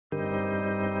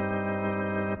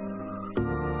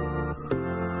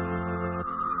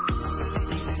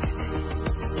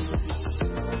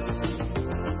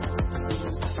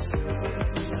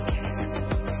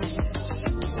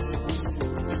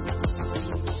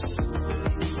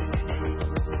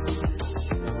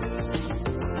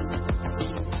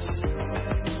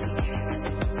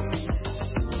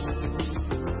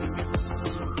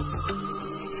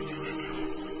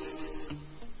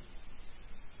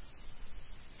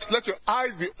let your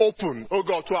eyes be open, oh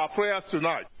God, to our prayers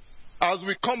tonight. As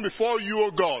we come before you,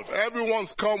 oh God,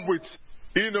 everyone's come with,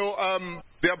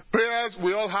 their prayers.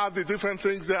 We all have the different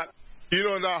things that,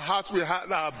 in our hearts, we have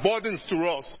that are burdens to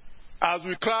us. As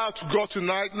we cry out to God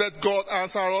tonight, let God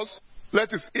answer us. Let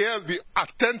his ears be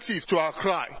attentive to our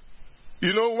cry.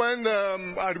 When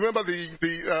I remember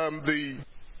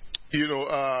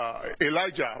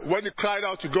Elijah, when he cried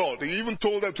out to God, he even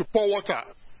told them to pour water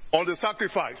on the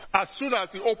sacrifice. As soon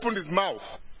as he opened his mouth,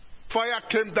 fire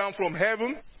came down from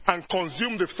heaven and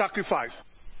consumed the sacrifice.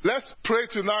 Let's pray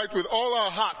tonight with all our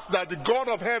hearts that the God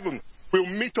of heaven will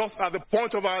meet us at the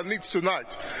point of our needs tonight.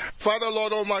 Father,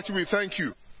 Lord Almighty, we thank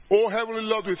you. Oh, Heavenly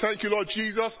Lord, we thank you, Lord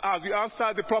Jesus, as we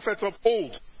answered the prophets of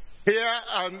old here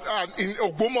and in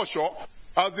Ogbomoso,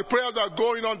 as the prayers are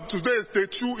going on today, day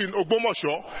 2 in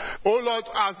Ogbomoso. Oh Lord,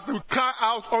 as we cry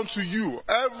out unto you,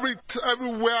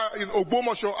 everywhere in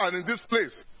Ogbomoso and in this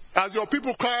place, as your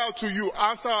people cry out to you,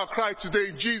 answer our cry today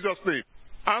in Jesus' name.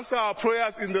 Answer our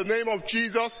prayers in the name of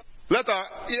Jesus. Let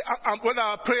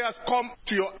our prayers come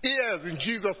to your ears in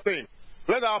Jesus' name.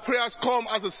 Let our prayers come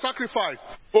as a sacrifice.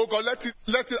 Oh God, let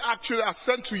it actually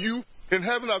ascend to you in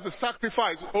heaven as a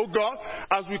sacrifice. Oh God,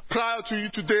 as we cry out to you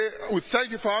today, we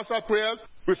thank you for answered prayers.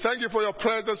 We thank you for your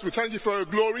presence. We thank you for your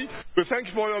glory. We thank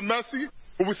you for your mercy.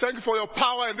 We thank you for your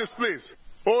power in this place.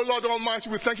 Oh Lord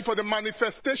Almighty, we thank you for the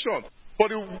manifestation. For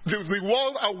the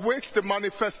world awaits the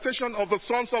manifestation of the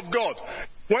sons of God.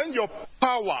 When your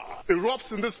power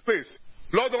erupts in this place,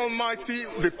 Lord Almighty,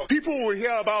 the people will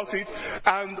hear about it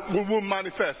and we will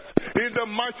manifest. In the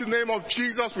mighty name of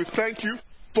Jesus, we thank you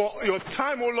for your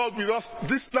time, O Lord, with us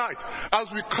this night.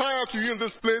 As we cry out to you in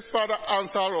this place, Father,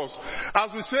 answer us. As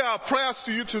we say our prayers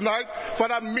to you tonight,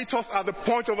 Father, meet us at the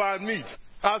point of our need.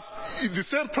 As the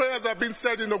same prayers have been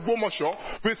said in Ogbomoso,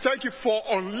 we thank you for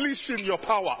unleashing your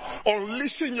power,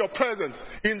 unleashing your presence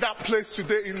in that place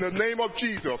today in the name of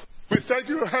Jesus. We thank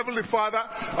you, Heavenly Father,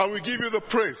 and we give you the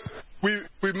praise. We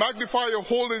magnify your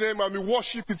holy name and we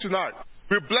worship you tonight.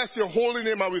 We bless your holy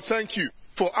name and we thank you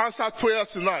for answered prayers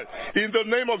tonight. In the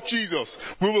name of Jesus,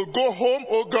 we will go home,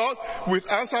 oh God, with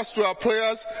answers to our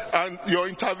prayers and your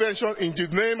intervention in the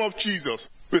name of Jesus.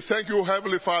 We thank you,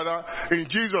 Heavenly Father. In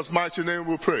Jesus' mighty name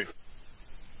we pray.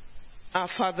 Our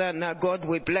Father and our God,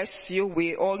 we bless you.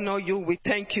 We honor you. We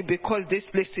thank you because this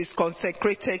place is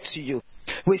consecrated to you.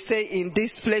 We say in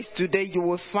this place today you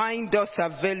will find us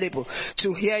available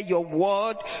to hear your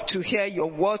word,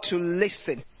 to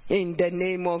listen in the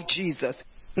name of Jesus.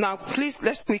 Now please,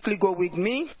 let's quickly go with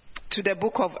me to the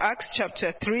book of Acts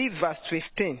chapter 3 verse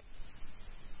 15.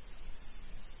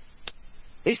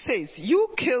 It says, you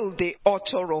killed the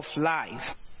author of life,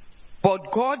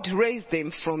 but God raised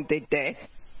him from the dead.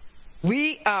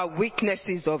 We are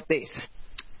witnesses of this.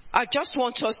 I just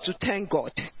want us to thank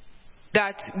God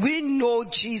that we know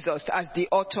Jesus as the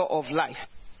author of life.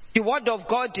 The word of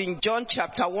God in John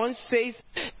chapter 1 says,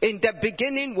 in the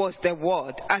beginning was the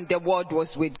word, and the word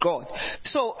was with God.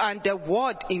 So, and the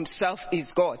word himself is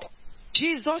God.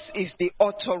 Jesus is the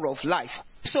author of life.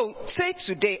 So say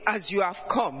today, as you have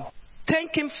come,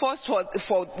 thank him first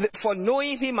for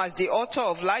knowing him as the author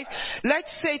of life.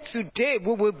 Let's say today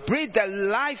we will breathe the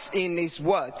life in his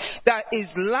word. That his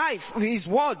life, his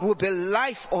word will be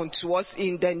life unto us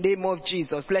in the name of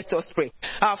Jesus. Let us pray.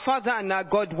 Our Father and our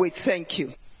God, we thank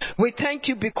you. We thank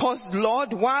you because,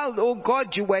 Lord, while, oh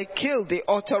God, you were killed, the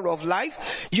author of life,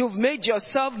 you've made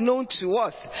yourself known to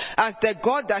us as the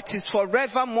God that is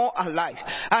forevermore alive,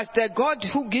 as the God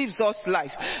who gives us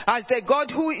life, as the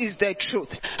God who is the truth,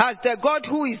 as the God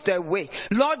who is the way.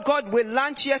 Lord God, we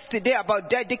learned yesterday about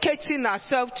dedicating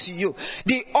ourselves to you,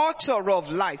 the author of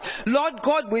life. Lord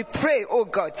God, we pray, oh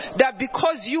God, that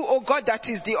because you, oh God, that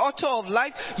is the author of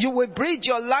life, you will breathe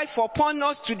your life upon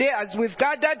us today as we've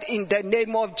gathered in the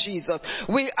name of Jesus.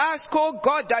 We ask, oh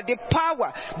God, that the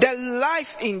power, the life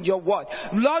in your word,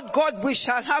 Lord God, we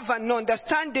shall have an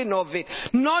understanding of it.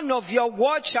 None of your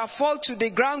word shall fall to the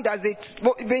ground as it's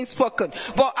been spoken,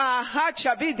 but our heart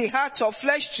shall be the heart of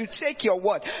flesh to take your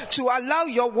word, to allow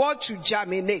your word to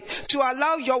germinate, to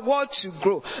allow your word to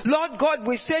grow. Lord God,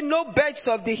 we say no birds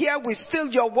of the air will steal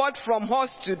your word from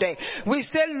us today. We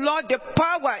say, Lord, the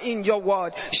power in your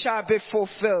word shall be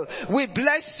fulfilled. We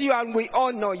bless you and we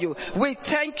honor you. We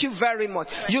thank you very much.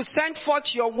 You sent forth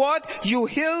your word, you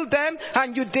healed them,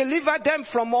 and you delivered them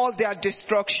from all their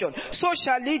destruction. So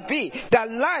shall it be that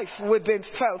life will be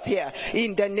felt here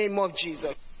in the name of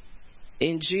Jesus.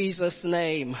 In Jesus'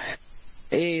 name.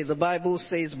 Hey, the Bible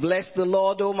says, bless the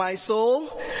Lord, O my soul,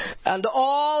 and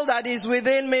all that is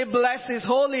within me, bless his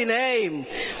holy name.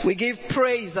 We give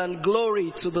praise and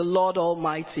glory to the Lord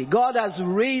Almighty. God has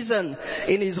risen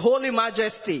in his holy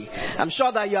majesty. I'm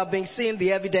sure that you have been seeing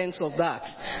the evidence of that.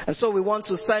 And so we want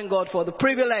to thank God for the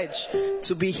privilege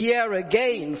to be here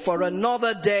again for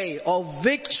another day of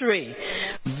victory.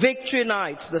 Victory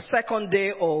night, the second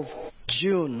day of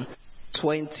June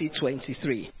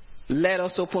 2023. Let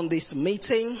us open this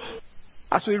meeting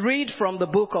as we read from the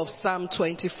book of Psalm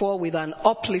 24 with an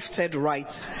uplifted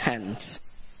right hand.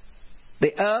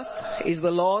 The earth is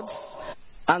the Lord's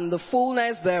and the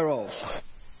fullness thereof,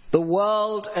 the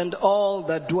world and all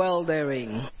that dwell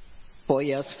therein. For he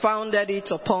has founded it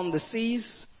upon the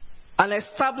seas and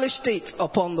established it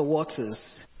upon the waters.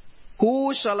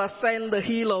 Who shall ascend the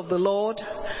hill of the Lord,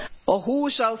 or who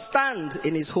shall stand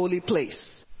in his holy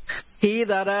place? He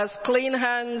that has clean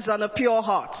hands and a pure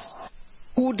heart,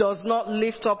 who does not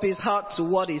lift up his heart to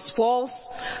what is false,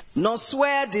 nor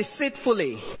swear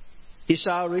deceitfully, he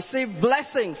shall receive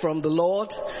blessing from the Lord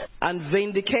and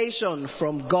vindication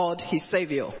from God his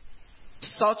Savior.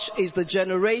 Such is the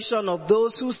generation of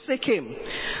those who seek him,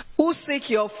 who seek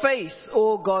your face,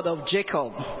 O God of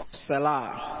Jacob.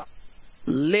 Selah.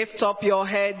 Lift up your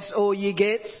heads, O ye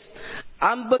gates,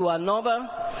 and to another,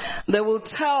 they will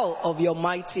tell of your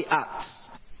mighty acts.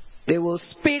 They will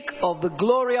speak of the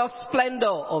glorious splendor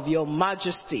of your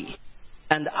majesty,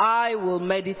 and I will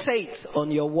meditate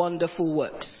on your wonderful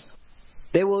works.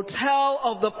 They will tell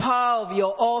of the power of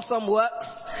your awesome works,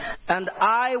 and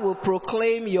I will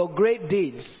proclaim your great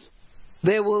deeds.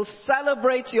 They will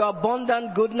celebrate your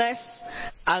abundant goodness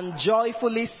and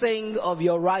joyfully sing of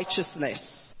your righteousness.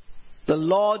 The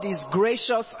Lord is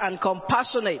gracious and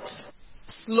compassionate,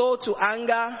 slow to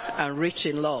anger and rich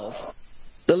in love.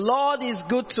 The Lord is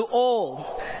good to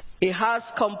all. He has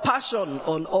compassion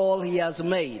on all he has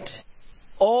made.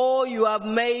 All you have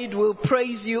made will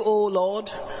praise you, O Lord.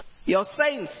 Your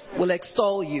saints will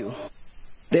extol you.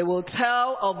 They will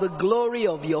tell of the glory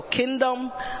of your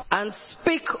kingdom and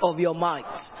speak of your might,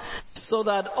 so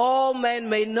that all men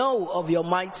may know of your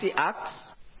mighty acts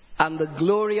and the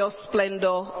glorious splendor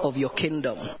of your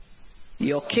kingdom.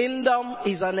 Your kingdom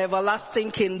is an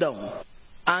everlasting kingdom,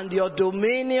 and your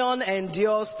dominion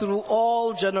endures through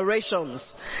all generations.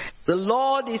 The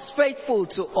Lord is faithful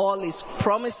to all his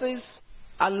promises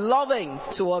and loving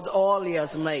toward all he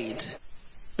has made.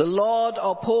 The Lord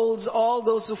upholds all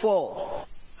those who fall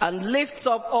and lifts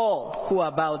up all who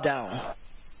are bowed down.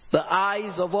 The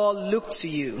eyes of all look to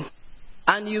you,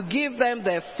 and you give them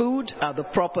their food at the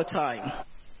proper time.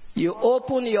 You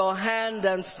open your hand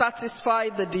and satisfy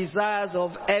the desires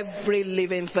of every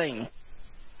living thing.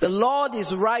 The Lord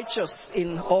is righteous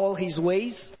in all his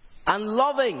ways and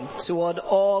loving toward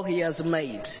all he has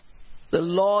made. The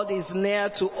Lord is near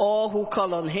to all who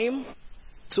call on him,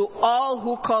 to all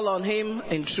who call on him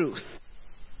in truth.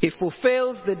 He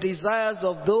fulfills the desires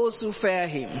of those who fear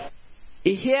him.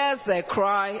 He hears their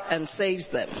cry and saves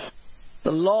them.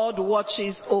 The Lord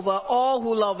watches over all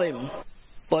who love him,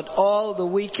 but all the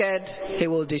wicked he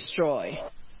will destroy.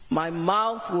 My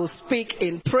mouth will speak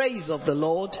in praise of the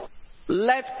Lord.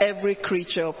 Let every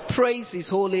creature praise his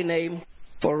holy name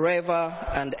forever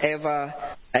and ever.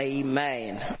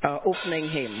 Amen. Our opening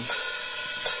hymn.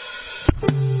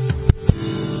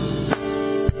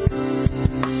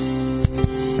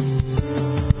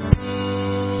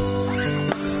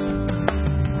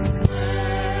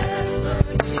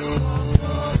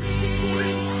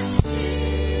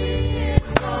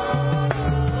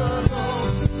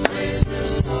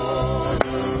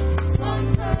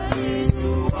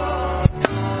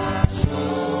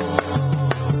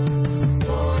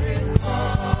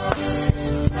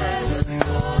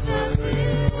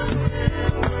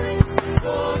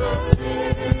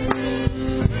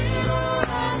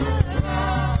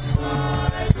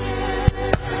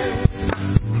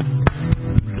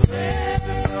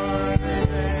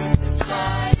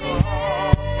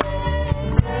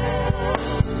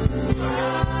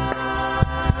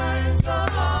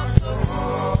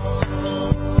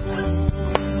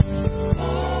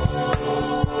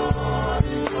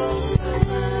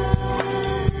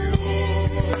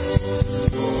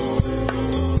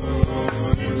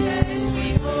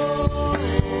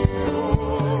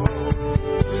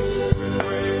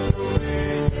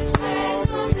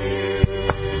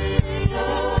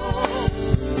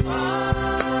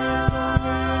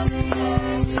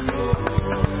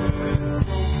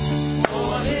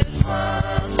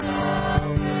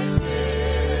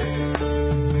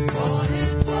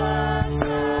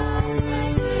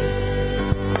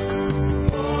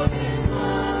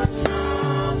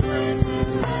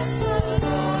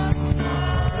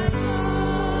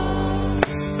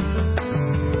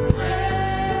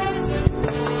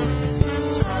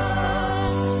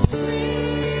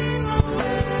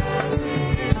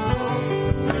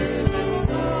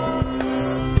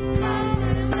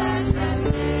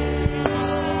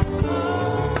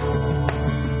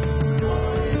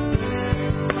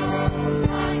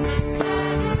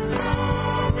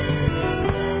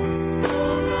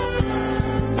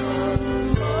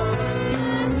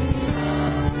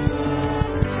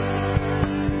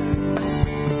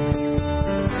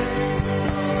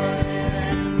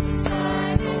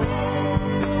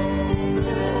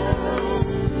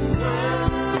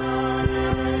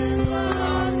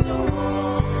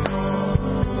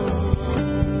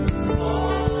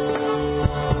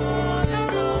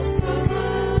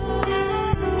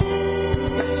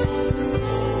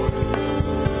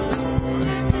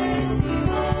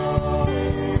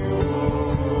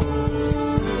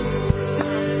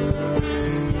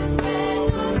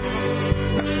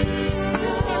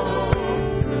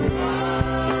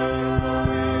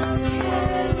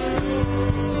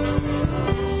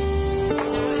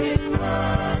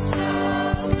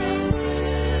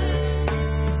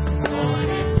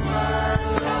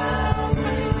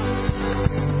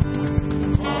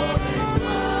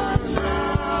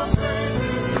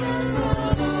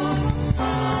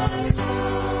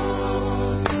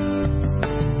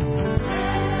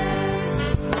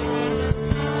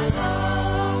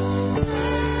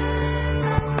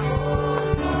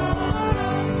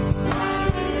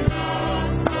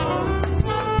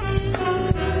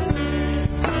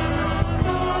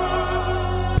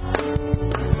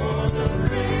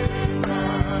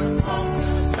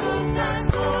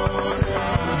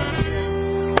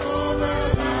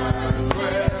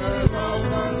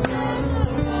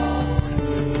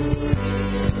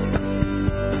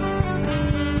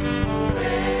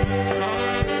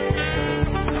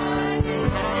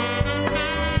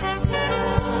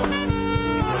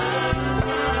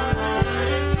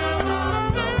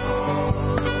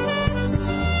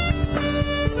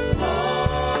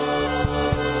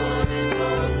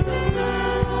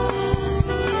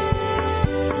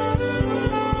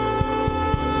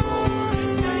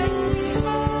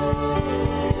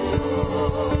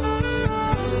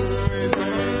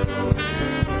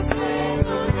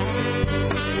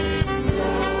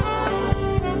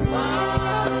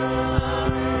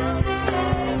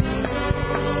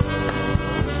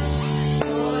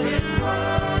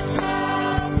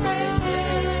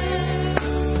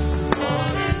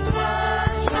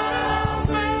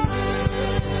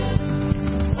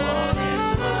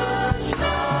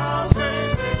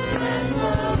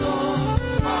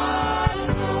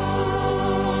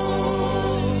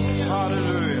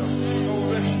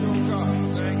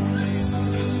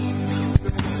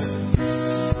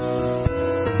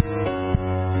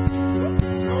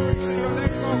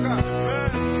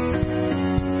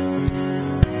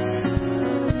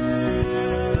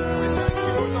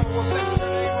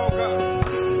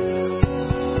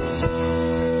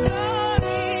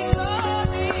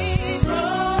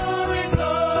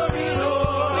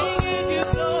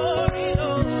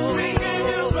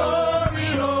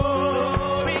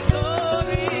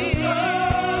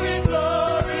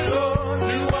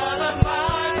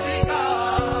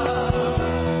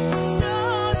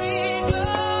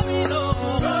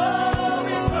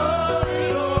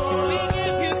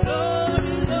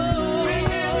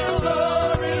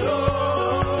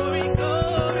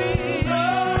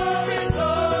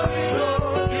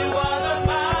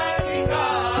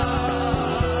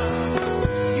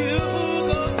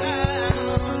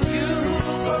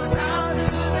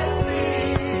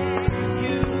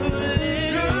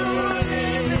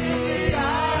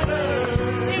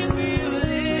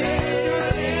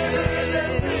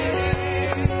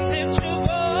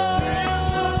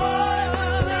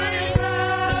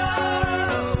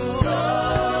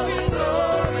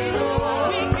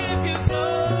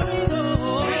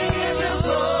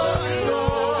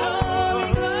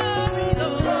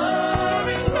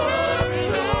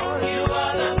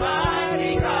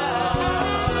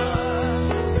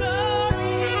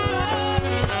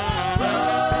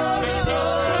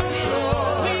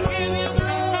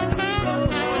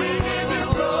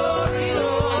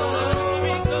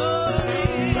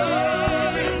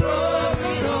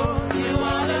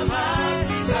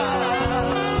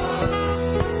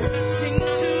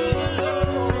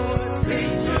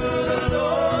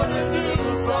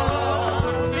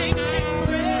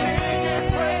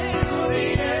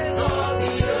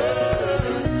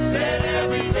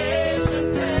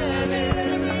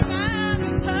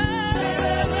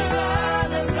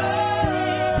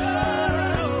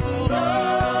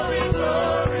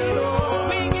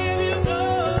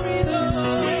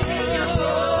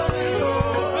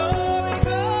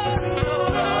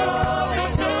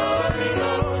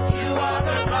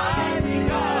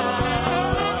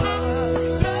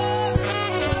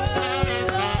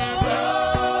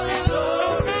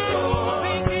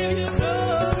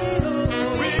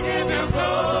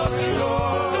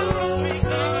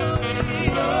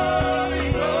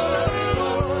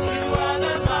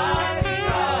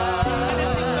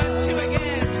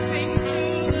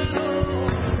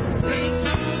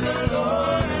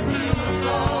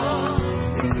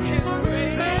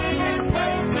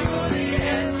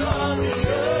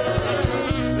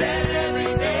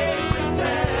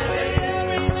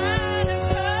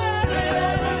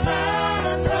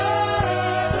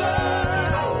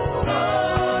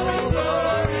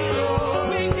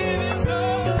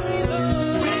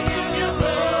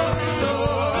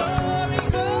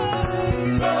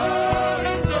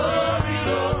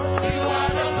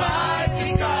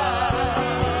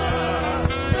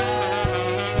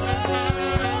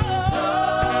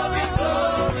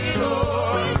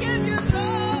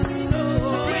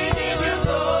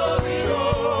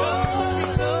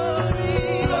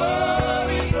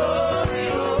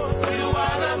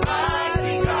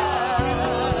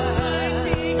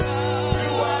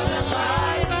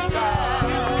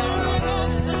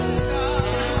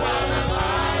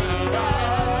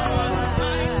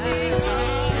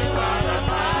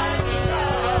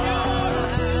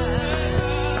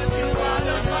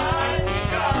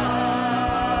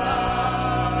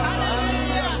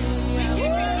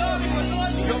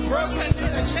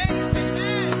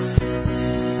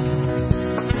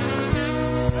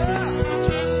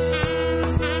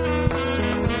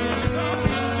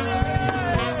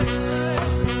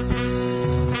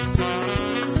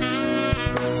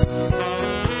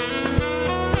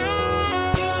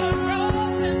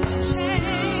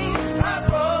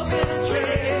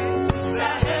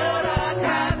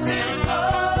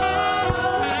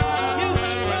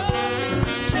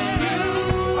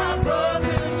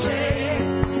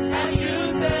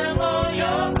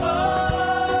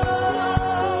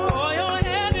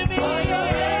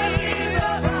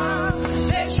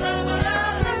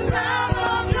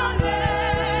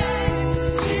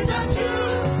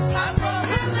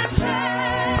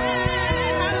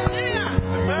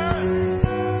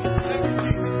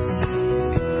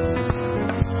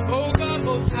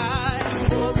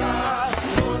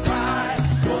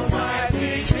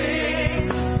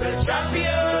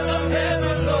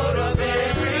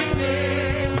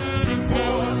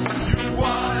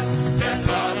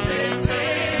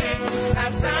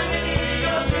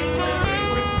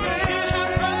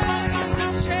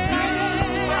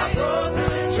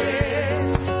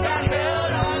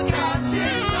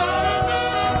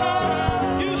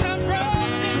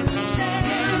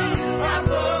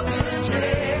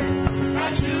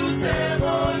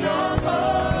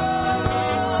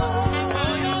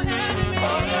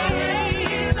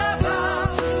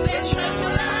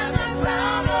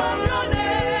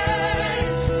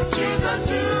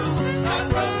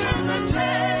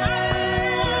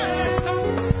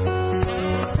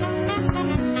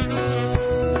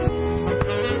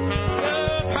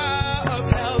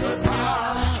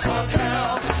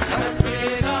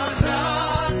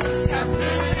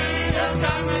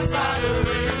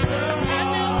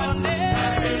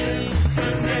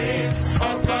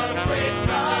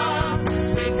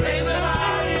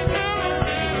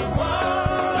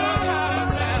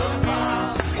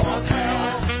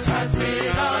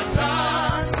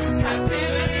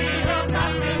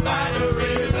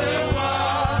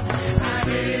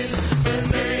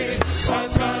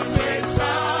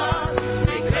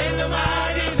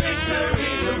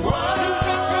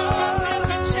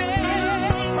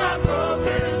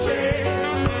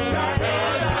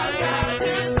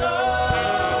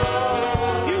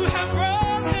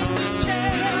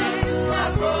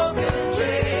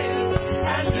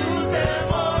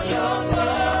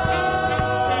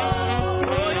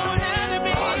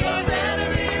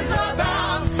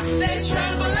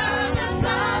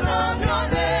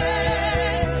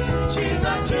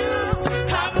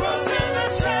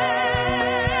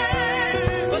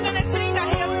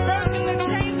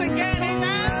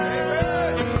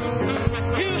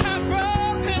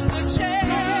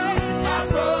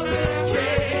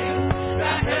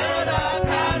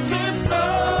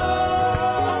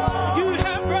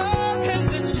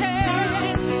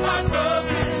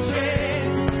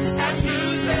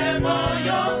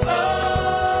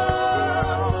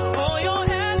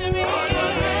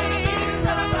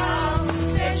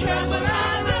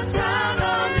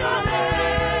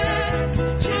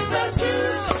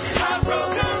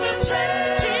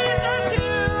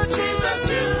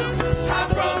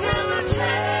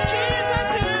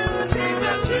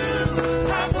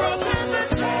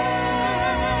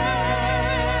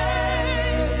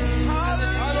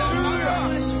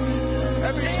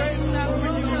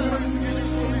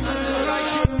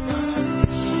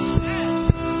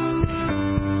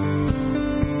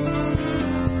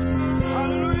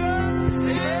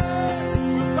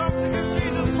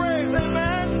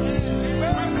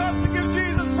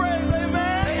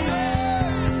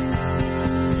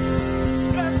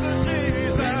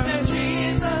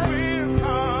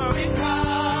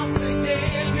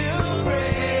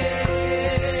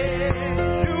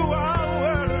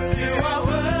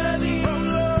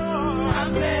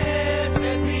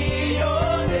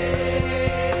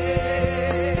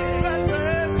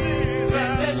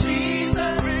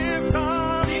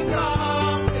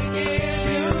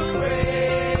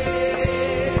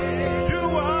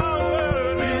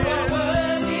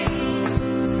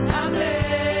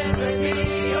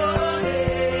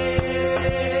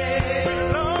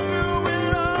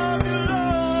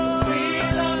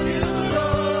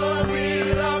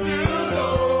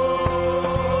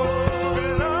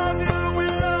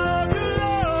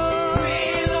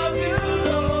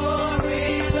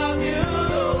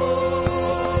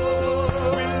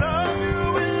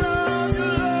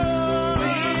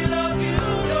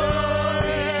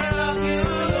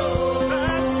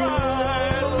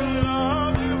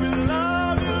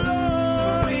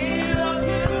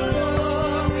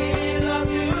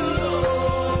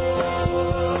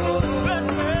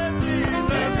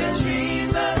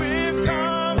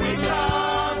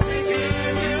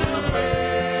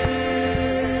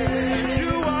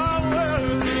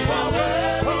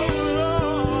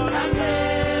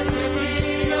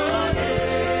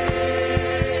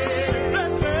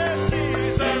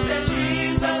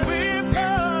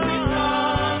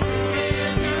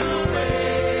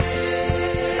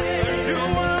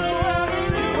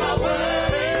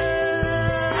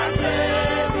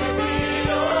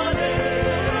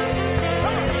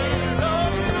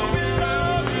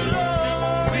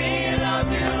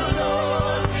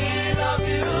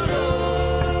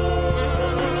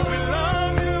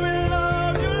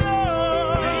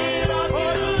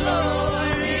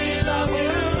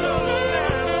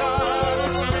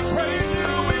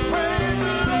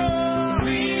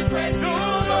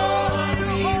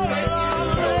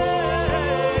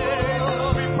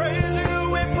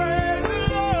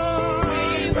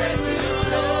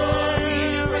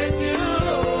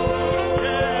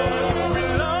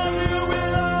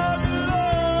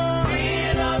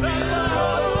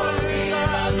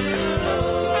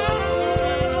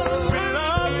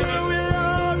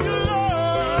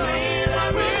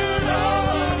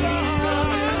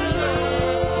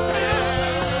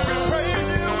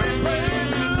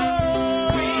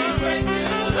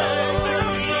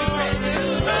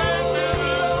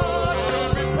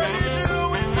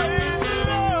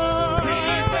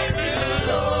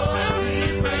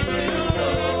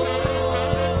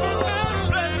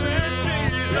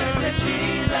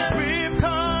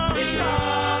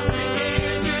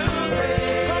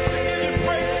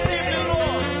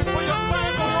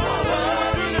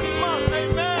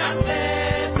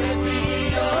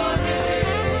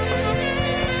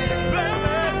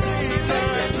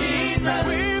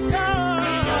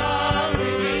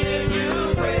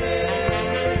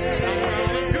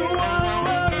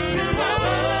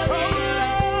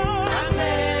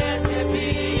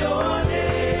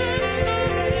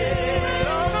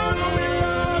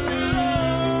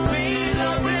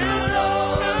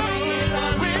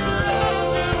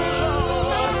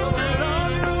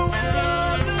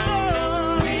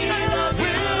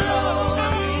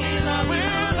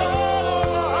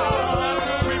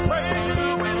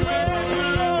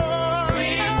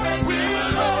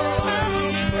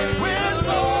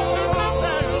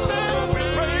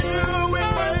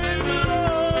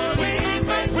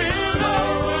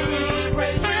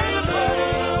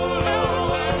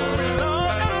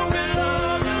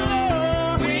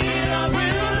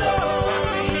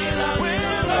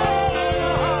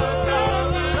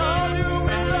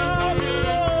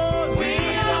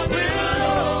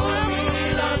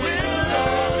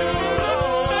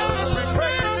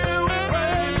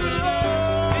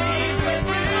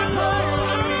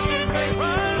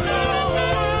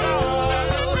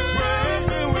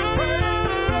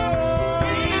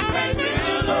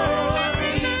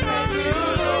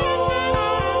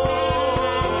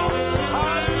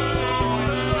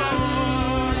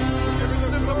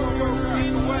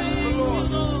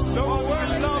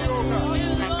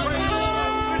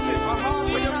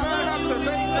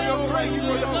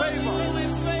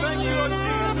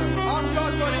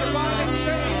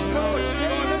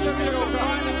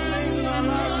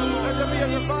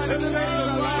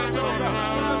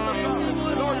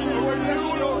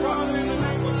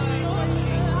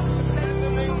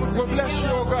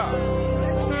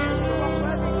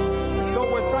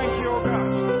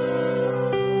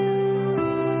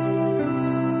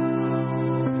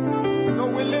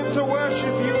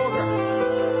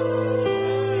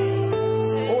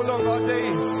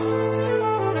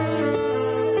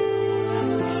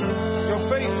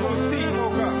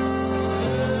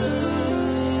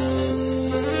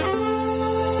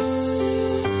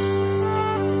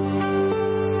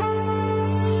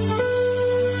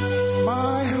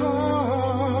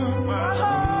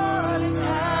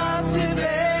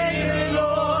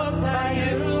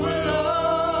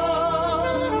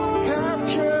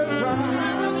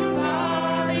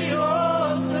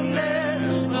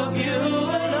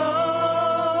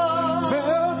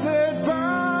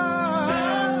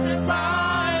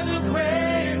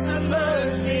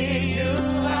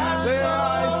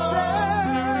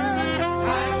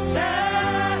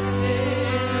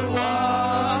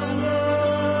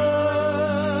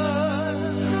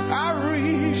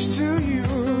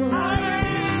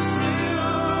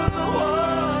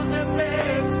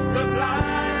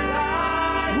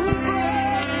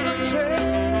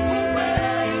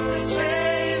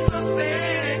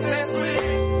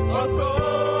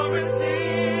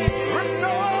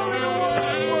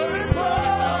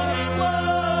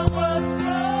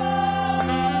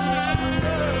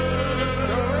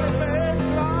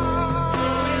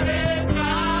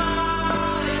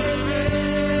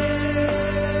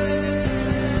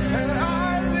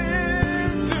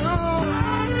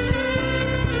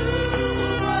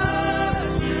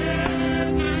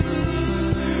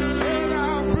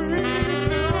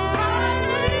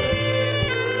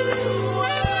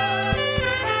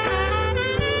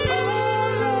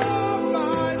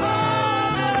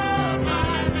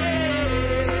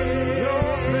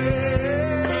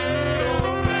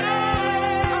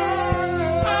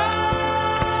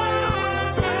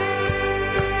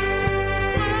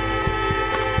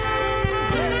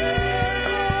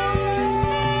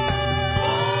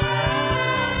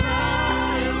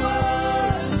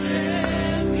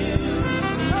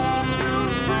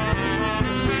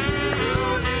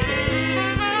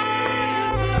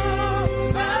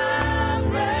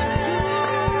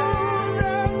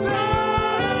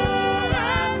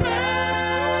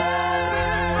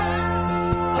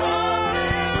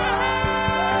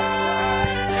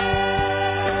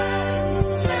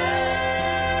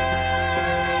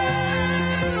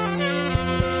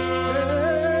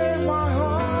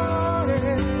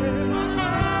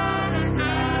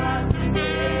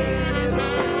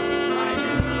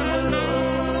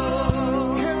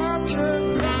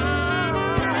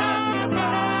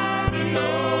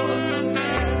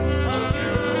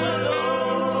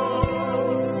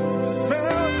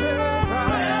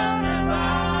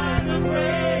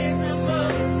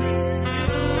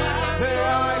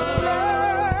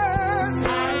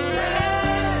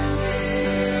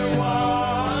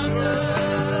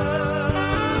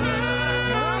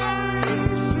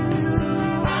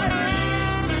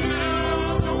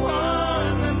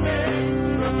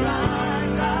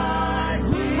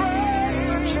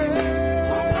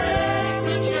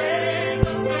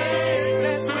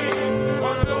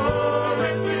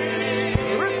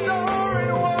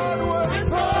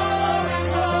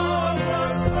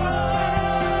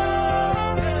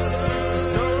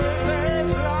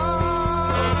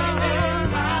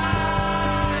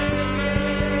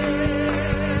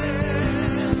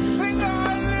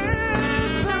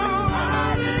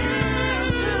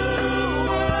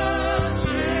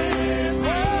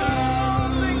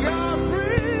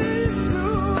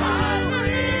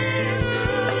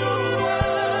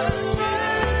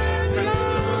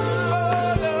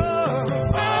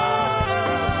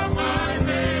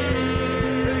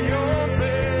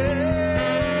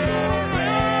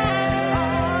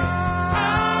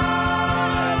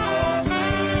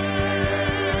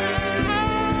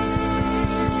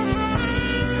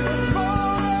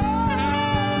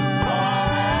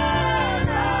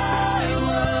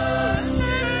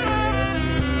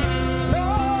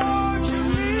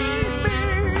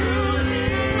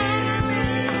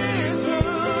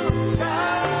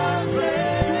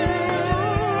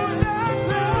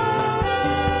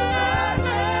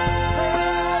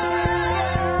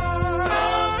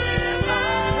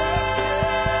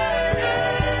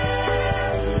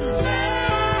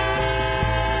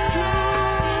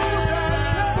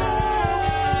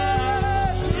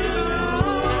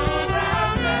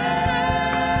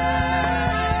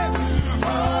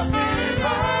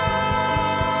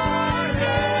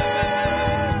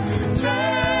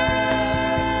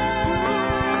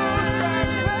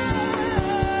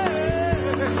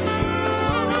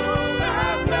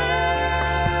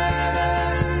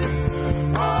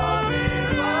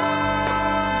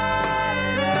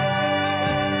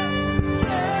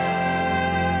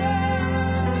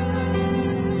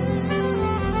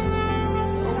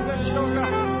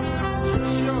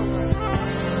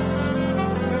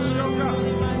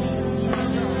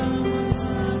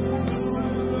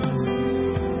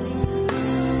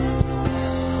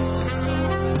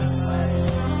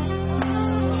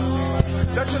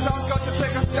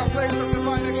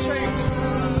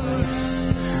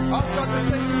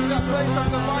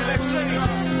 divine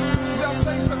exchange. The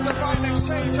place of divine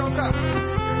exchange, oh God.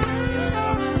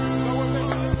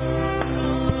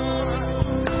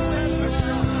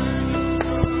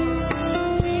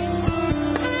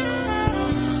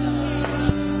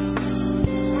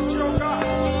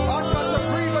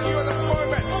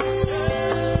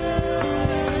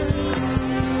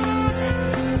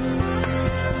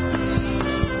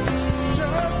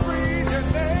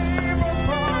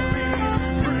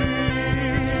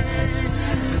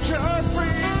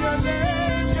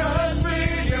 Just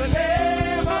breathe your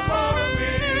name upon me.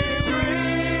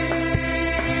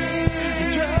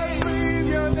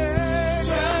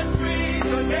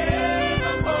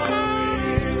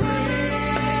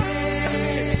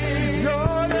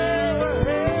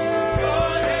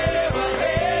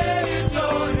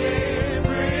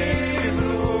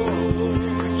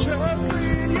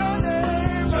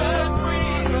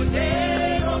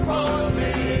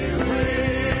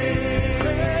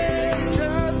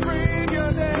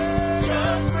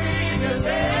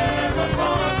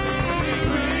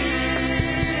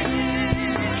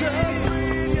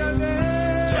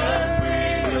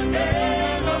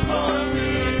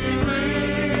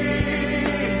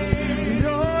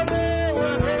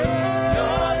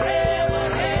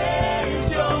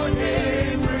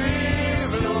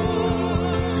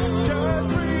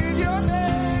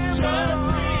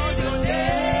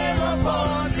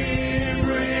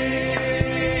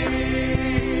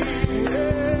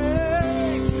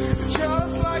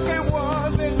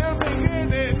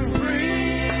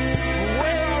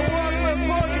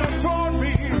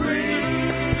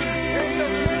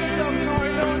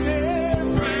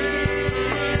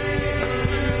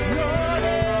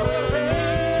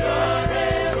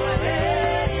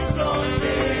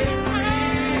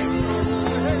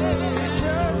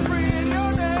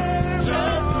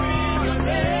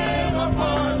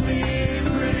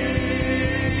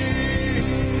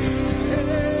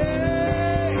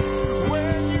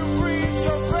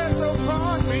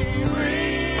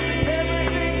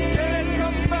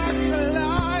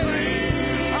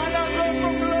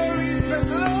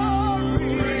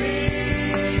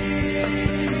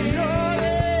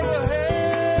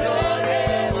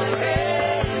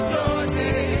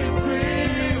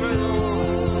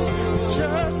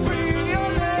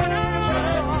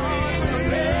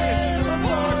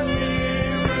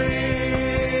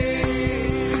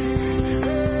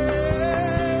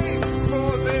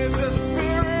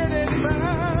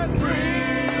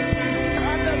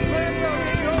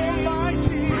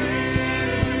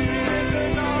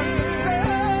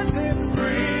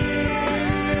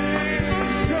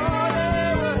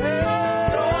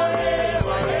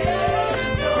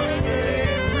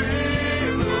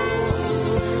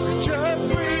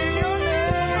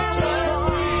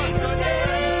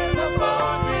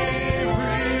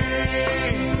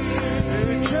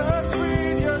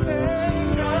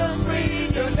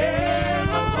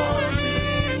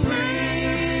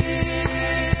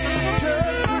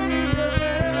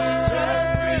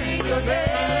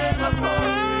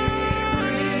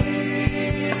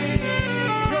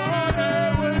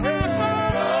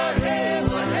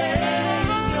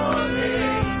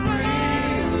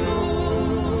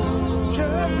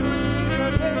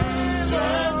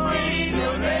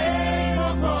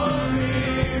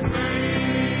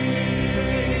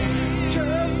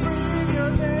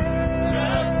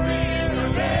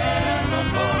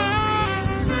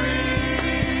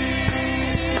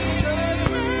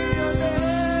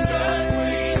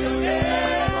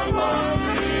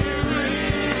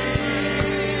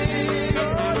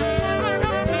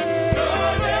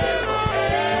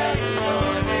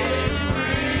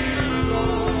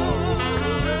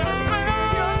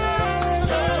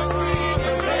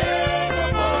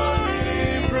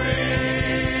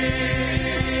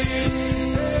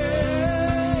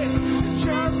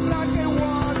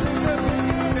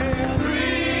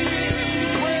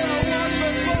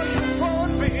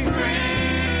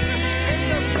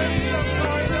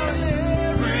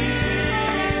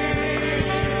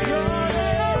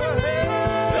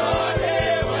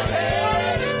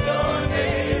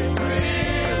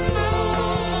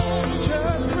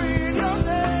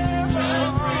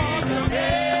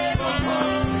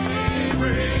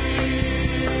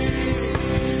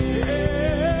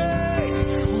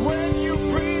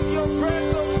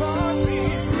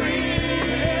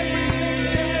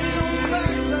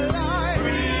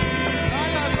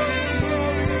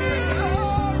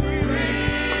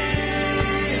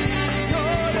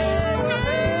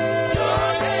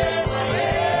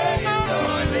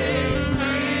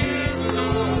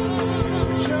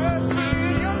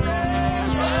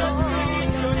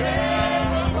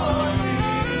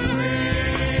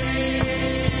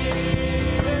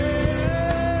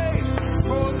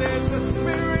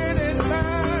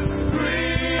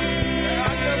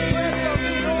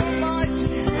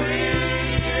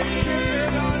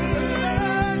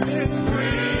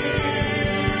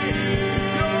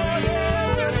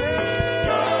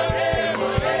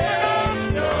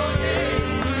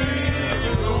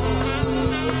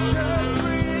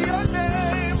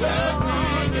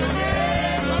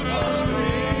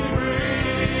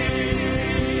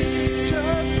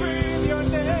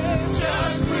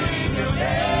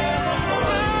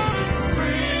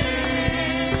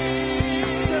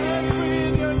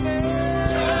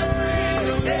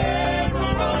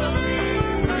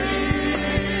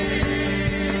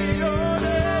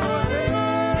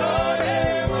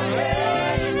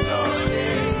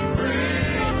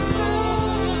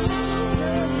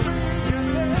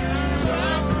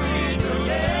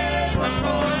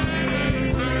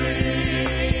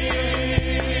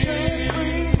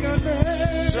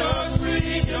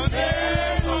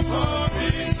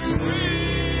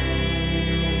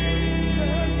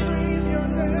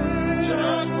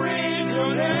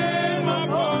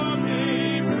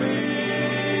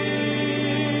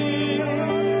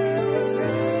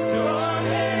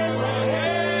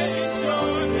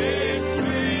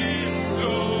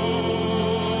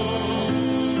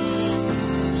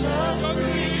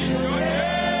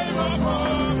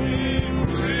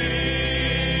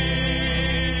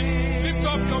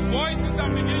 voices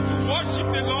and begin to worship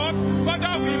the Lord.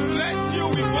 Father, we bless you,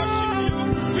 we worship you,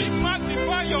 we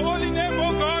magnify your holy name,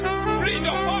 O God. Breathe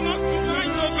upon us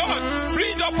tonight, O God.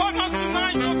 Breathe upon us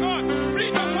tonight, O God.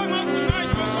 Breathe upon us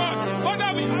tonight, O God. Father,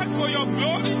 we ask for your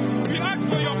glory, we ask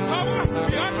for your power,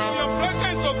 we ask for your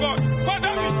presence, O God.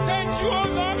 Father, we thank you, O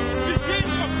Lord, the King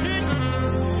of Kings,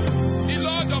 the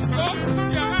Lord of Lords,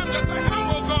 the I am that I am,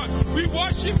 O God. We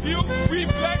worship you, we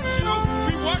bless you,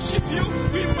 we worship you,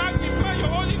 we magnify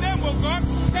your holy name, O God.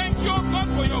 Thank you, O God,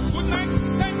 for your goodness.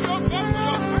 Thank you, O God, for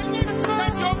your kindness.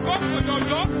 Thank you, O God, for your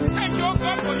love. Thank you, O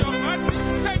God, for your mercy.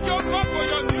 Thank you, O God, for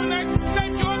your newness.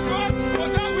 Thank you, O God, for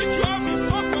that which you have in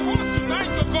store for us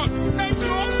tonight, O God. Thank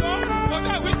you, O God, for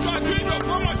that which you are doing, O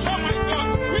God, my God.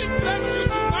 We bless you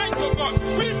tonight, O God.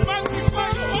 We magnify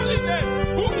your holy name.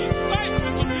 Who is like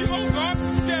unto thee, O God?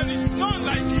 There is none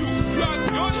like you. You are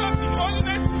glorious in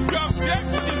holiness. You are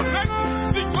fearful in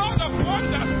praises. The God of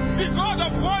wonders. The God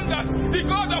of wonders. The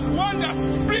God of wonders.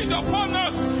 Breathe upon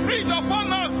us. Breathe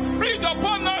upon us. Breathe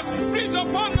upon us. Breathe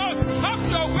upon us. Have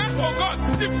your way, O God.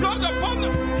 The blood upon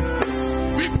us.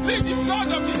 We plead the blood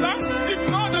of the Lamb. The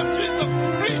blood of Jesus.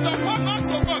 Breathe upon us,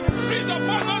 O God. Breathe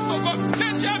upon us, O God.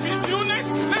 Let there be newness.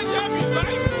 Let there be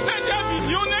life. Let there be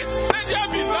newness. Let there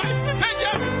be life. Let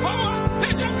there be power.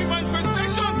 Let there be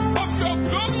manifestation of your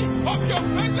glory, of your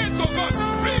presence, O God.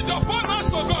 Breathe upon us,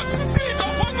 O God. Breathe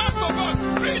upon us, O God.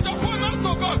 Breathe upon us,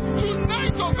 O God.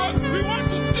 Tonight, O God, we want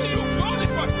to see you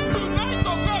glorified. Tonight,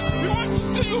 O God, we want to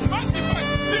see you magnified.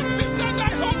 We lift that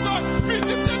thy whole God. We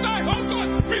lift that thy whole God.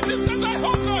 We lift that thy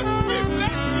whole God. We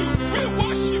bless you. We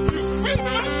worship you. We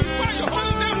magnify your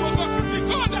holy name, O God. The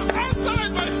God that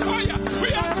answered by fire. We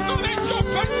acknowledge your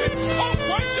presence.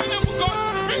 Unquestionable God.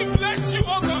 We bless you,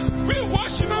 O God. We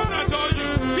worship and adore you.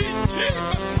 In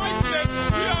Jesus' mighty name,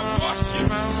 we have worship.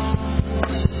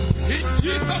 In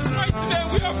Jesus' mighty name,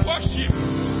 we have worship.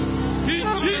 In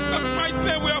Jesus' mighty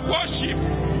name, we have worship.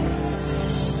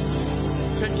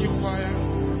 Thank you, choir.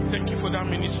 Thank you for that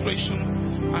ministration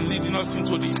and leading us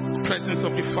into the presence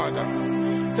of the Father.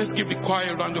 Let's give the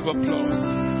choir a round of applause.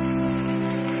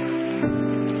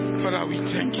 Father, we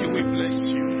thank you, we bless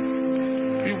you.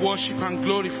 We worship and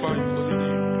glorify your holy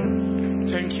name.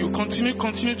 Thank you. Continue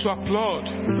to applaud.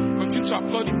 Continue to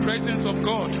applaud the presence of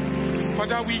God.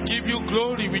 Father, we give you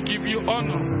glory, we give you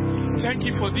honor. Thank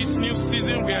you for this new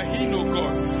season we are in, O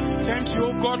God. Thank you,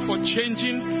 O God, for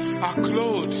changing our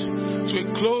clothes to a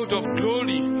cloth of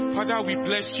glory. Father, we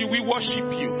bless you, we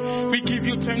worship you. We give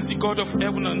you thanks, the God of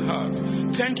heaven and earth.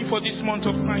 Thank you for this month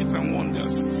of signs and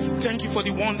wonders. Thank you for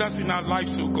the wonders in our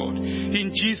lives, O God.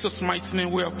 In Jesus' mighty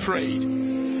name we have prayed.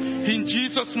 In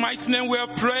Jesus' mighty name we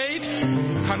have prayed.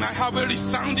 Can I have a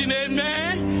resounding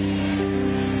amen?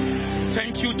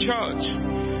 Thank you, church.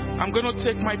 I'm going to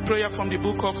take my prayer from the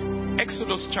book of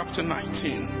Exodus chapter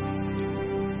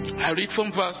 19. I read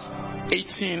from verse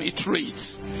 18. It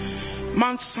reads,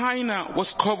 Mount Sinai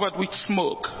was covered with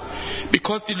smoke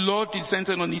because the Lord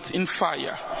descended on it in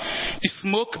fire. The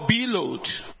smoke billowed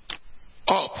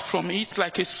up from it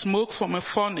like a smoke from a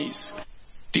furnace.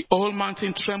 The whole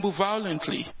mountain trembled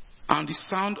violently, and the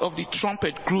sound of the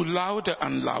trumpet grew louder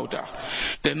and louder.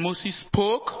 Then Moses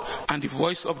spoke, and the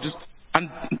voice of the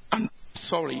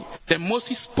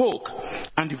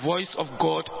voice of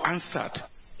God answered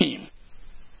him.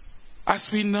 As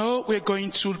we know, we're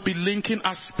going to be linking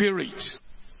our spirits.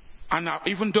 And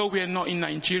even though we're not in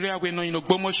Nigeria, we're not in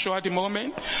Ogbomoso at the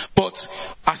moment, but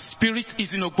our spirit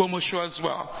is in Ogbomoso as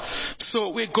well. So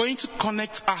we're going to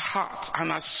connect our heart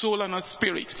and our soul and our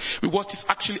spirit with what is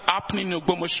actually happening in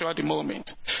Ogbomoso at the moment.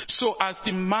 So as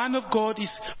the man of God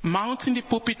is mounting the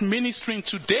pulpit ministering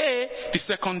today, the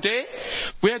second day,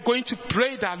 we're going to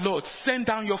pray that, Lord, send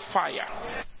down your fire.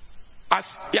 As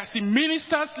he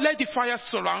ministers, let the fire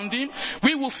surround him.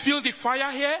 We will feel the fire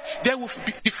here.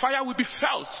 The fire will be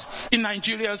felt in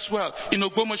Nigeria as well, in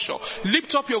Ogbomoso.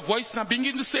 Lift up your voice and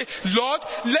begin to say, Lord,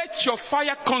 let your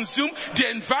fire consume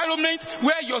the environment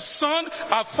where your son,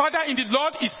 our Father in the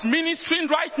Lord, is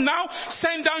ministering right now.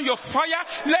 Send down your fire.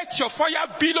 Let your fire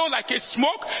billow like a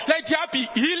smoke. Let there be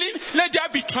healing. Let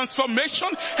there be transformation.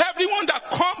 Everyone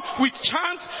that come with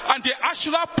chants and the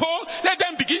Asherah pole, let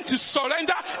them begin to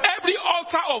surrender. Every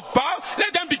altar of Baal, let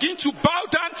them begin to bow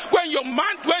down when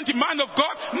the man of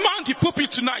God mount the pulpit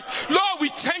tonight. Lord,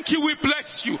 we thank you, we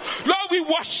bless you. Lord, we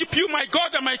worship you, my God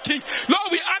and my King.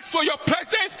 Lord, we ask for your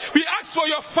presence, we ask for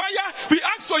your fire, we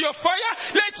ask for your fire.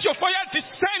 Let your fire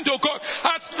descend, oh God.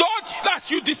 As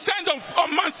you descend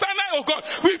on Mount Sinai, oh God,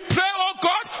 we pray, oh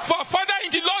God, for our Father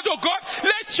in the Lord, oh God,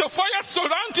 let your fire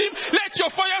surround him, let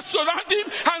your fire surround him,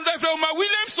 and Reverend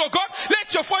Williams, oh God, let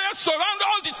your fire surround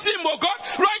all the team, oh God,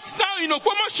 right now in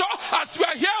Ogbomoso, as we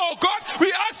are here, oh God, we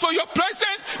ask for your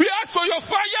presence, we ask for your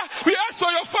fire, we ask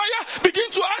for your fire. Begin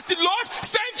to ask the Lord,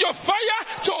 send your fire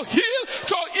to heal,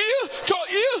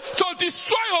 to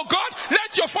destroy, oh God. Let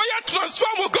your fire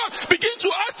transform, oh God. Begin to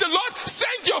ask the Lord,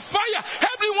 send your fire.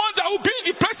 Everyone that will be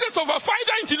in the presence of our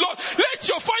Father in the Lord, let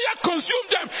your fire consume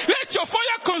them. Let your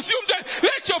fire consume them.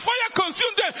 Let your fire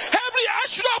consume them. Every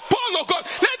Ashura pole, oh God,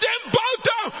 let them bow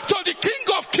down to the King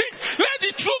of Kings. Let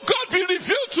the true God be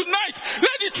revealed tonight.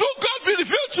 Let the true God be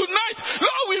revealed tonight.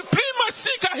 Lord, we pray,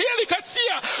 Masika,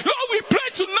 Helikasia. Lord, we pray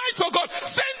tonight, oh God,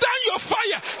 send down your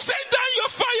fire. Send down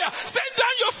your fire. Send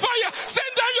down your fire.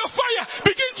 Send down your fire.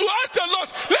 Begin to ask the Lord,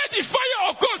 let the fire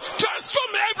of God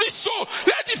transform every soul.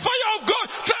 Let the fire of God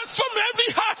transform every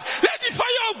heart. Let the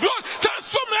fire of God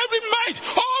transform every mind.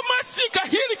 Oh, Masika,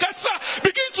 Helikasa.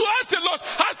 Begin to ask the Lord,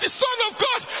 as the Son of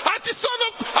God,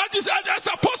 as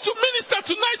Apostle Minister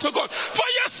tonight, oh God,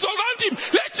 fire surround him.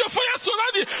 Let your fire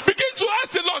surround him. Begin to ask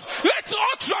the Lord, let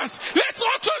utterance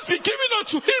be given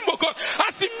unto him, oh God,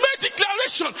 as he made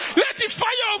declaration. Let the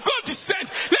fire of God descend.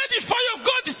 Let the fire of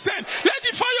God descend. Let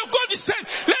the fire of God descend.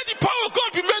 Let the power of God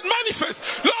be made manifest.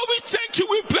 Lord, we thank you.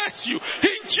 We bless you.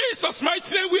 In Jesus' mighty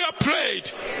name we are prayed.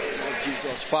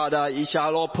 Jesus, Father, he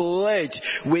shall operate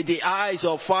with the eyes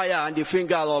of fire and the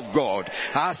finger of God.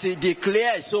 As he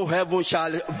declares, so heaven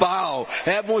shall bow,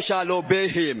 heaven shall obey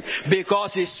him,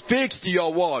 because he speaks to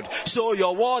your word. So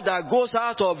your word that goes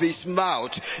out of his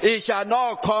mouth, it shall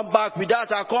not come back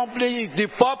without accomplishing the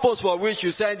purpose for which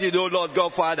you sent it, O Lord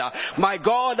God, Father. My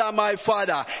God and my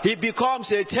Father, he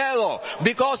becomes a terror,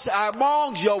 because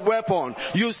among your weapons,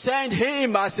 you send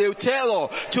him as a terror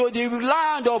to the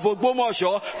land of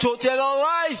Ogbomoso to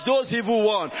terrorize those evil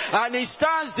ones. And he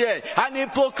stands there and he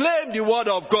proclaims the word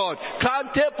of God.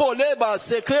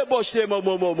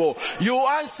 You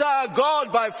answer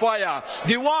God by fire,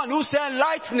 the one who sent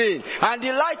lightning, and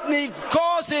the lightning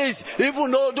causes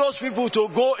even though those people to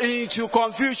go into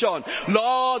confusion.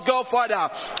 Lord God Father,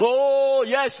 oh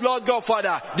yes, Lord God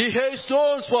Father, the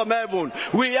hailstones from heaven,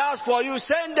 we ask for you,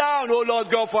 send down, oh Lord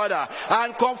God Father,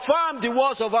 and confirm the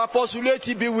words of Apostle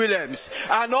ATB Williams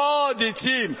and all the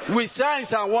team with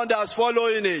signs and wonders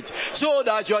following it, so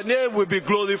that your name will be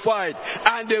glorified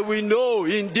and they will know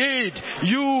indeed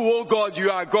you, oh God, you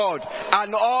are God,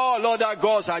 and all other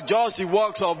gods are just the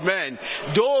works of men.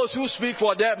 Those who speak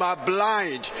for them are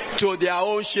blind to their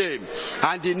own shame,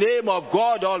 and the name of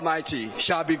God Almighty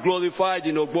shall be glorified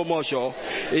in Ogbomoso.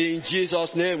 In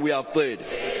Jesus' name we have prayed.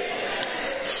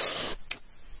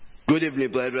 Good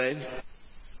evening, brethren.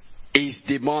 It's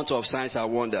the month of signs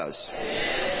and wonders.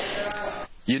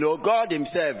 You know, God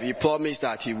himself, he promised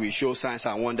that he will show signs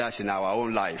and wonders in our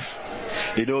own life.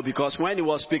 You know, because when he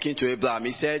was speaking to Abraham,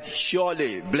 he said,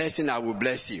 surely blessing I will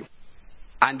bless you,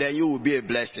 and then you will be a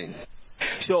blessing.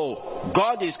 So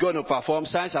God is going to perform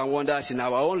signs and wonders in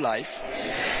our own life,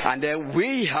 and then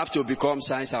we have to become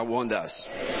signs and wonders.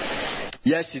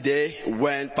 Yesterday,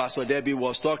 when Pastor Debbie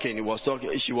was talking,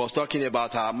 she was talking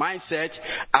about our mindset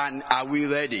and are we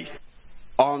ready?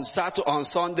 On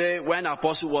Sunday, when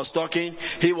Apostle was talking,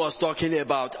 he was talking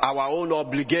about our own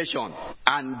obligation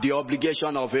and the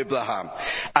obligation of Abraham.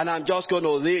 And I'm just going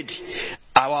to read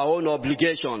our own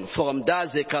obligation from that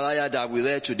Zechariah that we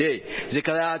read today.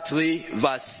 Zechariah 3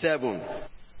 verse 7.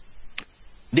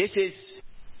 This is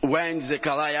when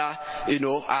Zechariah,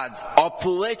 had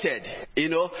operated,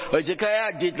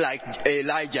 Zechariah did like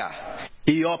Elijah.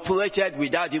 He operated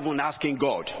without even asking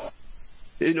God.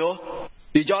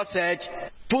 He just said,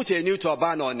 put a new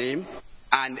turban on him,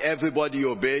 and everybody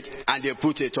obeyed, and they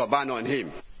put a turban on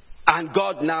him. And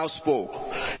God now spoke.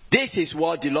 This is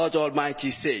what the Lord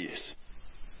Almighty says.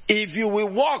 If you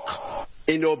will walk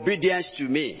in obedience to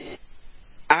me,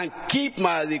 and keep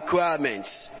my requirements,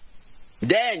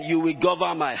 then you will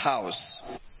govern my house,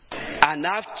 and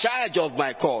have charge of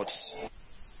my courts,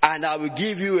 and I will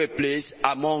give you a place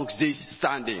amongst these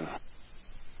standing.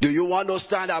 Do you want to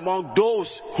stand among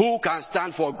those who can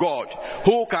stand for God,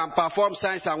 who can perform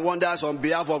signs and wonders on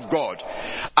behalf of God?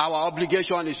 Our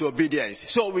obligation is obedience.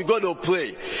 So we're going to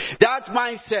pray. That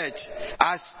mindset,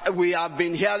 as we have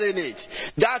been hearing it,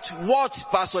 that's what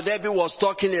Pastor Debbie was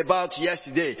talking about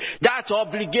yesterday. That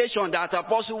obligation that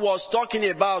Apostle was talking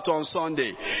about on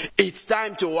Sunday. It's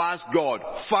time to ask God,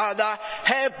 Father,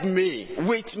 help me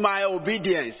with my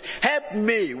obedience. Help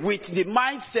me with the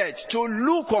mindset to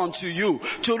look unto you,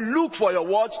 to to look for your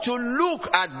word, to look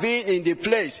at being in the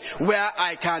place where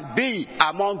I can be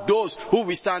among those who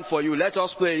will stand for you. Let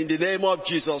us pray in the name of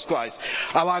Jesus Christ.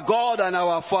 Our God and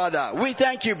our Father, we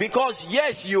thank you because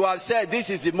yes, you have said this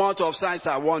is the month of signs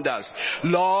and wonders.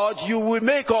 Lord, you will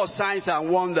make us signs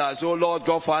and wonders, O Lord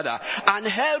God Father, and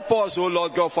help us, O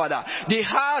Lord God Father. The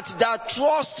heart that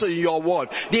trusts in your word,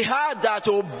 the heart that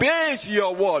obeys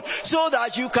your word, so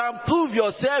that you can prove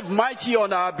yourself mighty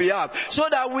on our behalf, so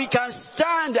that we can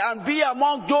stand and be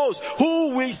among those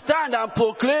who will stand and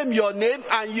proclaim your name,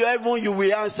 and you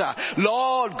will answer.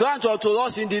 Lord, grant unto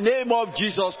us in the name of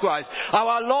Jesus Christ,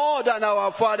 our Lord and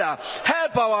our Father,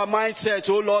 help our mindset,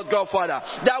 O Lord God Father,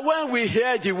 that when we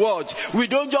hear the word, we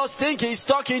don't just think he's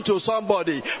talking to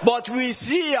somebody, but we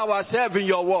see ourselves in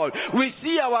your word. We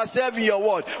see ourselves in your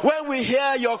word. When we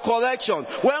hear your correction,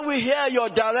 when we hear your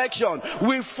direction,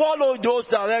 we follow those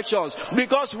directions,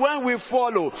 because when we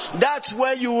follow, that's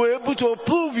when you were able to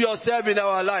prove yourself in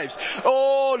our lives.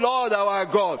 Oh Lord our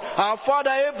God, our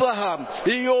father Abraham,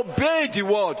 he obeyed the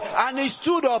word and he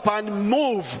stood up and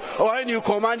moved when you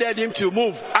commanded him to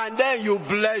move, and then you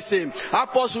blessed him.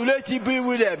 Apostle ATB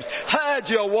Williams heard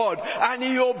your word and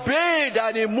he obeyed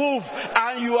and he moved,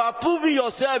 and you are proving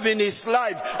yourself in his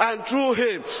life and through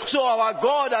him. So our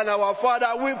God and our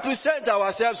Father, we present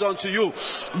ourselves unto you.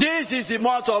 This is the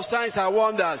month of signs and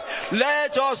wonders.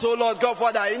 Let us, O Lord God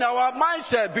Father, in our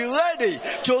mindset be ready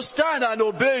to stand and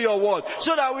obey your word,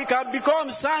 so that we can become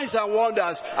signs and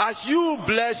wonders. As you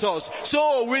bless us,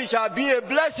 so we shall be a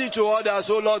blessing to others,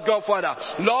 O Lord God Father.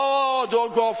 Lord,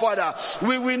 O God Father,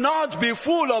 we will not be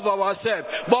full of ourselves,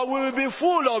 but we will be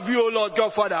full of you, O Lord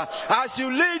God Father. As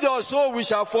you lead us, so we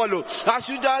shall follow. As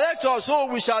you direct us,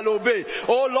 so we shall obey.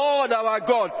 O Lord our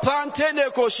God,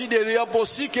 Plantene koshide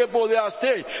riaposike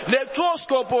boleaste,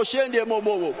 Leptosko poshende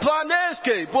momowo,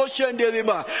 Planeske poshende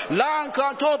rima,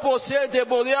 Lankanto posete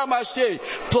boleamaste,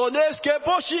 Proneske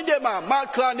poshindema,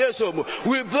 Maklanesom.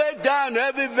 We break down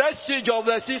every vestige of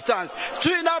resistance.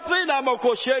 Trina plina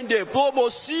mokoshende,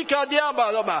 Probosika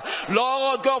diabaloma.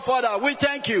 Lord God Father, we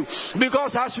thank you,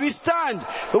 because as we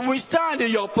stand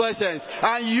in your presence,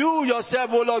 and you yourself,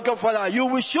 O Lord God Father, you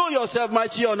will show yourself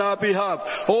mighty on our behalf.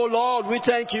 Oh Lord, we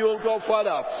thank you, O God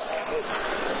Father.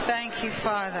 Thank you,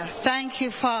 Father. Thank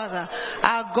you, Father.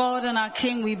 Our God and our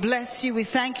King, we bless you. We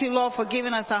thank you, Lord, for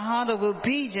giving us a heart of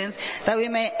obedience that we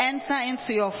may enter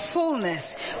into your fullness.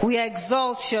 We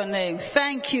exalt your name.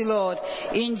 Thank you, Lord.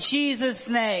 In Jesus'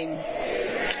 name.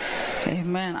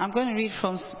 Amen. I'm going to read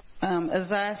from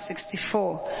Isaiah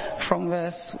 64, from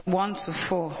verse 1 to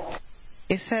 4.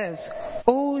 It says,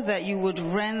 "Oh, that you would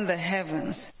rend the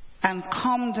heavens and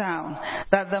come down,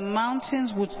 that the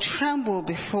mountains would tremble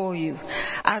before you,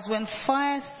 as when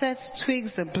fire sets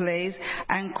twigs ablaze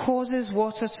and causes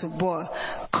water to boil.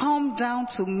 Come down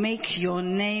to make your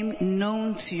name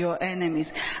known to your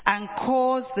enemies, and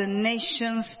cause the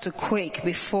nations to quake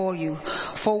before you.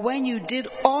 For when you did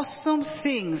awesome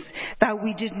things that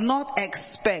we did not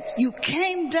expect, you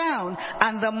came down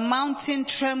and the mountain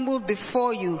trembled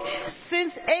before you.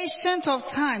 Since ancient of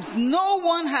times, no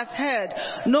one has heard,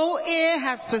 no ear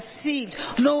has perceived,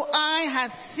 no eye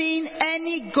has seen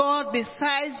any God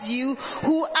besides you,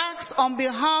 who acts on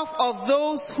behalf of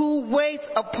those who wait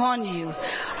upon you."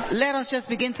 Let us just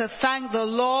begin to thank the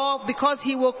Lord, because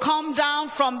he will come down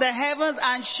from the heavens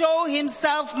and show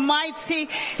himself mighty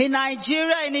in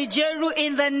Nigeria, in Nigeria,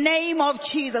 in the name of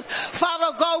Jesus.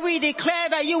 Father God, we declare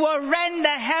that you will rend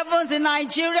the heavens in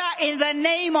Nigeria in the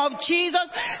name of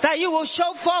Jesus, that you will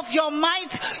show forth your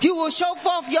might, you will show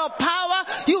forth your power,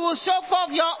 you will show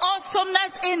forth your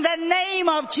awesomeness in the name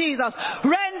of Jesus.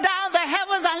 Rend down the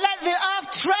heavens and let the earth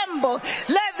tremble.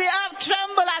 Let the earth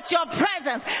tremble at your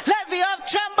presence. Let the earth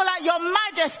tremble at your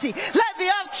majesty. Let the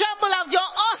earth tremble at your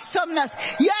awesomeness.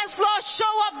 Yes, Lord,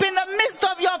 show up in the midst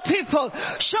of your people.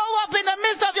 Show up in the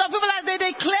midst of your people as they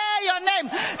declare your name.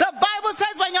 The Bible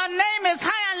says when your name is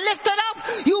high and lifted up,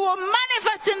 you will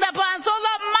manifest in the past. So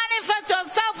Lord, manifest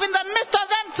yourself in the midst of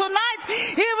them tonight,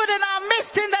 even in our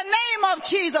midst, in the name of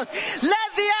Jesus. Let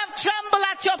the earth tremble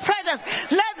at your presence.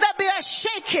 Let there be a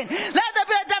shaking. Let there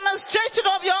be a demonstration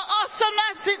of your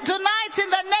awesomeness tonight in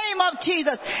the name of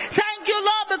Jesus. Thank you,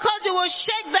 Lord, because you will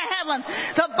shake the heavens.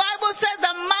 The Bible says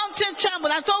the mountain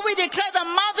tremble, and so we declare the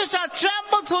mountain shall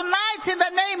tremble tonight in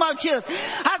the name of Jesus.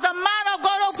 As the man of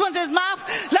God opens his mouth,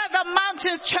 let the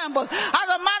mountains tremble. As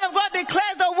the man of God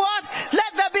declares the word,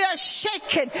 let there be a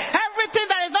shaking. Everything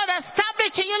that is not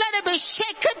established in you, let it be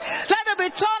shaken. Let it be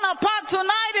torn apart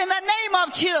tonight in the name of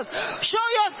Jesus. Show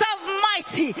yourself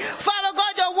mighty. Father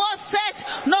God, your word says,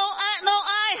 no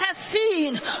eye has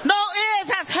seen, no ears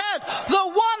has heard the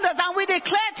wonders, and we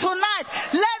declare tonight,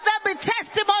 let there be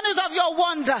testimony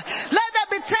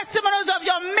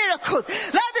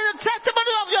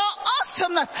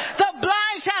awesomeness. The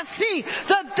blind shall see,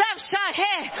 the deaf shall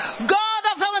hear. God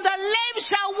of heaven, the lame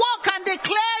shall walk and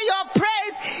declare your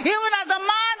praise, even as the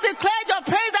man declared your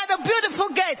praise at the beautiful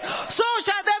gate. So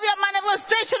shall there be a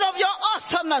manifestation of your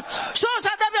awesomeness. So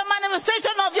shall there be a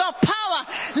manifestation of your power.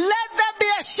 Let there be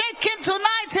a shaking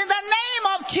tonight in the name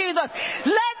of Jesus.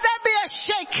 Let there be a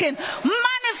shaking.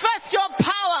 Manifest your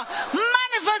power.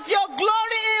 Manifest your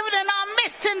glory even in our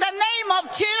midst in the name of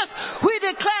Jesus. We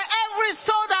declare every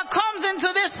soul that comes into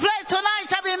this place tonight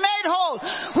shall be made whole.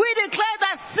 We declare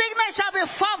that sickness shall be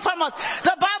far from us.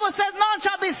 The Bible says none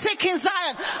shall be sick in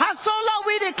Zion. And so, Lord,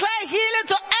 we declare healing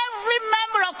to every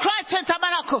member of Christ Church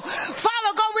Tabernacle.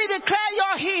 Father God, we declare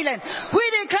your healing. We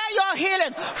declare your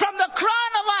healing from the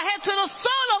crown of our head to the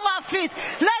sole of our feet.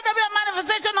 Let there be a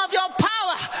manifestation of your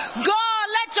power. God,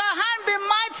 let your hand be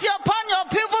mighty upon your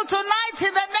people tonight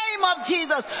in the name of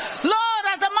Jesus. Lord,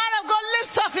 as the man of God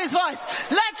lifts up his voice,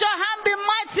 let your hand be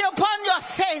mighty upon your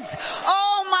saints.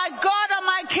 Oh my God and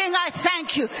my King, I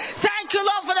thank you. Thank you,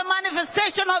 Lord, for the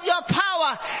manifestation of your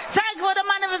power. Thank you for the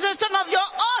manifestation of your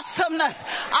awesomeness.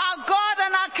 Our God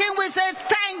and our King, we say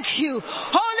thank you.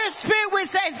 Holy Spirit, we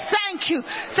say thank you.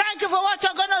 Thank you for what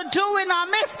you're going to do in our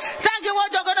midst. Thank you for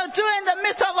what you're going to do in the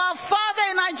midst of our Father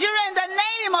in Nigeria in the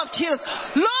name of Jesus.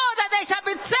 Lord, that there shall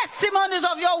be testimonies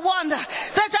of your wonder.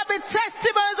 There shall be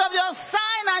testimonies of your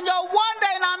sign and your wonder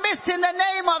in our midst in the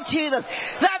name of Jesus.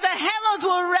 That the heavens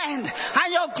will rend and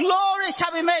your glory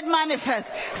shall be made manifest.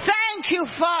 Thank you,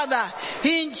 Father,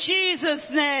 in Jesus'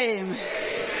 name.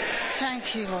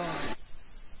 Thank you, Lord.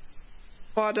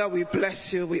 Father, we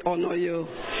bless you, we honor you.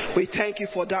 We thank you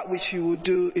for that which you will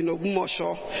do in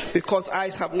Ogumosho, because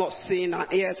eyes have not seen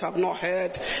and ears have not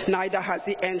heard, neither has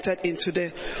it entered into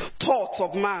the thoughts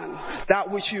of man,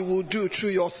 that which you will do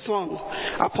through your Son,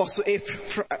 Apostle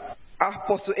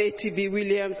ATB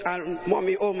Williams and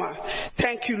Mommy Omar.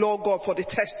 Thank you, Lord God, for the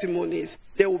testimonies.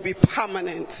 They will be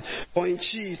permanent. For in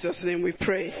Jesus' name we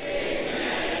pray.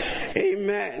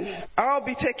 Amen. I'll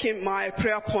be taking my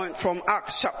prayer point from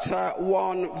Acts chapter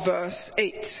 1 verse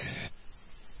 8.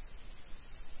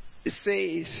 It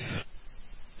says,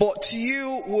 "But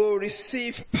you will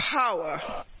receive power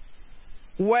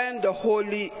when the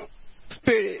Holy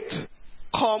Spirit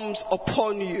comes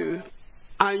upon you,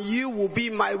 and you will be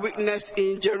my witness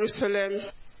in Jerusalem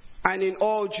and in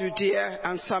all Judea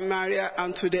and Samaria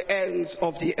and to the ends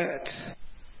of the earth."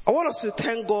 I want us to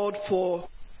thank God for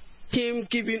Him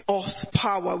giving us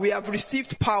power. We have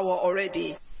received power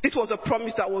already. This was a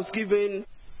promise that was given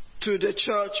to the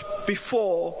church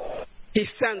before He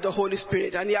sent the Holy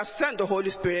Spirit. And He has sent the Holy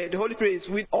Spirit. The Holy Spirit is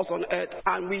with us on earth,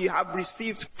 and we have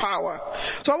received power.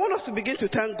 So I want us to begin to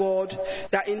thank God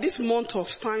that in this month of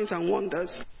signs and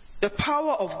wonders, the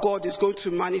power of God is going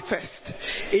to manifest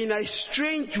in a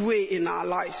strange way in our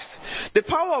lives. The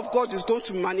power of God is going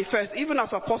to manifest, even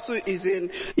as Apostle is in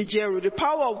Ijeru. The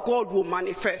power of God will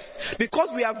manifest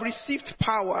because we have received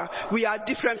power. We are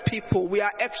different people. We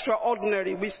are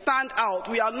extraordinary. We stand out.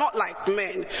 We are not like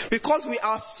men because we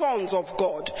are sons of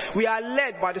God. We are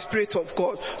led by the Spirit of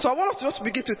God. So I want us to just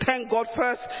begin to thank God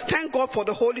first. Thank God for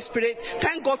the Holy Spirit.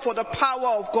 Thank God for the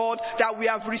power of God that we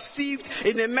have received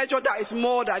in a measure that is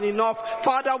more than enough.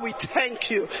 Father, we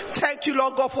thank you. Thank you,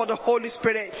 Lord God, for the Holy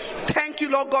Spirit. Thank you,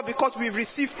 Lord God, because we've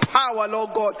received power,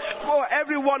 Lord God. For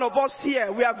every one of us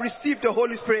here, we have received the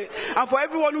Holy Spirit. And for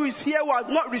everyone who is here who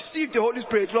has not received the Holy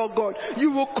Spirit, Lord God,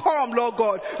 you will come, Lord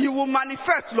God. You will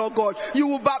manifest, Lord God. You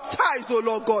will baptize, oh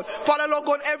Lord God. Father, Lord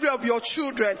God, every of your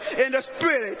children in the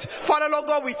Spirit. Father,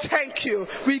 Lord God, we thank you.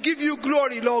 We give you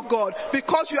glory, Lord God,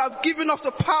 because you have given us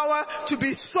the power to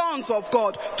be sons of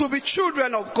God, to be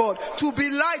children of God, to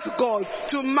be like God,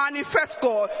 to manifest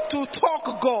God, to talk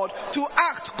God, to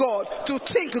act God, to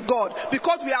think God,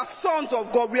 because we are sons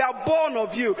of God. We are born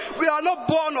of you. We are not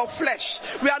born of flesh.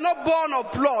 We are not born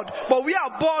of blood, but we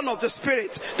are born of the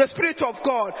Spirit of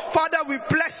God. Father, we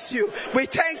bless you. We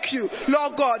thank you,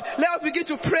 Lord God. Let us begin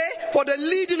to pray for the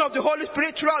leading of the Holy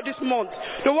Spirit throughout this month.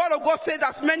 The Word of God says,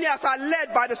 as many as are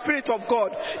led by the Spirit of God,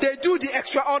 they do the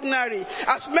extraordinary.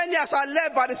 As many as are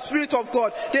led by the Spirit of God,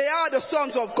 they are the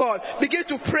sons of God. Begin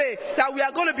to pray that we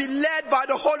are going to be led by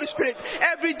the Holy Spirit.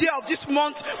 Every day of this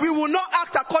month, we will not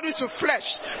act according to flesh.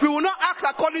 We will not act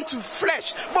according to flesh,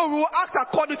 but we will act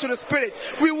according to the Spirit.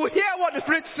 We will hear what the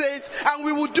Spirit says, and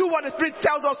we will do what the Spirit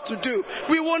tells us to do.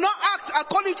 We will not act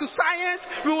according to science.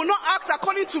 We will not act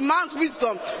according to man's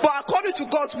wisdom, but according to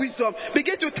God's wisdom.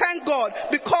 Begin to thank God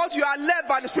because you are led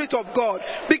by the Spirit of God.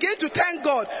 Begin to thank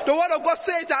God. The Word of God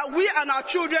says that we and our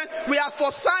children, we are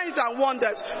for signs and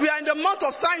wonders. We are in the month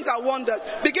of signs and wonders.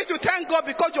 Begin to thank God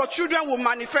because your children will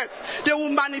manifest. They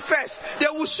will manifest. They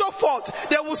will show forth.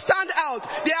 They will will stand out.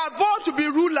 They are born to be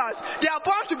rulers. They are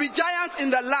born to be giants in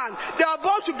the land. They are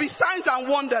born to be signs and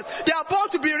wonders. They are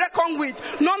born to be reckoned with.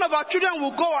 None of our children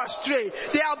will go astray.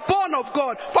 They are born of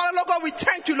God. Father, Lord God, we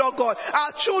thank you, Lord God.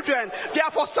 Our children, they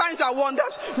are for signs and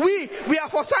wonders. We are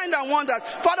for signs and wonders.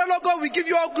 Father, Lord God, we give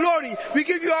you all glory. We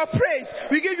give you all praise.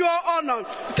 We give you all honor.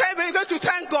 We're going to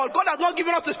thank God. God has not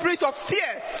given us the spirit of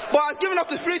fear, but has given us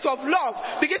the spirit of love.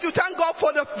 Begin to thank God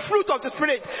for the fruit of the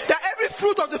Spirit. That every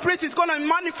fruit of the Spirit is going to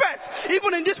manifest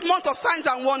even in this month of signs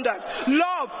and wonders.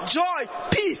 Love, joy,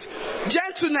 peace,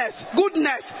 gentleness,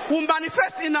 goodness will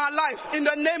manifest in our lives in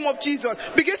the name of Jesus.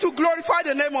 Begin to glorify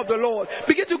the name of the Lord.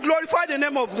 Begin to glorify the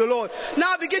name of the Lord.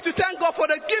 Now begin to thank God for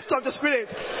the gift of the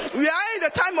Spirit. We are in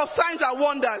the time of signs and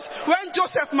wonders. When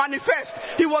Joseph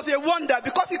manifested, he was a wonder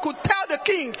because he could tell the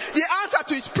king the answer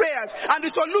to his prayers and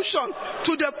the solution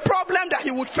to the problem that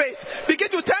he would face. Begin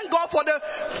to thank God for the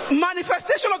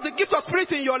manifestation of the gift of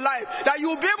Spirit in your life, that you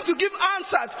will be able to give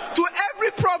answers to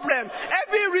every problem,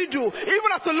 every riddle. Even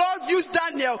as the Lord used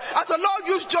Daniel, as the Lord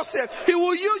used Joseph, he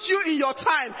will use you in your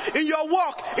time, in your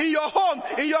work, in your home,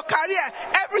 in your career,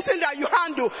 everything that you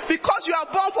handle. Because you are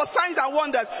born for signs and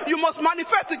wonders, you must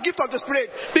manifest the gift of the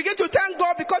Spirit. Begin to thank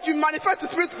God because you manifest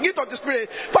the gift of the Spirit.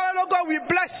 Father, Lord God, we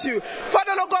bless you.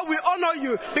 Father, Lord God, we honor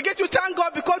you. Begin to thank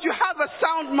God because you have a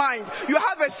sound mind. You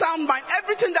have a sound mind.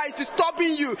 Everything that is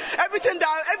disturbing you, every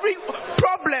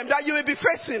problem that you may be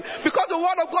facing, because the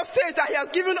word of God says that he has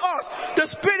given us the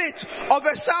spirit of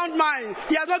a sound mind.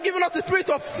 He has not given us the spirit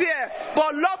of fear,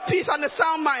 but love, peace, and a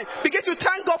sound mind. Begin to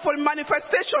thank God for the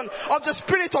manifestation of the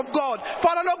Spirit of God.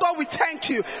 Father, Lord God, we thank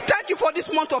you. Thank you for this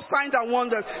month of signs and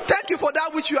wonders. Thank you for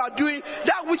that which you are doing,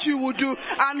 that which you will do,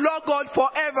 and Lord God,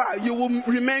 forever you will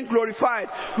remain glorified.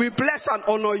 We bless and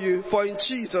honor you, for in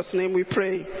Jesus' name we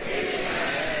pray.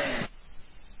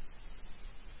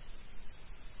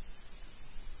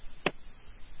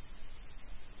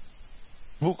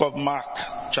 Book of Mark,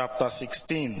 chapter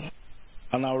 16,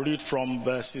 and I'll read from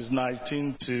verses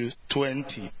 19 to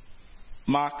 20.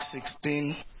 Mark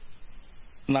 16,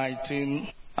 19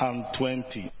 and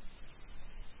 20.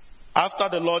 After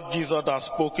the Lord Jesus had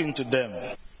spoken to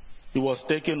them, he was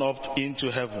taken up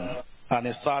into heaven, and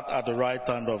he sat at the right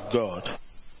hand of God.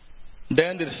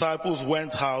 Then the disciples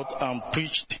went out and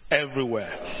preached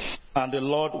everywhere, and the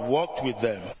Lord walked with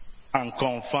them and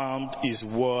confirmed his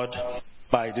word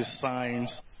by the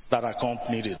signs that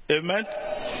accompanied it. Amen?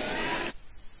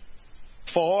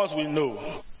 For us, we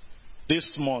know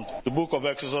this month, the book of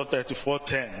Exodus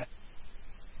 34:10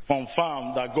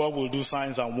 confirmed that God will do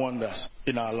signs and wonders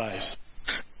in our lives.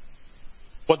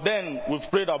 But then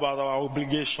we've prayed about our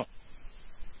obligation.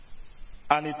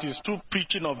 And it is through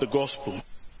preaching of the gospel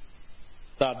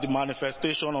that the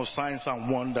manifestation of signs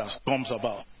and wonders comes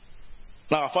about.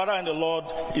 Now, our Father in the Lord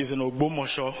is in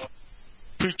Ogbomosho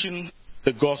preaching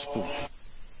the gospel,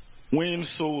 winning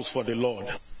souls for the Lord.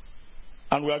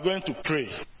 And we are going to pray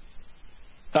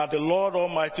that the Lord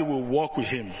Almighty will walk with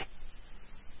him,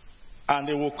 and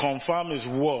he will confirm his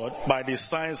word by the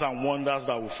signs and wonders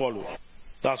that will follow.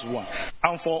 That's one.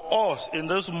 And for us, in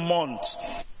this month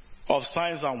of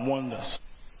signs and wonders,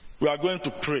 we are going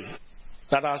to pray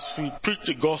that as we preach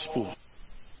the gospel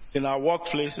in our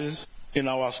workplaces, in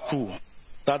our school,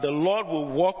 that the Lord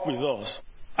will walk with us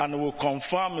and will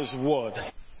confirm his word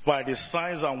by the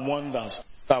signs and wonders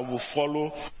that will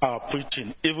follow our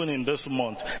preaching, even in this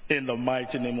month, in the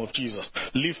mighty name of Jesus.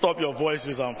 Lift up your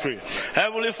voices and pray.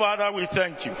 Heavenly Father, we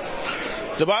thank you.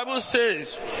 The Bible says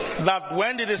that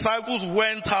when the disciples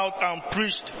went out and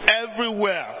preached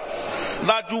everywhere,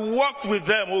 that you walked with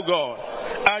them, O God,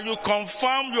 and you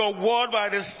confirmed your word by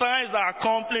the signs that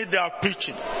accompanied their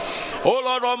preaching. O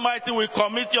Lord Almighty, we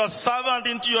commit your servant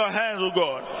into your hands, O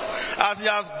God, as he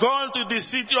has gone to the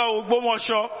city of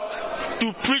Ogbomosho to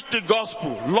preach the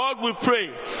gospel. Lord, we pray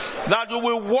that you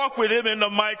will walk with him in the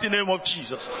mighty name of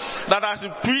Jesus. That as he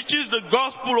preaches the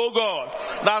gospel, O God,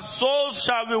 that souls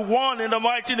shall be won in the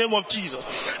mighty name of Jesus.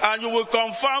 And you will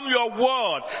confirm your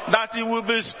word that he will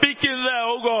be speaking there,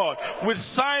 O God, with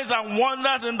signs and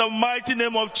wonders in the mighty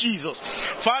name of Jesus.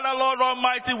 Father, Lord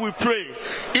Almighty, we pray,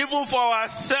 even for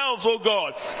ourselves, O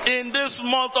God, in this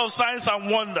month of signs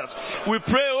and wonders, we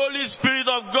pray, Holy Spirit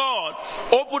of God,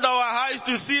 open our eyes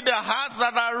to see the hearts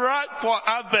that are ripe for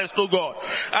harvest, O God.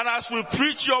 And as we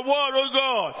preach your word, O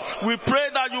God, we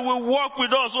pray that you will walk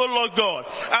with us, O Lord God,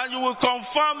 and you will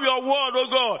confirm your word, O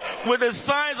God, with the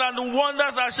signs and the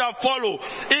wonders that shall follow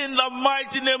in the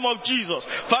mighty name of Jesus.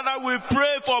 Father, we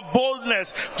pray for boldness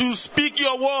to speak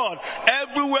your word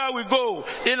everywhere we go,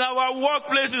 in our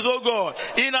workplaces, O God,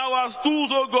 in our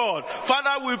schools, O God, God.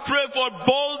 Father, we pray for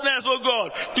boldness, oh God,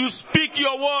 to speak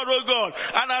your word, oh God.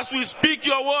 And as we speak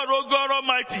your word, oh God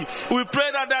Almighty, we pray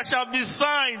that there shall be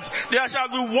signs, there shall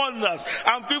be wonders,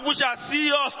 and people shall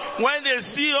see us. When they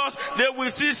see us, they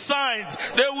will see signs,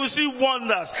 they will see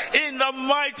wonders. In the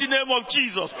mighty name of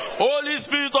Jesus. Holy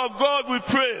Spirit of God, we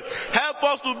pray, help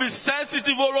us to be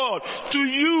sensitive, oh Lord, to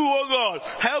you, oh God.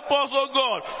 Help us, oh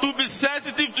God, to be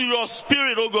sensitive to your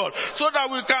spirit, oh God, so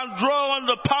that we can draw on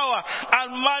the power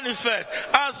and manifest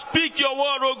and speak your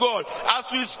word, oh God. As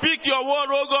we speak your word,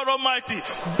 oh God Almighty,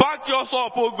 back us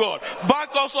up, oh God. Back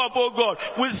us up, oh God,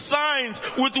 with signs,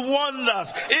 with wonders,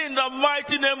 in the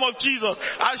mighty name of Jesus.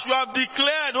 As you have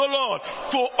declared, oh Lord,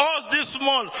 for us this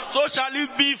month, so shall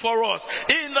it be for us.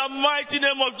 In the mighty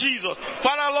name of Jesus.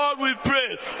 Father, Lord, we pray,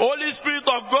 Holy Spirit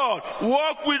of God,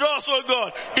 walk with us, oh God,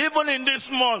 even in this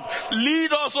month.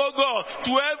 Lead us, oh God,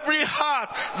 to every heart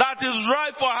that is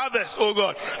ripe for harvest, oh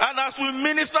God. And as we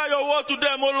minister your word to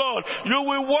them, oh Lord, you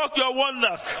will work your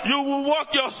wonders. You will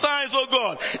work your signs, oh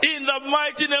God, in the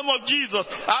mighty name of Jesus.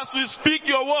 As we speak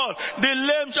your word, the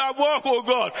lame shall walk, oh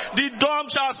God. The dumb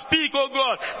shall speak, oh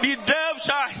God. The deaf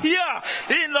shall hear,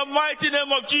 in the mighty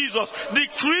name of Jesus. The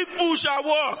cripple shall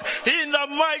walk, in the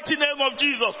mighty name of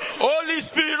Jesus. Holy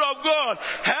Spirit of God,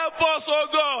 help us, oh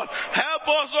God. Help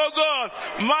us, oh God.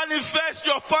 Manifest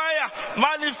your fire.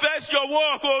 Manifest your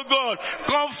work, oh God.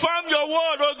 Confirm your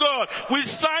word, oh God, with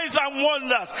signs and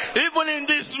wonders, even in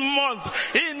this month,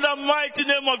 in the mighty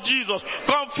name of Jesus.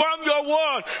 Confirm your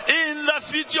word in the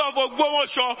city of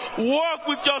Ogbomoso. Walk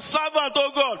with your servant,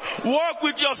 oh God. Walk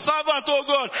with your servant, oh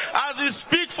God, as he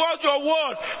speaks forth your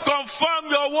word. Confirm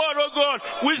your word, oh God,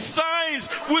 with signs,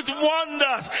 with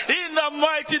wonders, in the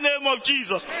mighty name of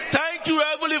Jesus. Thank you,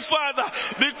 Heavenly Father,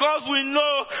 because we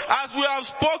know as we have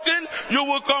spoken, you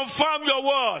will confirm your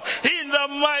word in the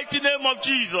mighty name of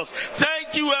Jesus.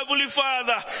 Thank you, Heavenly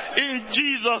Father. In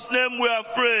Jesus' name we have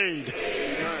prayed.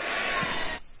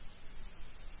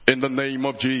 In the name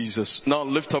of Jesus. Now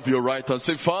lift up your right and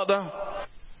say, Father,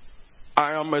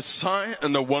 I am a sign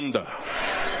and a wonder.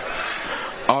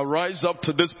 I rise up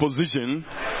to this position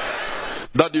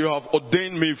that you have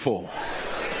ordained me for.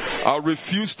 I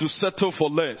refuse to settle for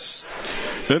less.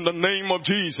 In the name of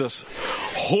Jesus.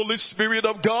 Holy Spirit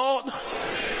of God,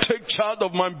 take charge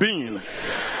of my being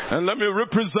and let me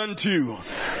represent you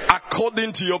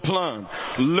according to your plan.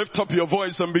 Lift up your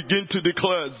voice and begin to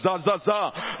declare.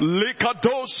 Zazaza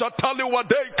likado shatali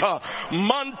wadeka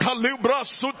manta libra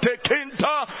sute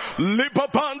kinta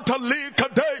libabanta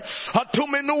likade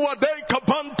hatuminu wadeka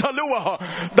banta liwa.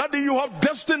 Daddy, you have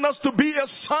destined us to be a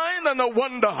sign and a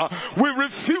wonder. We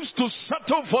refuse to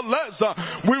settle for less.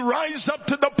 We rise up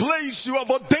to the place you have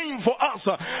ordained for us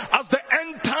as the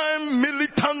end time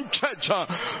militant church,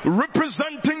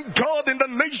 representing God in the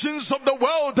nations of the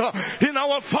world, in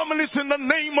our families, in the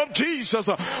name of Jesus.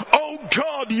 Oh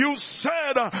God, you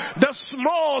said the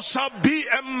small shall be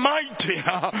a mighty.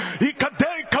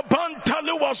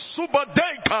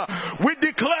 We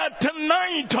declare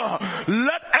tonight,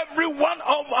 let every one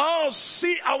of us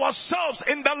see ourselves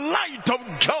in the light of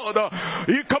God.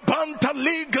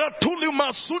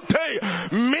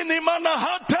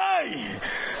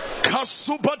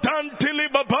 Kasubadantili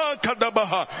baba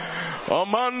kadabaha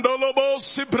amandolobo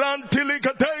sibrantili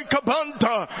kadei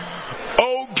kabanta.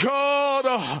 Oh God,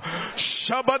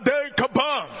 shabadei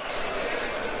kaba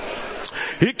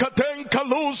ikaten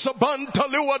kalusa banta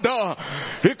liwada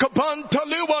ikabanta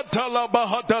liwata la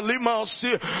bahada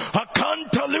limasi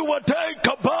akanta liwadei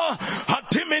kaba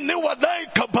hatimi niwadei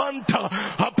kabanta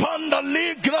apanda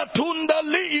ligra tunda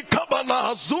li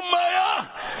ikabala zumaya.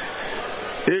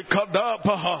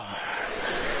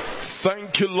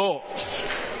 Thank you, Lord.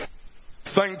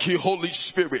 Thank you, Holy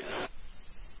Spirit.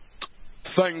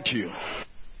 Thank you.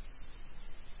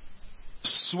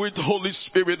 Sweet Holy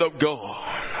Spirit of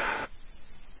God,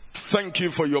 thank you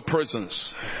for your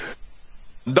presence.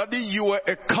 Daddy, you are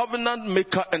a covenant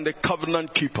maker and a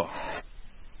covenant keeper.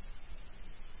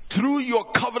 Through your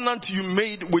covenant you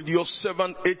made with your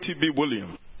servant ATB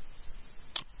William,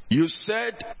 you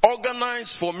said,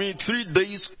 organize for me 3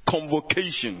 days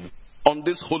convocation on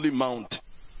this holy mount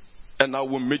and I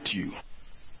will meet you.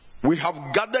 We have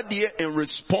gathered here in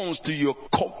response to your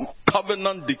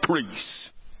covenant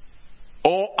decrees.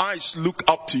 All eyes look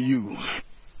up to you.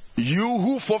 You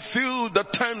who fulfill the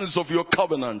terms of your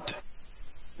covenant.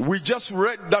 We just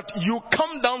read that you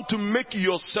come down to make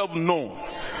yourself known.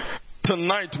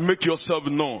 Tonight, make yourself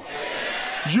known.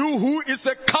 You who is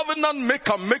a covenant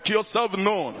maker, make yourself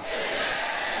known.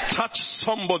 Touch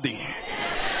somebody.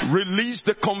 Release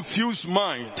the confused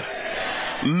mind.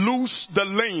 Loose the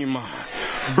lame.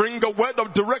 Bring a word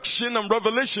of direction and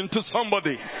revelation to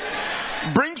somebody.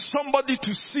 Bring somebody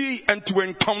to see and to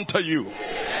encounter you.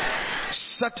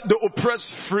 Set the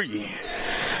oppressed free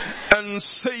and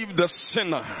save the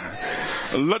sinner.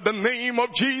 Let the name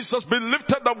of Jesus be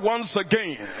lifted up once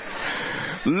again.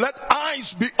 Let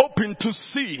eyes be open to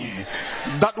see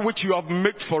that which you have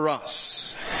made for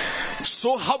us.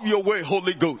 So have your way,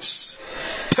 Holy Ghost.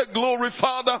 Take glory,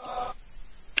 Father.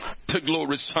 Take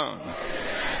glory, Son.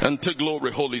 And take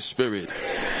glory, Holy Spirit.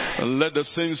 And let the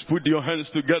saints put your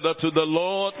hands together to the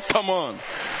Lord. Come on.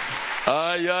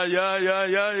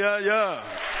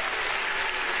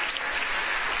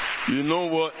 You know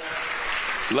what?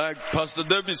 Like Pastor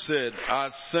Debbie said, I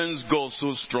sense God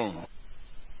so strong.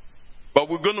 But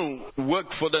we're going to work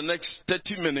for the next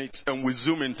 30 minutes and we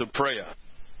zoom into prayer.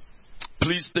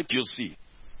 Please take your seat.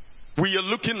 We are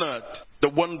looking at the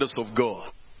wonders of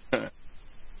God.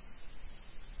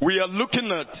 We are looking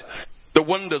at the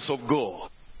wonders of God.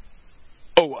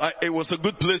 It was a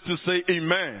good place to say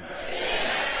amen.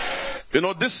 You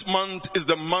know, this month is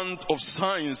the month of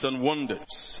signs and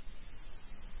wonders.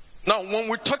 Now, when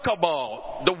we talk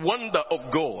about the wonder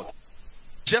of God,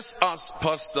 just as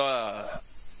Pastor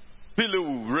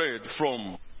Billy read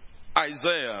from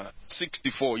Isaiah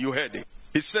 64, you heard it.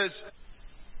 He says,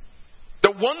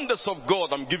 the wonders of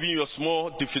God, I'm giving you a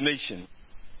small definition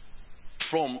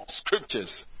from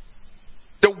scriptures.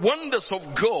 The wonders of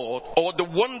God, or the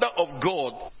wonder of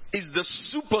God, is the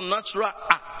supernatural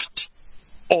act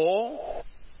or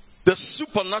the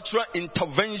supernatural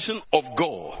intervention of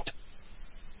God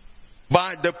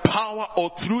by the power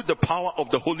or through the power of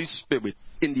the Holy Spirit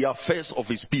in the affairs of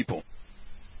his people.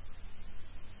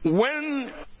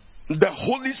 When the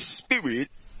Holy Spirit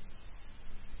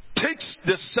takes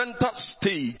the center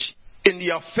stage in the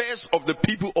affairs of the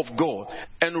people of God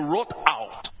and wrought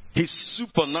out his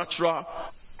supernatural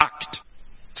act,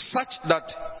 such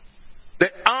that the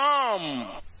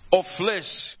arm of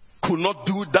flesh could not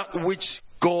do that which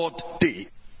God did.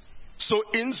 So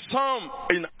in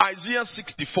Isaiah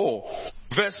 64,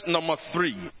 verse number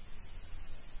 3,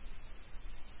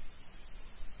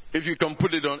 if you can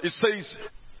put it on, it says,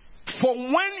 for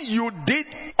when you did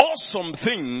awesome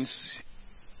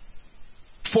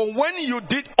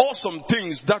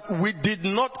things that we did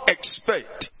not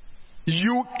expect,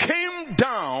 you came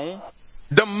down,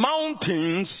 the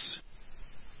mountains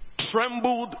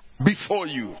trembled before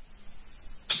you.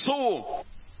 So,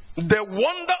 the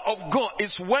wonder of God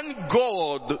is when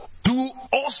God do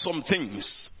awesome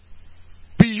things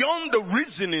beyond the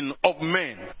reasoning of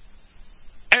men.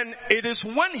 And it is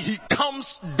when he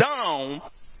comes down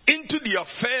into the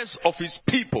affairs of his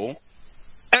people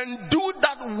and do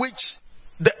that which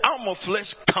the arm of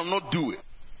flesh cannot do it.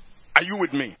 Are you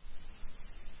with me?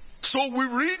 So we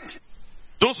read,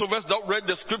 those of us that read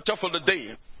the scripture for the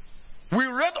day, we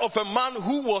read of a man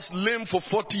who was lame for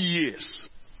 40 years,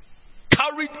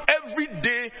 carried every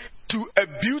day to a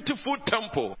beautiful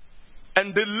temple,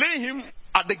 and they lay him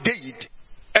at the gate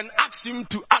and asked him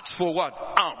to ask for what?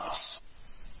 Alms.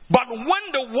 But when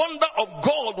the wonder of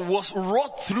God was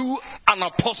wrought through an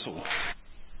apostle,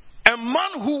 a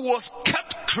man who was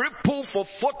kept crippled for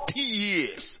 40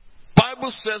 years,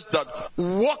 Bible says that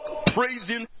walk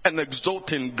praising and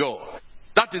exalting God.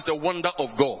 That is the wonder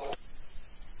of God.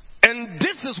 And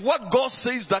this is what God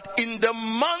says that in the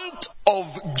month of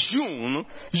June,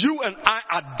 you and I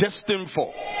are destined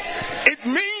for. It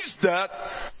means that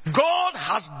God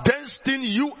has destined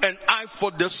you and I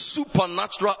for the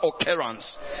supernatural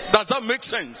occurrence. Does that make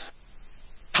sense?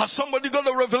 Has somebody got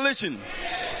a revelation?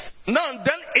 Now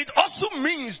then, it also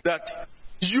means that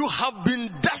you have been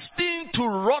destined to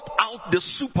wrought out the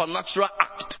supernatural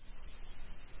act.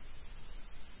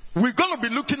 We're going to be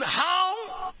looking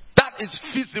how that is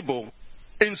feasible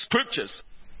in scriptures.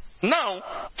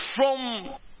 Now, from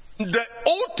the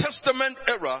Old Testament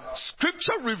era,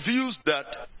 scripture reveals that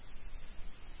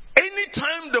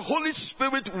anytime the Holy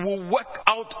Spirit will work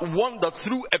out wonder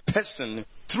through a person,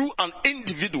 through an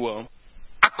individual,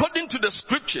 according to the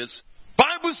scriptures,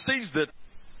 Bible says that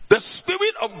the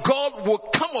Spirit of God will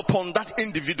come upon that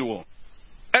individual.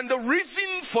 And the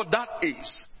reason for that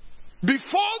is,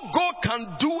 before God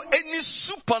can do any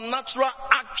supernatural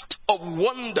act of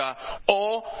wonder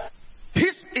or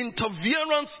his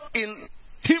interference in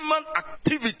human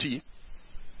activity,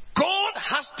 God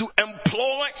has to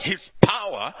employ his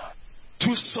power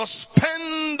to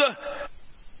suspend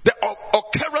the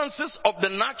occurrences of the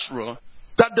natural,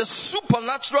 that the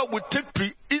supernatural would take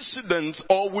precedence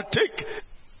or would take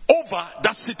over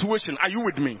that situation. Are you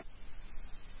with me?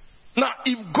 Now,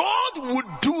 if God would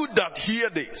do that, hear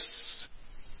this.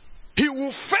 He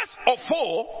will first of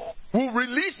all will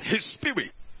release his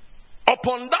spirit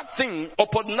upon that thing,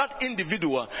 upon that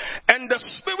individual. And the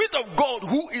Spirit of God,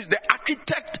 who is the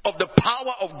architect of the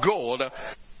power of God,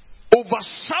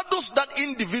 overshadows that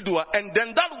individual, and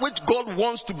then that which God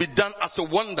wants to be done as a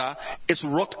wonder is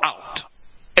wrought out.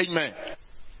 Amen.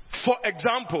 For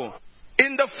example,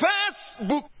 in the first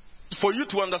book, for you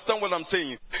to understand what I'm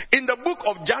saying, in the book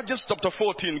of Judges chapter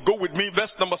 14, go with me,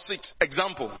 verse number 6,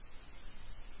 example.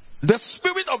 The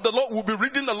Spirit of the Lord will be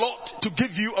reading a lot to give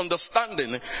you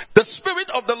understanding. The Spirit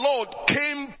of the Lord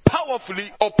came powerfully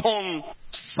upon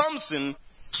Samson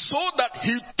so that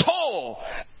he tore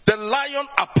the lion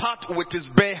apart with his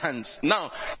bare hands.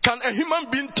 Now, can a human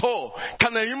being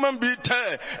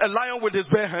tear a lion with his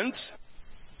bare hands?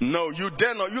 No, you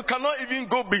dare not. You cannot even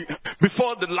go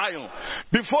before the lion.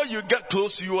 Before you get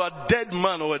close, you are a dead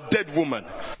man or a dead woman.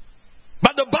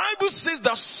 But the Bible says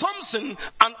that Samson,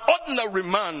 an ordinary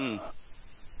man,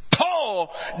 tore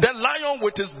the lion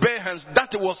with his bare hands.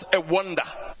 That was a wonder.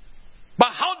 But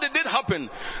how did it happen?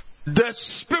 The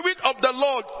Spirit of the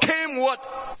Lord came what?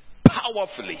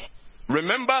 Powerfully.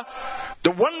 Remember, the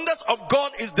wonders of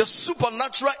God is the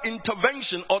supernatural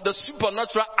intervention or the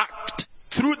supernatural act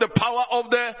through the power of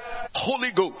the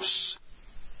Holy Ghost.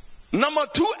 Number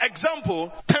 2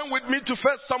 example, turn with me to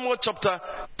 1 Samuel chapter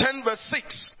 10 verse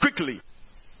 6, quickly.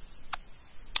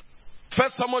 1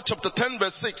 Samuel chapter 10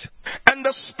 verse 6. And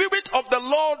the Spirit of the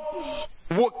Lord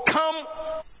will come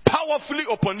powerfully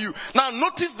upon you. Now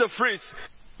notice the phrase,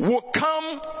 will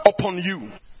come upon you.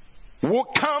 Will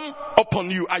come upon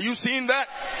you. Are you seeing that?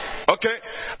 Okay.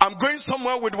 I'm going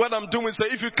somewhere with what I'm doing. So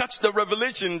if you catch the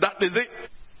revelation, that is it.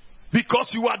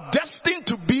 Because you are destined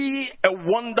to be a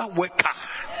wonder worker.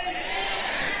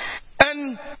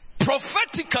 And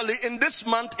prophetically in this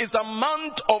month is a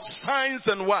month of signs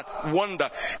and what? Wonder.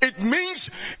 It means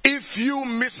if you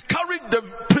miscarried the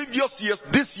previous years,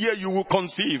 this year you will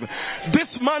conceive. This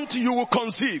month you will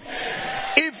conceive.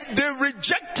 If they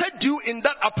rejected you in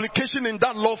that application in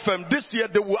that law firm, this year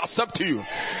they will accept you.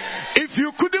 If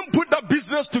you couldn't put that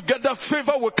business together,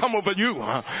 favor will come over you.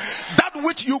 That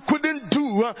which you couldn't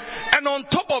do. And on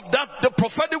top of that, the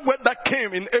prophetic word that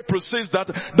came in April says that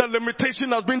the limitation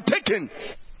has been taken.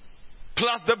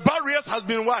 Plus the barriers has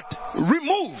been what?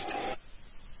 Removed.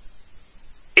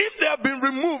 If they have been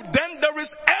removed, then there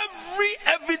is every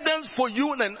evidence for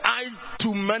you and I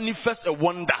to manifest a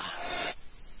wonder.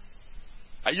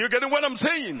 Are you getting what I'm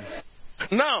saying?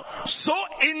 Now, so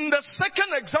in the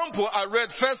second example I read,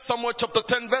 1 Samuel chapter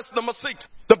 10 verse number 6,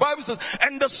 the Bible says,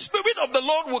 and the Spirit of the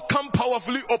Lord will come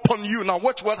powerfully upon you. Now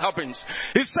watch what happens.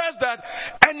 It says that,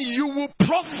 and you will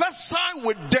prophesy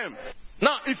with them.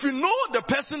 Now, if you know the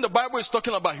person the Bible is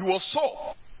talking about, he was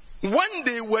Saul. When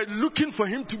they were looking for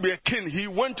him to be a king, he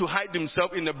went to hide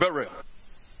himself in a barrel.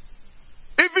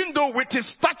 Even though with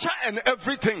his stature and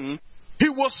everything, he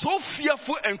was so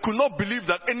fearful and could not believe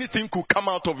that anything could come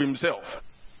out of himself.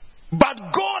 But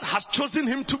God has chosen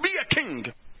him to be a king.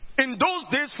 In those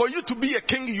days, for you to be a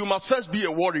king, you must first be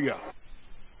a warrior.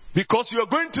 Because you are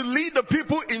going to lead the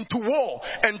people into war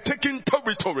and taking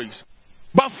territories.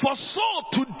 But for Saul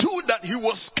to do that, he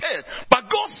was scared. But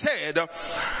God said,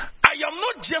 I am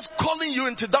not just calling you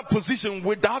into that position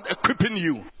without equipping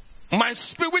you. My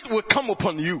Spirit will come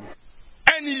upon you.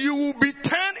 And you will be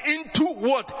turned into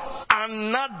what?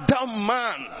 Another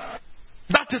man.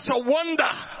 That is a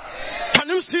wonder. Can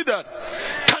you see that?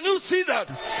 Can you see that?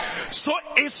 So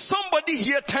is somebody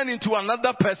here turned into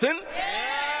another person?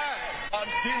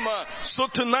 So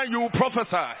tonight you will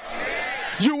prophesy.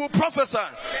 You will prophesy.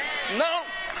 Now,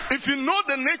 if you know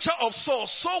the nature of Saul,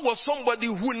 Saul was somebody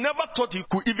who never thought he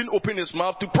could even open his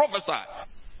mouth to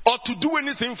prophesy or to do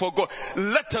anything for God,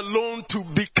 let alone to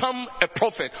become a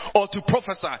prophet or to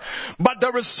prophesy. But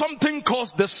there is something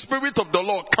called the Spirit of the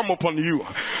Lord come upon you.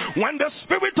 When the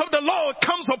Spirit of the Lord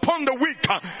comes upon the weak,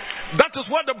 that is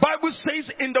what the Bible says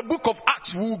in the book of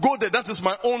Acts. We will go there. That is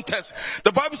my own text.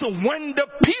 The Bible says when the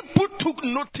people took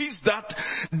notice that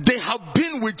they have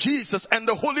been with Jesus and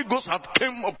the Holy Ghost had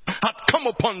come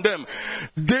upon them,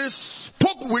 they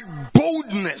spoke with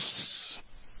boldness.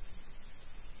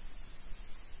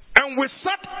 And with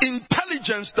such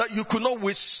intelligence that you could not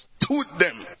withstood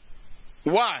them.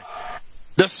 Why?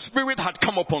 The Spirit had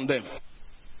come upon them.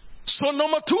 So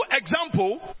number 2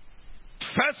 example, 1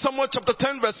 Samuel chapter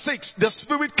 10 verse 6, the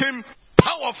Spirit came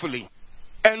powerfully.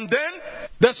 And then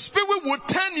the Spirit would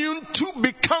turn you to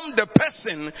become the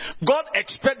person God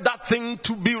expects that thing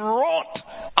to be wrought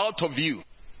out of you.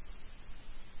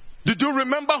 Did you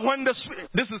remember when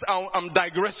I'm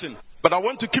digressing, but I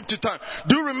want to keep to time.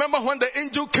 Do you remember when the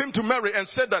angel came to Mary and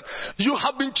said that you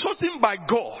have been chosen by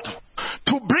God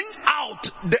to bring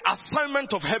the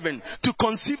assignment of heaven to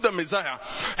conceive the Messiah.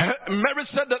 Mary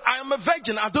said that I am a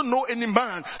virgin. I don't know any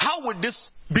man. How would this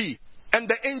be? And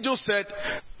the angel said,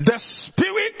 the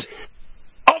Spirit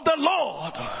of the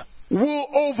Lord will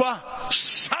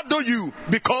overshadow you,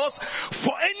 because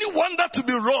for any wonder to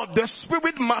be wrought, the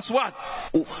Spirit must what?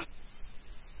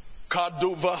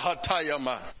 Kadova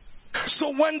Hatayama. So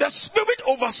when the Spirit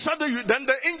overshadowed you, then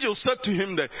the angel said to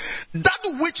him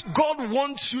that which God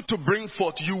wants you to bring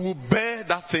forth, you will bear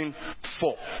that thing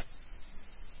forth.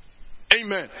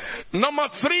 Amen. Number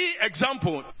 3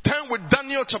 example, turn with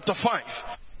Daniel chapter 5.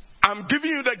 I'm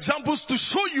giving you the examples to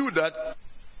show you that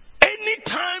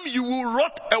anytime you will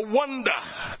wrought a wonder,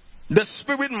 the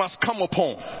Spirit must come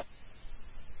upon.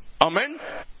 Amen.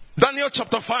 Daniel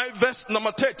chapter 5 verse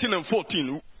number 13 and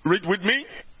 14. Read with me.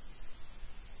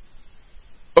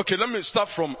 Okay, let me start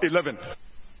from 11.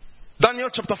 Daniel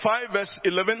chapter 5 verse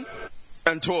 11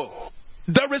 and 12.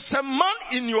 There is a man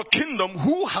in your kingdom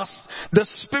who has the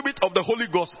Spirit of the Holy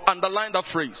Ghost. Underline that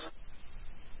phrase.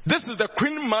 This is the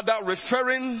Queen Mother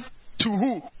referring to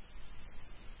who?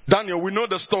 Daniel. We know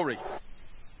the story.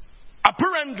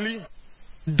 Apparently,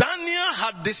 Daniel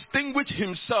had distinguished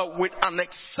himself with an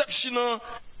exceptional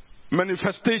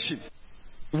manifestation.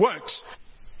 Works.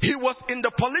 He was in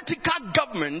the political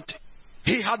government.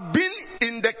 He had been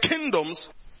in the kingdoms.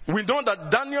 We know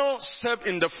that Daniel served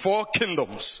in the 4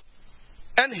 kingdoms.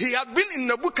 And he had been in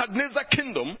Nebuchadnezzar's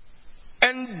kingdom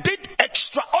and did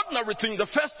extraordinary things. The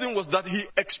first thing was that he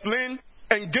explained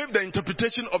and gave the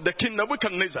interpretation of the king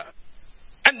Nebuchadnezzar.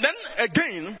 And then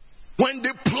again, when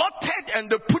they plotted and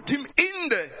they put him in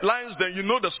the lions, then you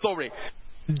know the story.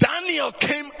 Daniel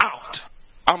came out.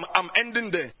 I'm ending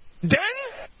there. Then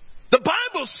the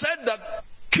Bible said that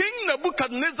King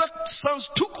Nebuchadnezzar's sons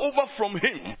took over from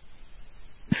him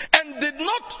and did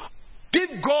not give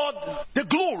God the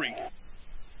glory.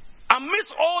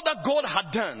 Amidst all that God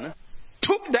had done,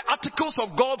 took the articles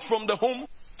of God from the home,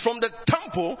 from the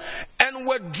temple, and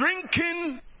were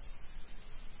drinking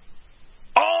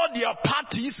all their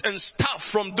parties and stuff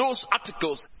from those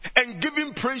articles and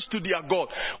giving praise to their God.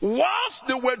 Whilst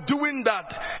they were doing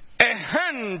that, a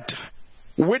hand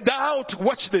without,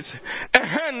 watch this, a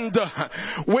hand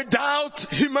without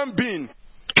human being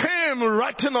came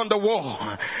writing on the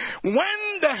wall.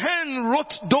 When the hand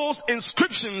wrote those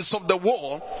inscriptions of the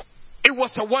wall, it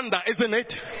was a wonder, isn't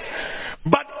it?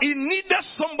 But it needed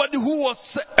somebody who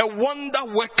was a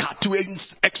wonder worker to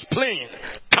explain.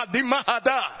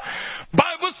 Kadimahada.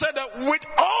 Bible said that with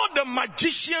all the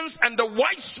magicians and the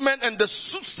wise men and the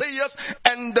soothsayers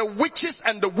and the witches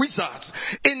and the wizards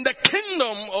in the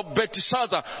kingdom of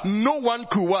Belteshazzar, no one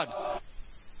could what?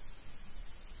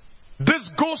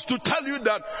 This goes to tell you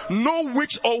that no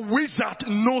witch or wizard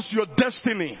knows your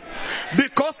destiny,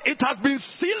 because it has been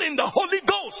sealed in the Holy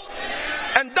Ghost.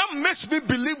 And that makes me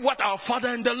believe what our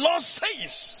Father in the Lord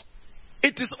says.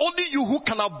 It is only you who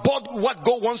can abort what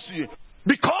God wants you.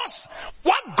 Because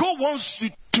what God wants you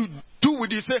to do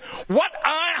with you, say, what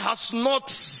eye has not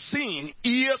seen,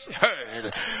 ears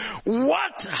heard,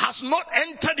 what has not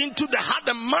entered into the heart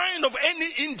and mind of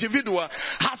any individual,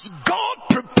 has God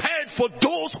prepared for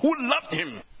those who love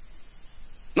him.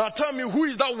 Now tell me, who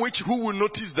is that witch who will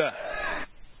notice that?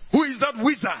 Who is that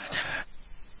wizard?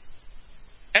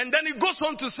 And then it goes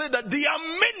on to say that they are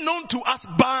made known to us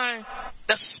by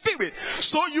the Spirit.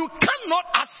 So you cannot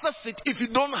access it if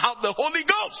you don't have the Holy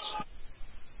Ghost.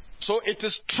 So it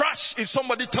is trash if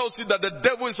somebody tells you that the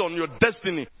devil is on your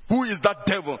destiny. Who is that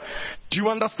devil? Do you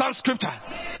understand scripture?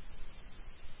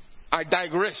 I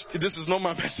digressed. This is not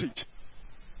my message.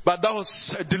 But that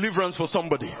was a deliverance for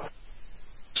somebody.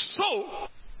 So,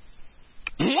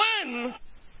 when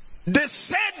they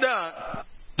said that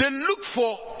they looked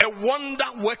for a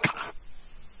wonder worker,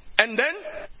 and then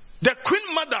the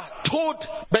Queen Mother told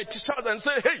Belteshazzar and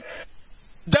said, hey,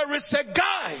 there is a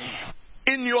guy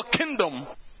in your kingdom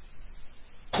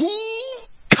who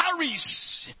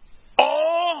carries,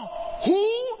 or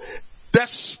who the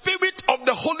Spirit of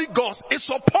the Holy Ghost is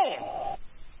upon.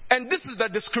 And this is the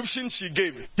description she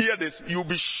gave. Hear this, you'll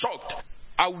be shocked.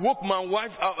 I woke my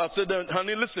wife up. I said,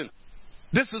 honey, listen,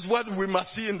 this is what we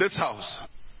must see in this house.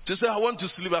 She said, I want to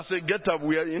sleep. I said, get up,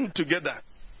 we are in together.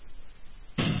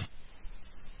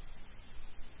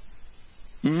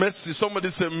 Mercy. Somebody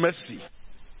say mercy.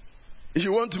 If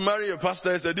you want to marry a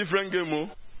pastor, it's a different game.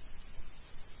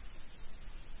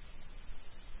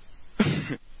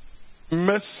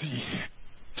 Mercy.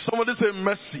 Somebody say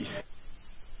mercy.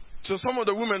 So some of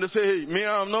the women, they say, hey, me,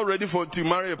 I'm not ready to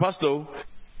marry a pastor.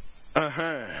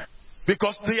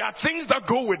 Because there are things that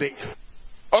go with it.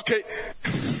 Okay.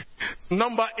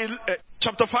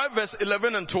 Chapter 5 verse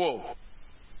 11 and 12.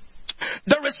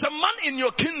 There is a man in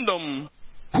your kingdom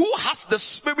who has the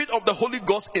spirit of the Holy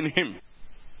Ghost in him.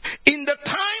 In the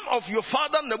time of your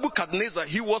father Nebuchadnezzar,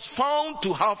 he was found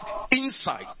to have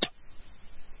insight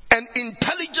and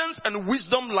intelligence and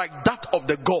wisdom like that of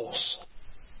the gods.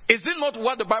 Is it not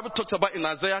what the Bible talks about in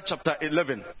Isaiah chapter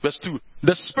 11, verse 2?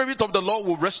 The Spirit of the Lord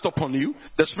will rest upon you.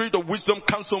 The Spirit of wisdom,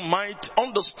 counsel, might,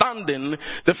 understanding,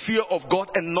 the fear of God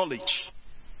and knowledge.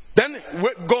 Then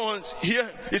go on here,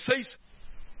 it says,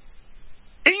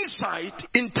 insight,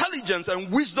 intelligence,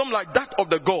 and wisdom like that of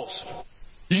the gods.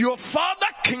 Your father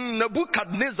King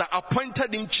Nebuchadnezzar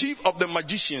appointed him chief of the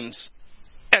magicians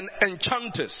and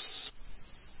enchanters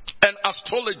and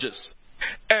astrologers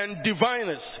and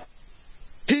diviners.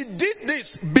 He did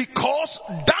this because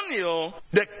Daniel,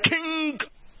 the king,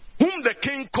 whom the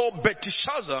king called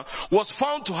Belteshazzar, was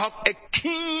found to have a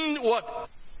keen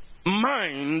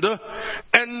mind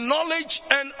and knowledge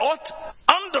and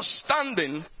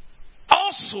understanding.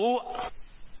 Also,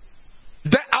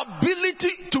 the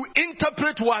ability to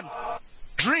interpret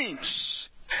dreams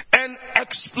and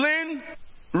explain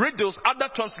riddles. Other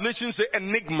translations say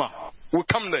enigma. We'll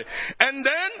come there. And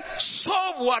then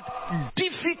solve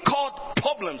difficult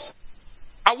problems.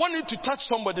 I want you to touch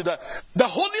somebody that the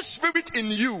Holy Spirit in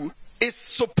you is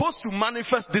supposed to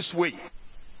manifest this way.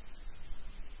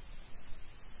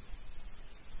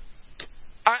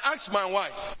 I asked my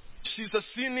wife, she's a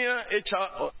senior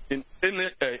HR in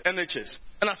NHS,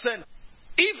 and I said,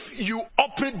 if you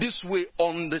operate this way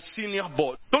on the senior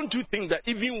board, don't you think that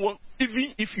even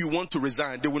if you want to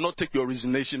resign, they will not take your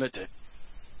resignation letter?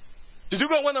 Did you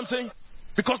get what I'm saying?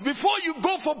 Because before you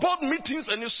go for board meetings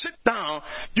and you sit down,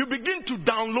 you begin to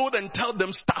download and tell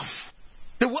them stuff.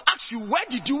 They will ask you, where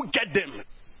did you get them?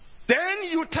 Then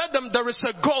you tell them there is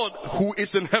a God who is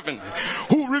in heaven,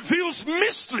 who reveals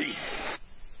mystery.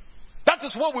 That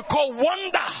is what we call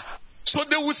wonder. So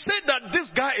they will say that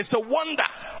this guy is a wonder.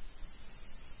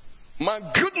 My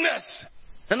goodness.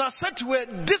 And I said to her,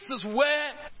 this is where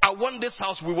I want this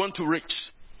house we want to reach.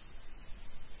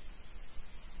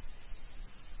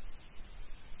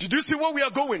 Did you see where we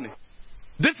are going?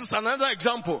 This is another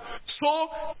example. So,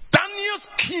 Daniel's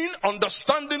keen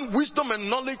understanding, wisdom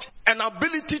and knowledge and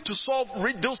ability to solve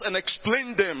riddles and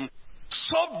explain them,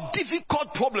 solve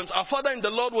difficult problems. Our Father in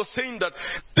the Lord was saying that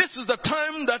this is the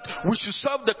time that we should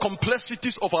solve the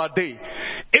complexities of our day.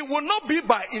 It will not be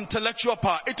by intellectual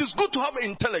power. It is good to have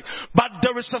intellect, but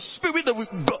there is a spirit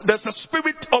there's a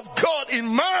spirit of God in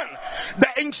man.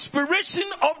 The inspiration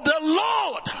of the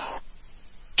Lord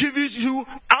gives you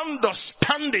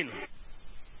understanding.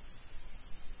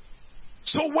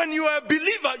 So when you are a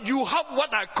believer, you have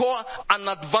what I call an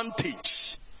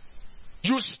advantage.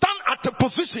 You stand at a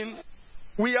position.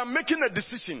 We are making a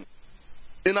decision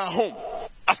in our home.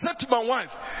 I said to my wife,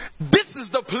 this is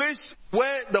the place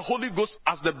where the Holy Ghost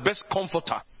as the best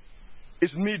comforter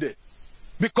is needed.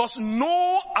 Because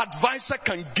no advisor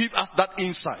can give us that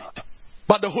insight,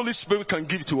 but the Holy Spirit can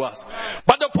give to us.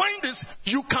 But the point is,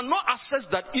 you cannot access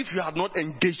that if you have not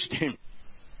engaged Him.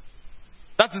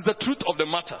 That is the truth of the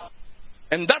matter.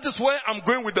 And that is where I'm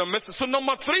going with the message. So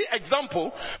number 3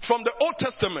 example from the Old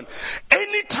Testament.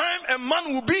 Anytime a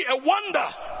man will be a wonder,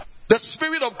 the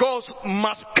Spirit of God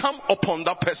must come upon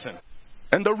that person.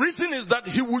 And the reason is that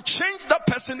He will change that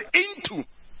person into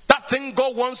that thing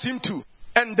God wants him to.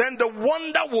 And then the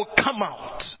wonder will come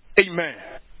out. Amen.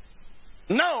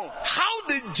 Now, how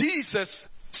did Jesus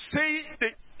say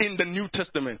it in the New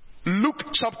Testament? Luke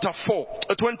chapter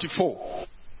 24.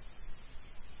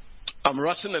 I'm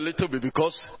rushing a little bit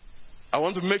because I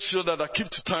want to make sure that I keep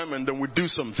to time and then we do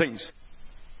some things.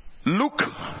 Luke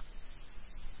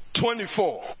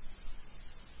 24.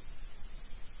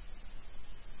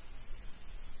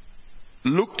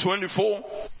 Luke 24.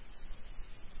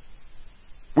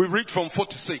 We read from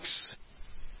 46.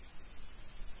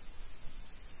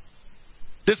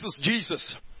 This is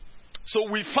Jesus.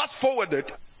 So we fast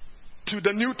forwarded to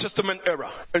the New Testament era.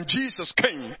 And Jesus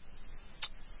came,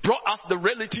 brought us the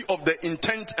reality of the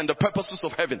intent and the purposes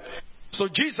of heaven. So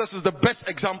Jesus is the best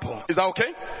example. Is that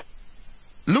okay?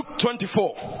 Luke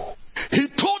 24. He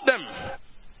told them,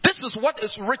 this is what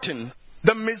is written.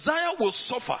 The Messiah will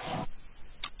suffer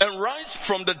and rise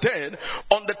from the dead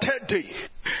on the 3rd day.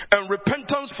 And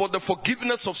repentance for the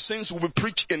forgiveness of sins will be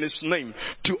preached in His name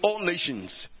to all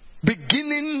nations,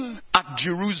 beginning at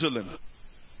Jerusalem.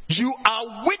 You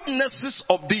are witnesses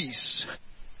of these.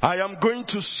 I am going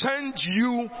to send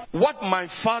you what my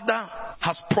Father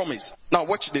has promised. Now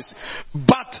watch this.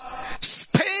 But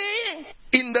stay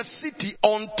in the city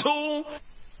until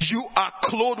you are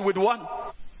clothed with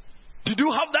what? Did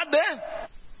you have that there?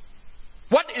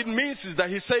 What it means is that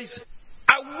He says,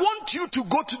 I want you to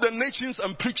go to the nations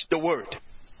and preach the word.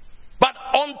 But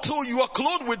until you are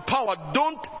clothed with power,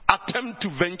 don't attempt to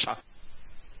venture.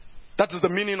 That is the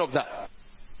meaning of that.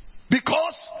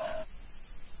 Because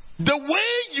the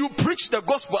way you preach the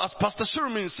gospel, as Pastor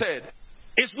Sherman said,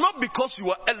 is not because you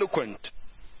are eloquent.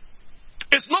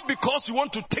 It's not because you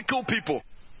want to tickle people.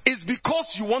 It's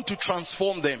because you want to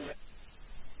transform them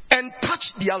and touch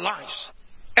their lives.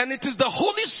 And it is the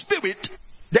Holy Spirit,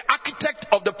 the architect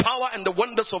of the power and the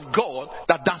wonders of God,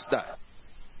 that does that.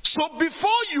 So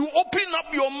before you open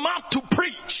up your mouth to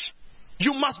preach,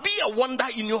 you must be a wonder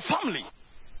in your family.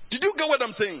 Did you get what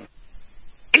I'm saying?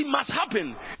 It must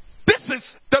happen. This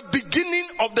is the beginning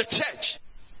of the church.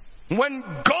 When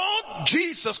God,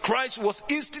 Jesus Christ, was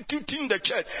instituting the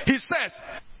church, he says,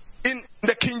 in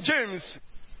the King James,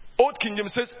 Old King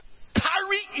James says,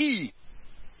 tarry ye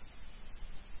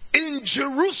in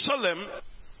Jerusalem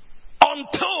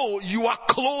until you are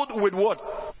clothed with what?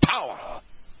 Power.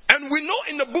 And we know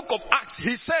in the book of Acts,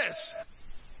 he says,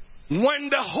 when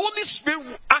the Holy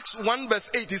Spirit, Acts 1 verse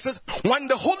 8, he says, when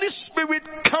the Holy Spirit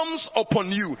comes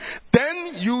upon you,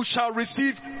 then you shall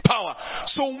receive power.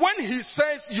 So when he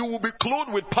says you will be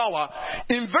clothed with power,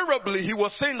 invariably he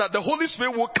was saying that the Holy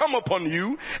Spirit will come upon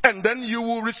you, and then you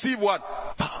will receive what?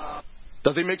 Power.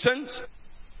 Does it make sense?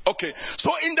 Okay.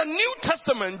 So in the New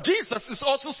Testament, Jesus is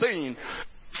also saying,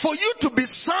 for you to be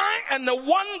sign and a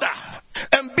wonder,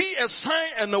 and be a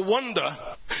sign and a wonder,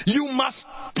 you must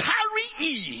tarry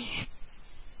ye.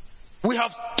 We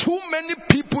have too many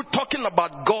people talking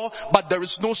about God, but there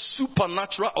is no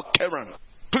supernatural occurrence.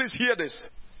 Please hear this.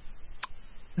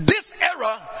 This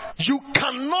era, you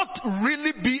cannot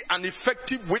really be an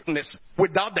effective witness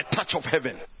without the touch of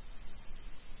heaven.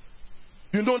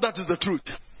 You know that is the truth.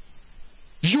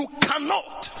 You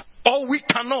cannot, or we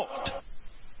cannot.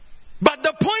 But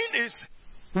the point is,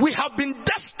 we have been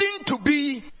destined to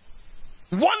be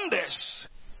wonders.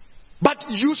 But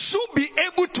you should be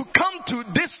able to come to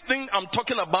this thing I'm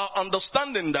talking about,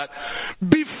 understanding that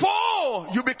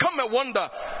before you become a wonder,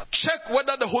 check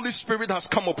whether the Holy Spirit has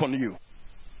come upon you.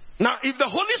 Now, if the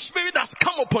Holy Spirit has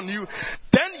come upon you,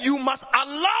 then you must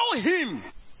allow Him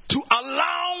to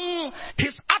allow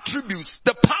His attributes,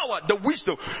 the power, the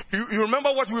wisdom. You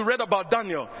remember what we read about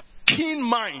Daniel? Keen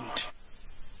mind.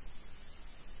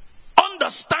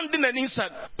 Understanding and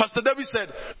insight. Pastor David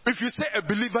said, if you say a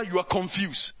believer, you are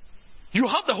confused. You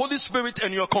have the Holy Spirit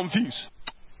and you are confused.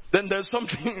 Then there's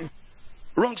something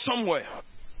wrong somewhere.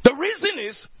 The reason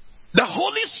is, the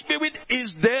Holy Spirit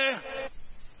is the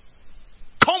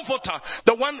comforter,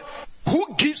 the one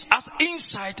who gives us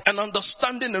insight and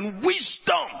understanding and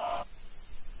wisdom.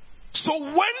 So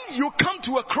when you come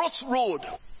to a crossroad,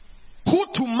 who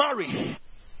to marry,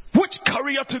 which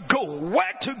career to go,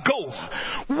 where to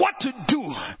go, what to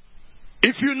do,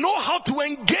 if you know how to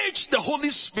engage the Holy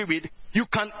Spirit, you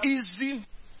can easily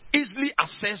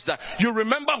assess that. You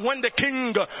remember when the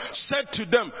king said to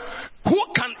them, who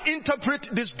can interpret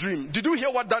this dream? Did you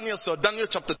hear what Daniel said? Daniel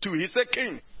chapter 2. He said,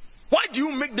 king, why do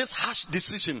you make this harsh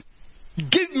decision?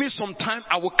 Give me some time,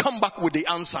 I will come back with the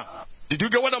answer. Did you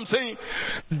get what I'm saying?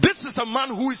 This is a man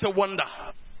who is a wonder.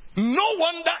 No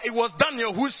wonder it was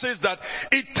Daniel who says that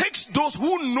it takes those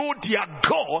who know their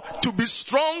God to be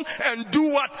strong and do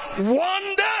what?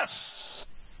 Wonders.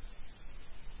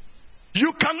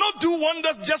 You cannot do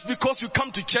wonders just because you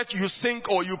come to church, you sing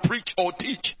or you preach or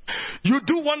teach. You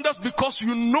do wonders because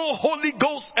you know Holy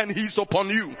Ghost and He's upon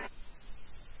you.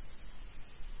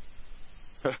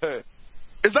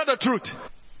 Is that the truth?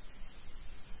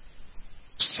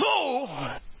 So,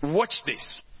 watch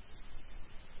this.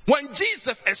 When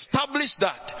Jesus established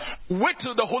that, wait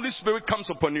till the Holy Spirit comes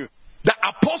upon you. The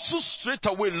apostles straight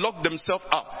away locked themselves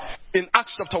up. In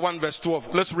Acts chapter 1 verse 12.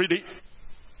 Let's read it.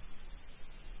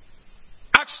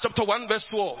 Acts chapter 1 verse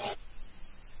 12.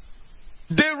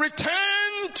 They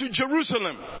returned to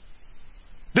Jerusalem.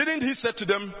 Didn't He say to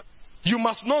them, you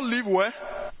must not leave where?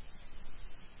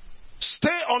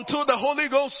 Stay until the Holy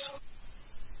Ghost.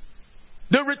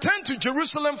 They returned to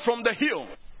Jerusalem from the hill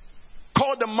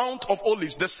called the Mount of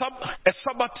Olives, a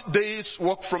Sabbath day's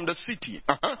walk from the city.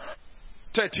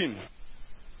 13.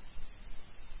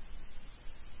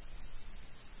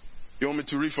 You want me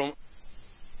to read from?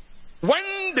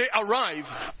 When they arrived,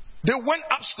 they went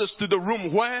upstairs to the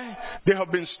room where they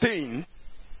have been staying.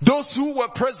 Those who were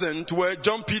present were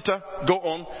John, Peter, go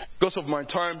on, because of my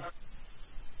time.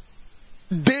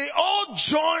 They all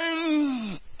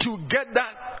joined together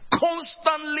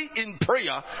constantly in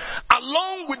prayer,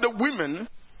 along with the women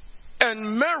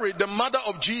and Mary, the mother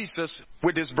of Jesus,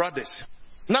 with his brothers.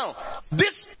 Now,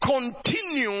 this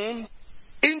continued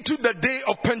into the day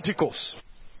of Pentecost.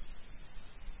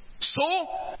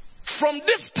 So, from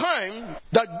this time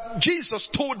that Jesus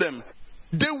told them,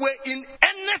 they were in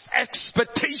earnest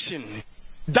expectation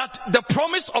that the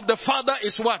promise of the Father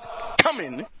is what?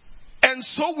 Coming. And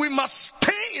so we must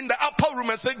stay in the upper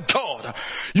room and say, God,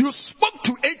 you spoke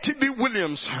to ATB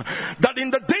Williams that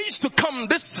in the days to come,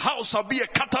 this house shall be a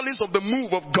catalyst of the move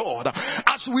of God.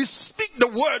 As we speak the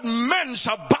word, men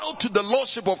shall bow to the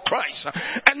Lordship of Christ.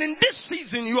 And in this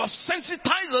season, you are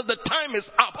sensitized that the time is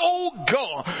up. Oh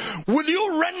God, will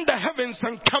you rend the heavens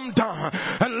and come down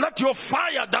and let your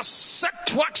fire that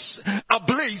set wax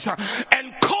ablaze and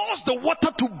cause the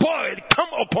water to boil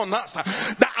come upon us,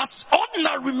 that as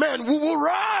ordinary men we will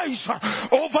rise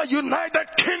over United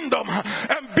Kingdom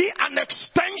and be an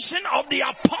extension of the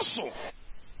apostle.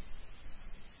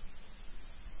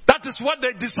 That is what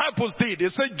the disciples did. They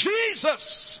said,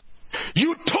 Jesus,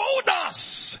 you told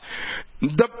us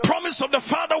the promise of the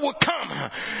Father will come.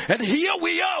 And here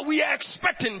we are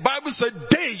expecting. Bible said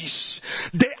days.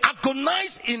 They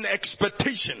agonize in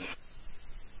expectation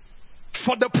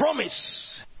for the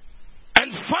promise.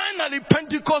 And finally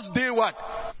Pentecost Day what?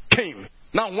 Came.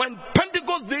 Now when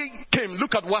Pentecost Day came,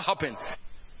 look at what happened.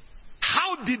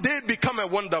 How did they become a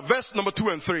wonder? Verse number 2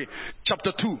 and 3.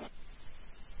 Chapter 2.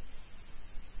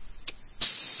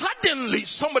 Suddenly,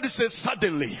 somebody says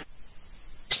suddenly.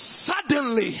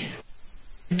 Suddenly,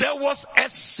 there was a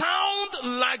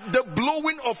sound like the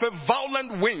blowing of a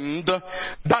violent wind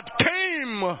that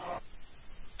came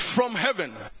from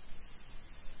heaven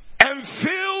and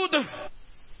filled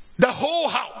the whole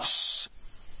house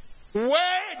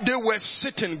where they were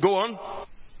sitting. Go on.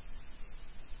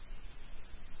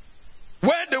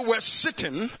 Where they were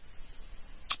sitting,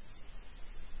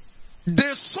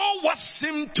 they saw what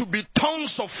seemed to be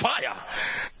tongues of fire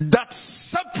that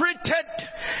separated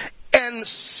and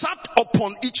sat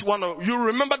upon each one of you.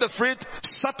 Remember the phrase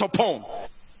sat upon?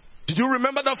 Did you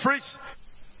remember that phrase?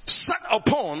 Sat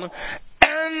upon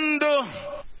and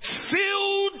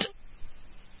filled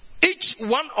each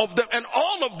one of them, and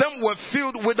all of them were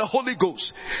filled with the Holy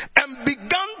Ghost and began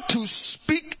to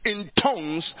speak in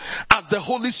tongues as the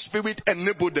Holy Spirit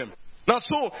enabled them. Now,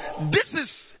 so this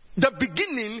is the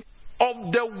beginning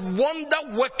of the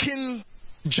wonder-working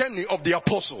journey of the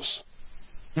apostles.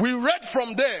 We read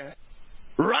from there.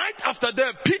 Right after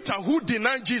that, Peter, who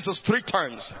denied Jesus 3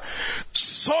 times,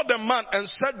 saw the man and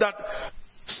said that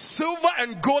silver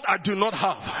and gold I do not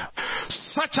have.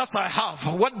 Such as I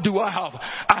have. What do I have?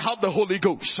 I have the Holy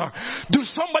Ghost. Do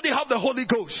somebody have the Holy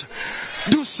Ghost?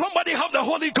 Do somebody have the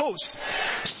Holy Ghost?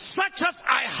 Such as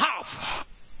I have,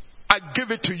 I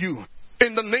give it to you.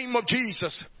 In the name of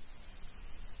Jesus.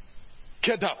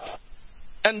 Get up.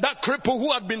 And that cripple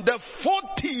who had been there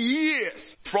 40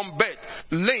 years from birth,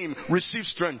 lame, received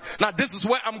strength. Now this is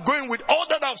where I'm going with all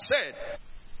that I've said.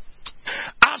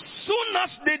 As soon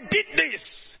as they did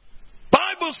this,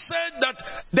 Bible said that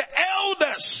the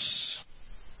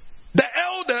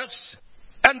elders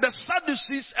and the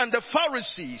Sadducees and the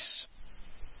Pharisees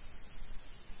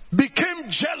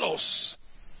became jealous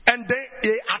and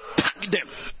they attacked them.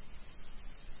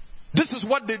 This is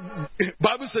what the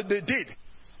Bible said they did.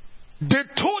 They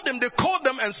told them, they called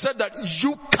them and said that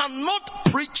you cannot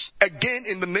preach again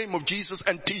in the name of Jesus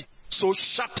and teach. So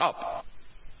shut up.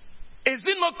 Is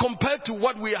it not compared to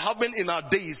what we are having in our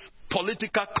days?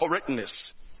 Political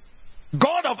correctness.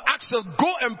 God have asked us,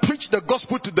 go and preach the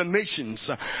gospel to the nations.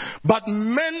 But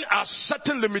men are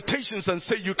setting limitations and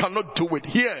say you cannot do it.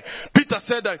 Here, Peter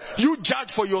said that you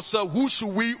judge for yourself. Who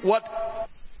should we, what?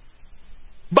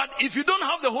 But if you don't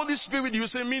have the Holy Spirit, you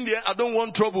say, Mindia, I don't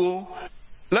want trouble.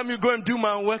 Let me go and do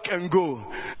my work and go.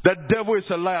 The devil is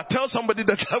a liar. Tell somebody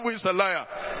the devil is a liar.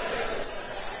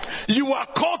 You are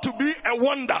called to be a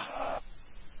wonder.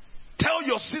 Tell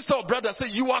your sister or brother, say,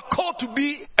 you are called to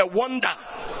be a wonder.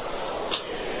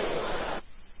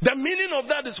 The meaning of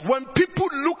that is when people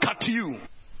look at you,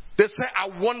 they say, I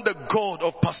want the God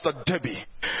of Pastor Debbie.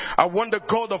 I want the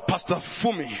God of Pastor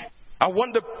Fumi. I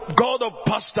want the God of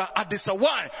Pastor Adisa.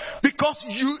 Why? Because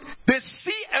they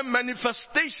see a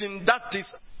manifestation that is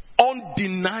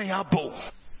undeniable.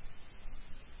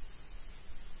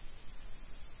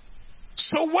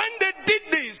 So when they did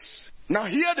this, now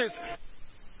hear this.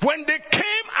 When they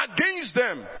came against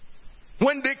them,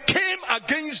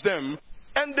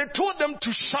 and they told them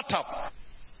to shut up,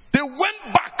 they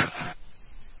went back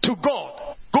to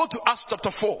God. Go to Acts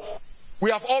chapter 4. We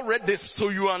have all read this, so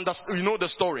you know the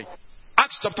story.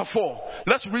 Acts chapter 4.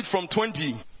 Let's read from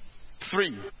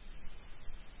 23.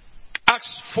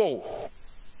 Acts 4.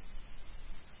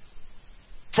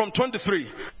 From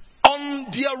 23. On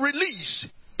their release,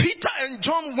 Peter and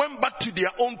John went back to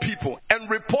their own people and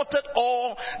reported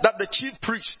all that the chief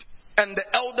priest and the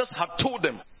elders had told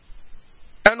them.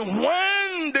 And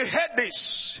when they heard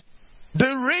this,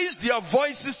 they raised their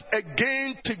voices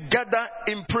again together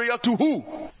in prayer to who?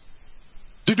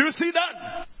 Did you see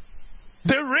that?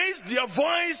 They raised their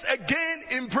voice again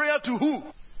in prayer to who?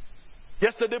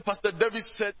 Yesterday, Pastor David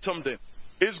said something.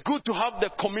 It's good to have the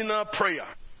communal prayer,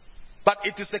 but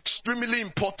it is extremely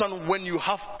important when you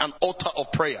have an altar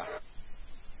of prayer,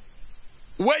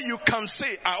 where you can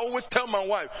say, I always tell my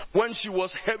wife, when she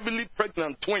was heavily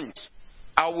pregnant, twins,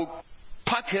 I will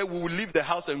pack her, we will leave the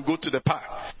house and go to the park.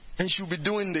 And she'll be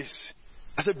doing this.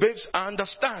 I said, babes, I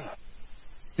understand.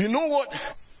 You know what?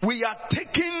 We are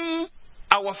taking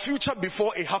our future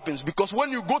before it happens, because when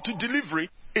you go to delivery,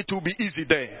 it will be easy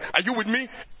there. Are you with me?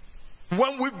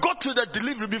 When we got to the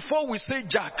delivery, before we say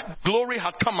Jack, glory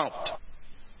had come out.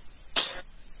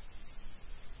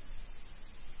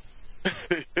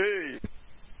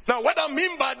 Now, what I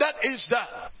mean by that is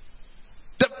that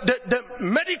the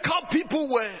medical people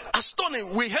were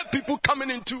astonished. We had people coming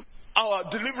into our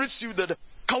delivery suite that,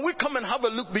 can we come and have a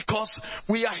look, because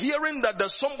we are hearing that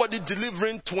there's somebody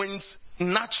delivering twins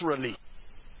naturally.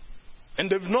 And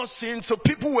they've not seen, so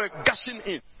people were gushing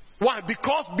in. Why?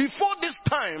 Because before this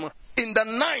time, in the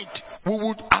night, we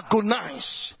would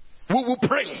agonize. We will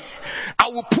pray. I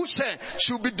will push her.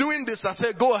 She'll be doing this. I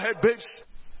said, go ahead, babes.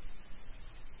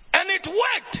 And it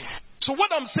worked. So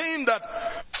what I'm saying that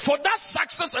for that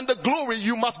success and the glory,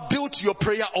 you must build your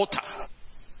prayer altar.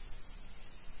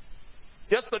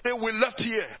 Yesterday we left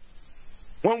here.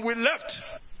 When we left,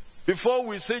 before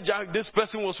we say, Jack, this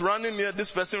person was running here,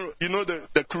 this person, you know,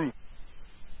 the crew.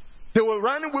 They were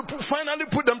running, we finally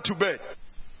put them to bed.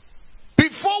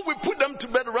 Before we put them to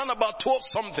bed, around about 12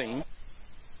 something,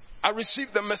 I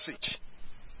received the message.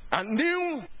 I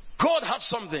knew God had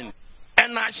something.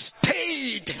 And I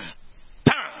stayed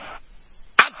down,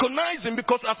 agonizing,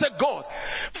 because I said, God,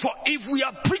 for if we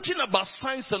are preaching about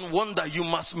signs and wonder, you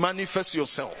must manifest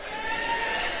yourself.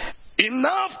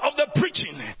 Enough of the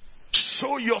preaching.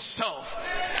 Show yourself.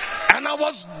 And I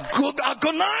was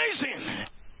agonizing.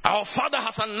 Our Father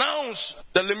has announced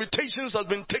the limitations has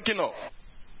been taken off.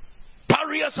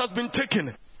 Barriers has been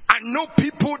taken. I know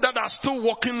people that are still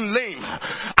walking lame.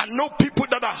 I know people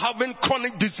that are having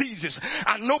chronic diseases.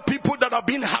 I know people that are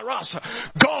being harassed.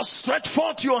 God, stretch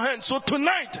forth your hand. So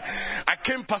tonight,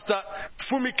 Pastor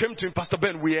Fumi came to him, Pastor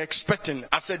Ben, we are expecting.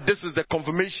 I said, this is the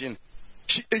confirmation.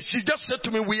 She just said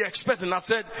to me, we are expecting. I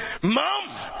said,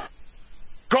 Mom,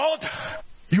 God,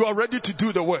 you are ready to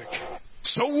do the work.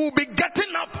 So we'll be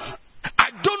getting up. I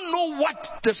don't know what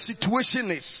the situation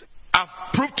is.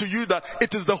 I've proved to you that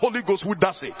it is the Holy Ghost who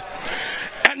does it.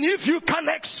 And if you can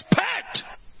expect,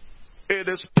 it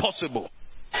is possible.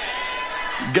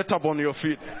 Get up on your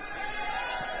feet.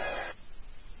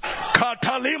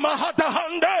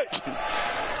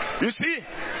 You see,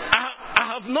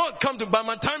 I have not come to, by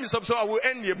my time is up, so I will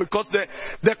end here, because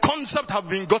the concept have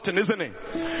been gotten, isn't it?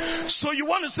 So you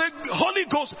want to say, Holy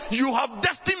Ghost, you have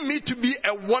destined me to be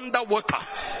a wonder worker.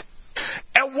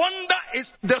 A wonder is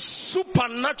the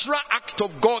supernatural act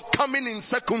of God coming in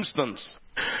circumstance.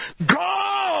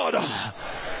 God,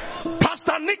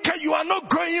 Pastor Nika, you are not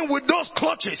going with those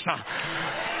clutches.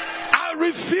 I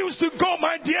refuse to go,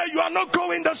 my dear. You are not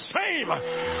going the same.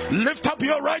 Lift up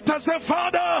your right hand and say,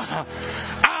 Father,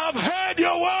 I have heard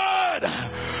your word.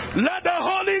 Let the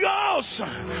Holy Ghost,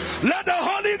 let the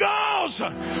Holy Ghost,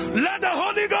 let the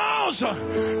Holy Ghost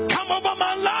come over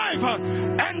my life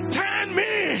and turn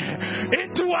me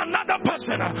into another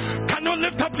person. Can you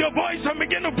lift up your voice and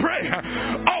begin to pray?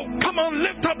 Oh, come on,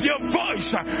 lift up your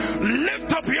voice.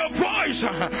 Lift up your voice.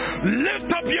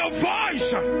 Lift up your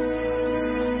voice.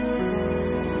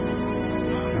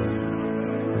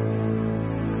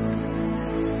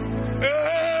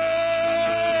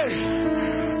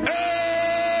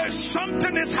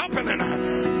 Something is happening.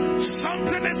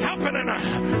 Something is happening.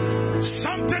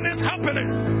 Something is happening.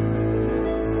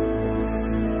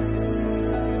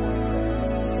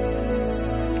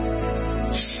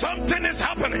 Something is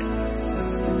happening.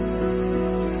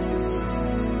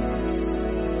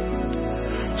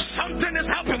 Something is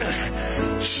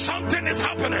happening. Something is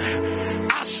happening.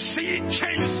 I see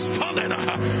chains falling.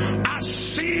 I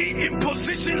see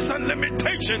impositions and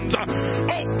limitations.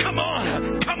 Oh, come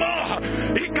on. Come on.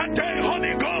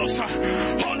 Holy Ghost.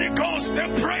 Holy Ghost, they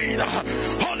prayed.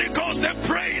 Holy Ghost, they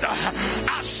prayed.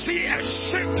 I see a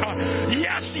shift.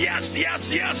 Yes, yes, yes,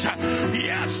 yes.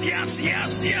 Yes, yes,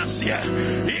 yes, yes, yes.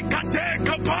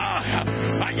 Ikadeka.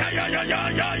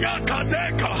 Ayayayayaya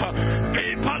kadeka.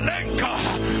 Ipalenka.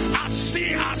 I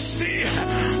see.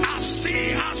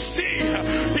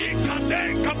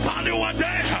 Ikadeka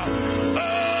paliwadeha.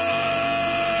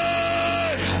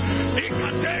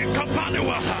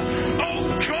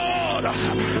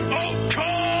 Oh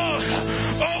God.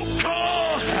 Oh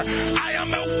God. I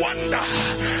am a wonder.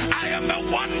 I am a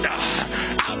wonder.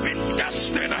 I've been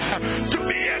destined to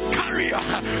be a carrier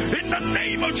in the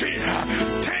name of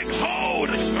Jesus. Take hold.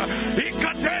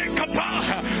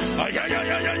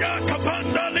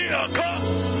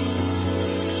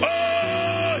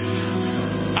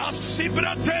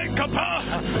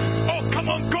 Oh, come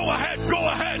on, go ahead, go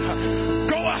ahead,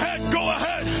 go ahead, go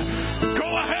ahead,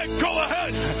 go ahead, go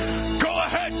ahead, go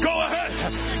ahead, go ahead.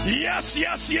 Yes,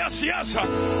 yes, yes, yes,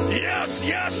 yes,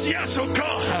 yes, yes, oh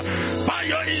God. By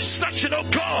your instruction, oh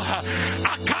God,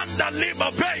 Akanda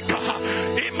lima beka,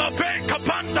 ima beka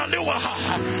panda liwa.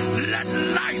 Let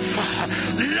life,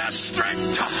 let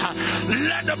strength,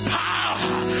 let the power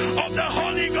of the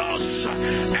Holy Ghost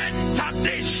enter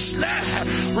this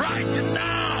right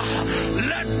now.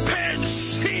 Let pain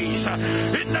cease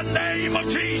in the name of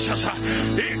Jesus.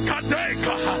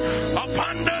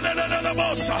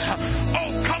 Oh,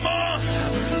 come on,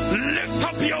 lift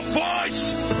up your voice.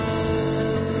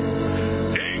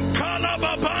 In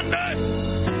Kalababande,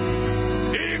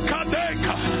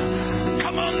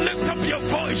 come on, lift up your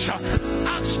voice.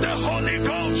 Ask the Holy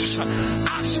Ghost.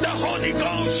 Ask the Holy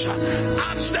Ghost.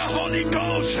 Ask the Holy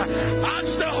Ghost.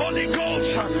 Ask the Holy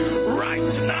Ghost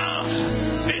right now.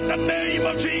 In the name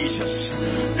of Jesus.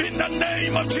 In the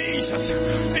name of Jesus.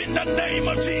 In the name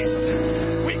of Jesus.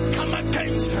 We come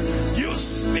against you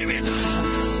spirit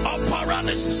of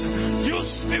paralysis. You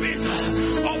spirit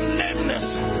of lameness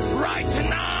right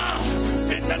now.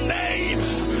 In the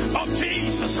name of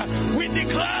Jesus. We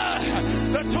declare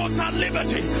the total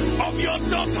liberty of your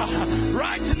daughter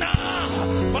right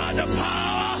now by the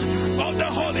power of the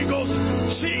Holy Ghost.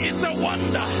 She is a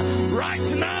wonder right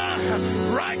now,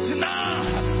 right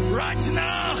now, right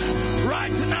now,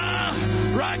 right now,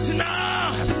 right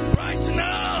now, right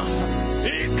now.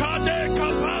 Ikade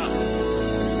kapa,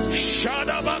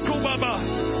 shadabaku baba,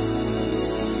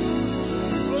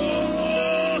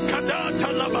 oh kadata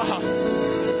labaha.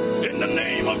 In the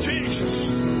name of Jesus.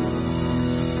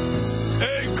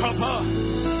 Hey, kapa.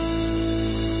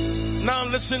 Now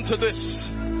listen to this.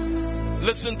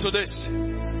 Listen to this.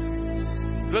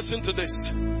 Listen to this.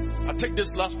 I take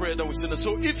this last prayer that we said.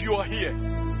 So if you are here,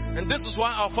 and this is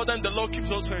why our Father in the Lord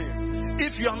keeps on saying,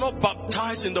 if you are not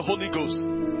baptized in the Holy Ghost,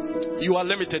 you are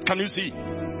limited. Can you see?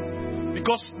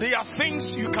 Because there are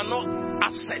things you cannot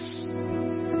access.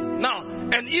 Now,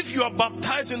 and if you are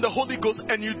baptized in the Holy Ghost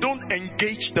and you don't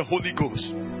engage the Holy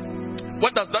Ghost,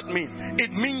 what does that mean?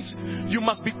 It means you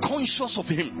must be conscious of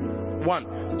Him.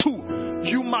 1. 2,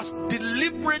 you must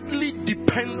deliberately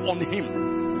depend on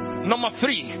Him. Number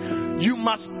 3, you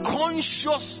must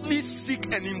consciously seek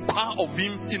and inquire of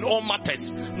Him in all matters,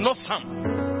 not some.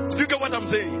 Do you get what I'm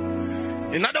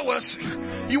saying? In other words,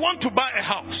 you want to buy a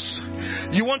house,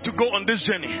 you want to go on this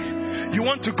journey, you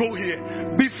want to go here.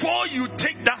 Before you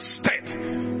take that step,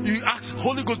 you ask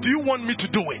Holy Ghost, do you want me to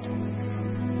do it?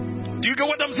 Do you get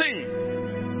what I'm saying?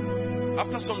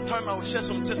 After some time, I will share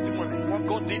some testimony what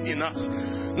God did in us.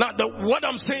 Now, what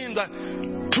I'm saying that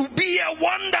to be a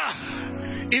wonder,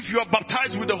 if you are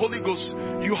baptized with the Holy Ghost,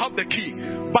 you have the key,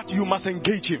 but you must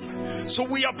engage Him. So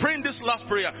we are praying this last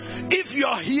prayer. If you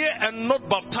are here and not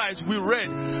baptized, we read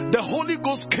the Holy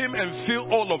Ghost came and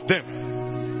filled all of them.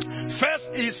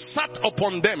 First, He sat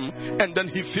upon them and then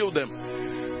He filled them.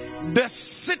 The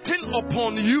sitting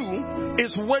upon you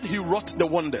is when He wrought the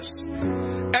wonders.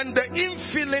 And the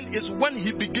infilling is when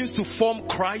He begins to form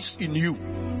Christ in you.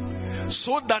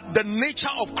 So that the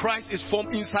nature of Christ is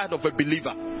formed inside of a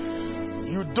believer.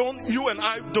 You and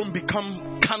I don't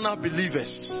become carnal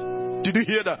believers. Did you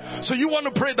hear that? So you want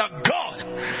to pray that God,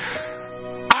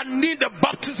 I need the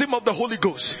baptism of the Holy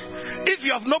Ghost. If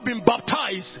you have not been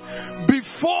baptized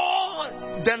before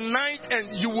the night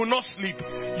and you will not sleep,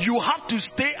 you have to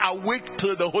stay awake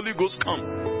till the Holy Ghost comes.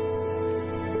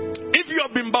 If you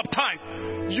have been baptized,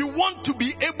 you want to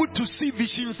be able to see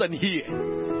visions and hear.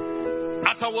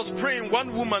 As I was praying,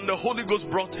 one woman, the Holy Ghost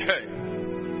brought her.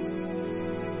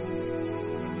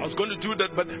 I was going to do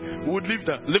that, but we would leave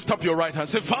that. Lift up your right hand.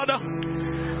 Say, Father,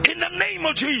 in the name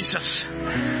of Jesus,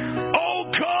 oh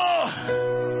God.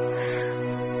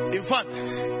 In fact,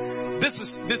 this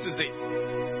is it.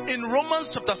 In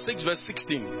Romans chapter 6 verse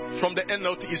 16 from the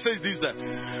NLT, it says this, that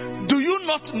do you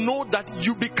not know that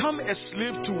you become a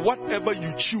slave to whatever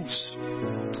you choose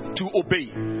to obey?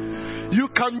 You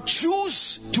can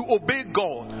choose to obey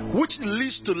God, which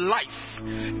leads to life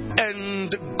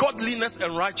and godliness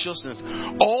and righteousness,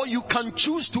 or you can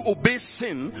choose to obey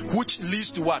sin, which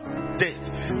leads to what? Death.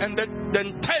 And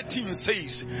then 13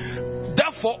 says,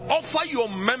 therefore offer your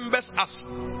members as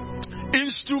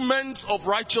instruments of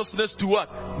righteousness to what?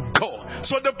 God.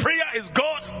 So the prayer is,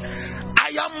 God,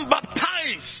 I am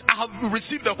baptized. I have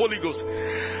received the Holy Ghost.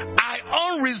 I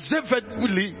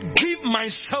unreservedly give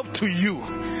myself to you.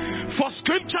 For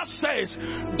scripture says,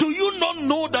 do you not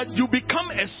know that you become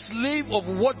a slave of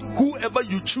whoever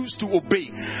you choose to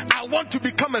obey? I want to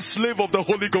become a slave of the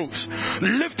Holy Ghost.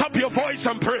 Lift up your voice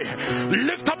and pray.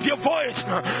 Lift up your voice.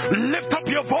 Lift up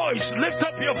your voice. Lift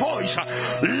up your voice.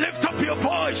 Lift up your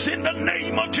voice in the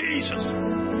name of Jesus.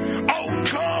 Oh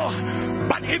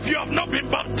God. But if you have not been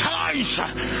baptized,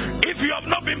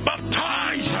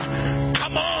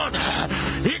 come on.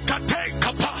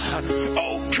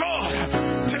 Oh God,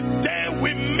 today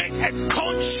we make a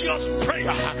conscious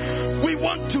prayer. We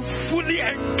want to fully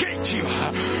engage you.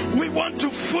 We want to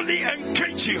fully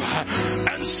engage you.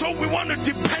 And so we want to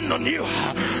depend on you.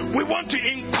 We want to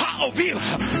inquire of you.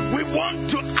 We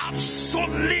want to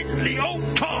absolutely, oh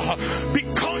God, be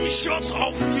conscious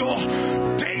of your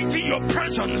deity, your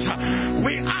presence.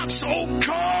 We ask, oh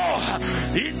God,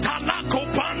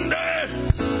 Italakopande.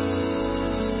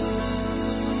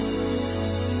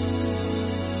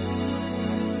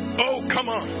 Oh, come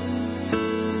on.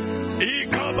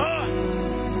 Ikaba.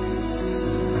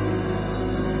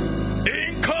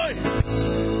 Inkai.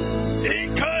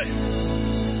 Inkai.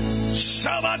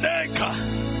 Shabadeka.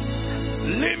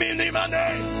 Liminimane.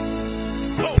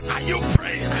 Oh, are you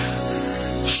praying?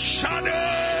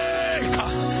 Shadeka.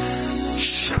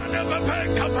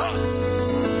 Shadababekaba.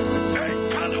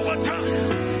 Ekalawata.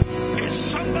 Is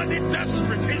somebody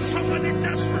desperate? Is somebody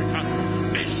desperate?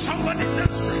 Is somebody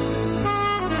desperate?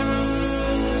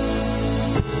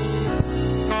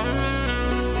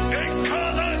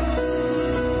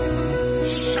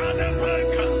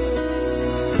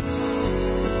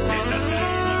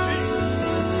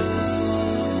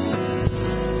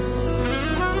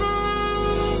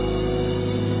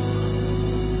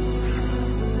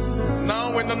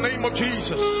 In the name of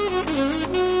Jesus,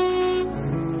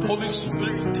 Holy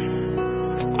Spirit, I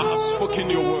have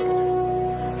spoken your word.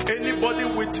 Anybody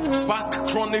with back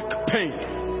chronic pain,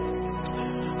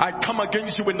 I come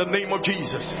against you in the name of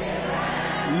Jesus.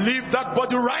 Leave that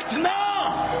body right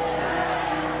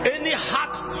now. Any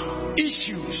heart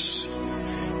issues,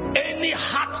 any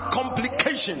heart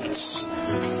complications,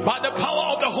 by the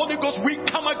power of the Holy Ghost, we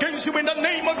come against you in the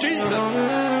name of Jesus.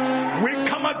 We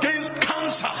come against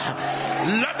cancer.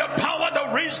 Let the power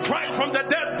that raised Christ from the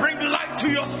dead bring life to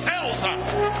your cells.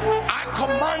 I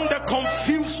command the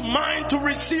confused mind to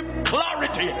receive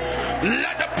clarity.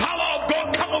 Let the power of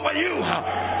God come over you.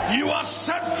 You are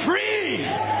set free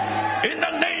in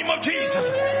the name of Jesus.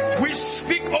 We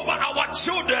speak over our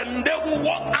children. They will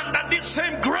walk under this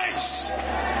same grace.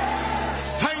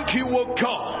 Thank you, O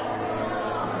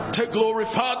God. Take glory,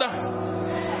 Father.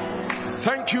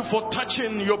 Thank you for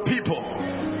touching your people.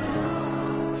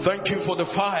 Thank you for the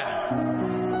fire.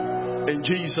 In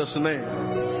Jesus' name.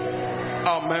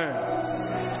 Amen.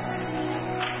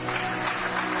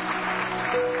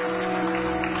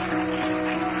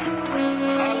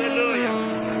 Hallelujah.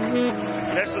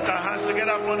 Let's put our hands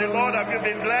together for the Lord. Have you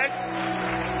been blessed?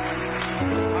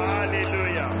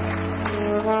 Hallelujah.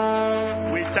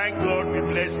 We thank God. We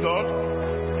bless God.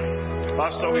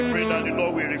 Pastor, we pray that the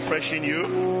Lord will refresh in you.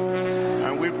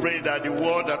 And we pray that the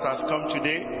word that has come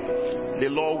today, the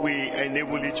Lord will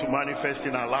enable it to manifest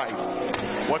in our life.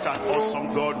 What an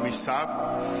awesome God we serve.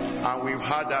 And we've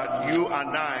heard that you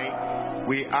and I,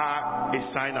 we are a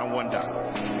sign and wonder.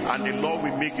 And the Lord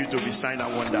will make you to be sign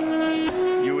and wonder.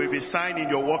 You will be sign in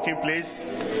your working place.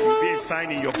 You will be a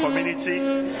sign in your community.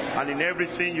 And in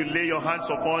everything you lay your hands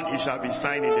upon, it shall be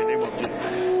sign in the name of Jesus.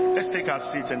 Let's take our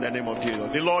seats in the name of Jesus.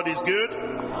 The Lord is good.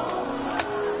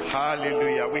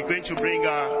 Hallelujah. We're going to bring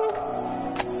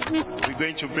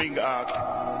our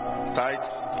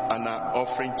tithes and our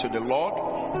offering to the Lord.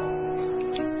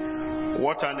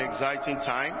 What an exciting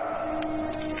time.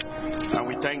 And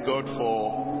we thank God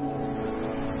for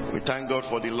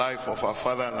the life of our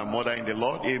father and our mother in the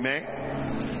Lord. Amen.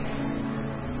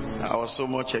 I was so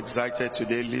much excited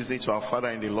today listening to our father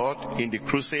in the Lord in the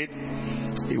crusade.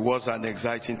 It was an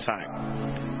exciting time.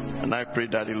 And I pray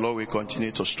that the Lord will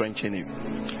continue to strengthen him.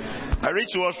 I read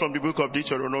to us from the book of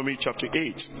Deuteronomy chapter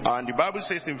 8. And the Bible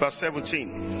says in verse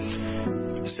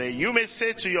 17, say, you may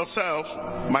say to yourself,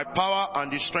 my power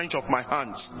and the strength of my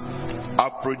hands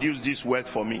have produced this work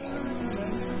for me.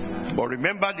 But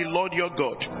remember the Lord your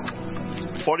God,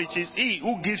 for it is he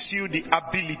who gives you the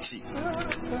ability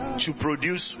to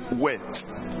produce wealth.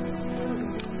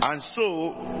 And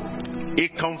so he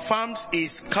confirms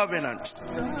his covenant,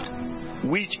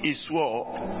 which he swore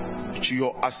to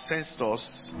your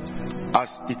ancestors as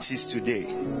it is today.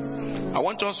 I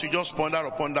want us to just ponder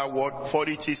upon that word, for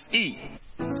it is he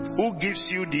who gives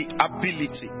you the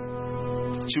ability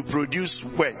to produce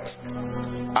wealth.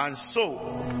 And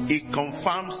so, He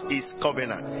confirms His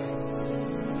covenant.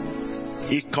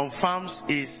 He confirms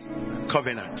His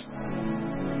covenant.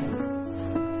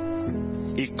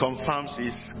 He confirms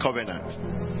His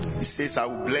covenant. He says, I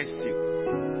will bless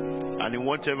you. And in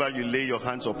whatever you lay your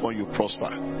hands upon, you prosper.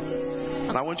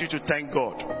 And I want you to thank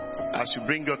God as you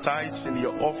bring your tithes and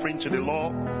your offering to the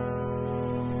Lord.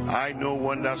 I know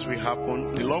wonders will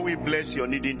happen. The Lord will bless your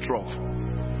kneading trough.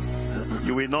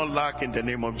 You will not lack in the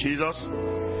name of Jesus.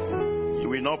 You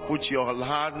will not put your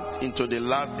hand into the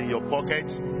last in your pocket.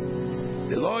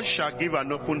 The Lord shall give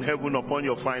an open heaven upon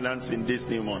your finance in this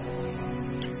new month.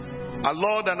 Our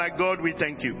Lord and our God, we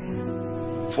thank you.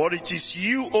 For it is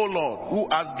you, O Lord, who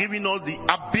has given us the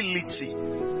ability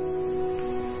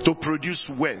to produce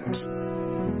wealth.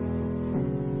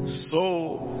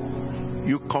 So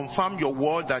you confirm your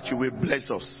word that you will bless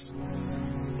us.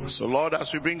 So Lord, as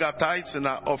we bring our tithes and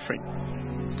our offering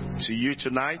to you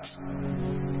tonight,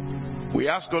 we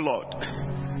ask, O Lord,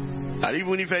 that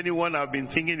even if anyone has been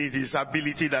thinking it is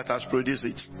ability that has produced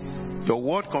it, your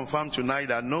word confirmed tonight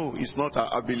that no, it's not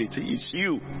our ability, it's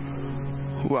you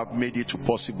who have made it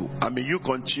possible. And may you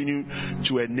continue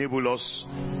to enable us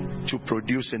to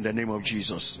produce in the name of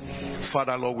Jesus.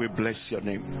 Father, Lord, we bless your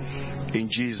name. In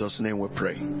Jesus' name we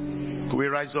pray. Could we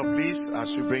rise up, please,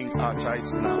 as we bring our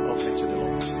tithes and our offering to the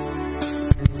Lord?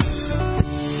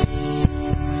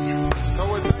 So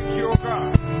we thank you, O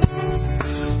God.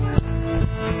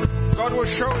 God will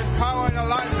show His power in our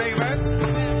lives,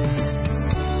 amen.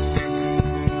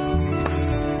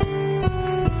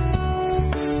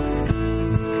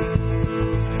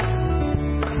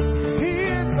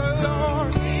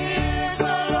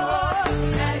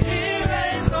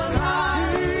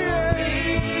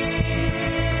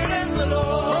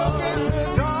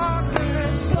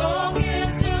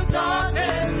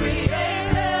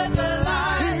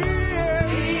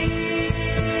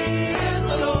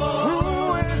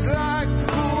 Who is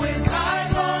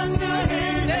like unto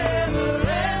Him?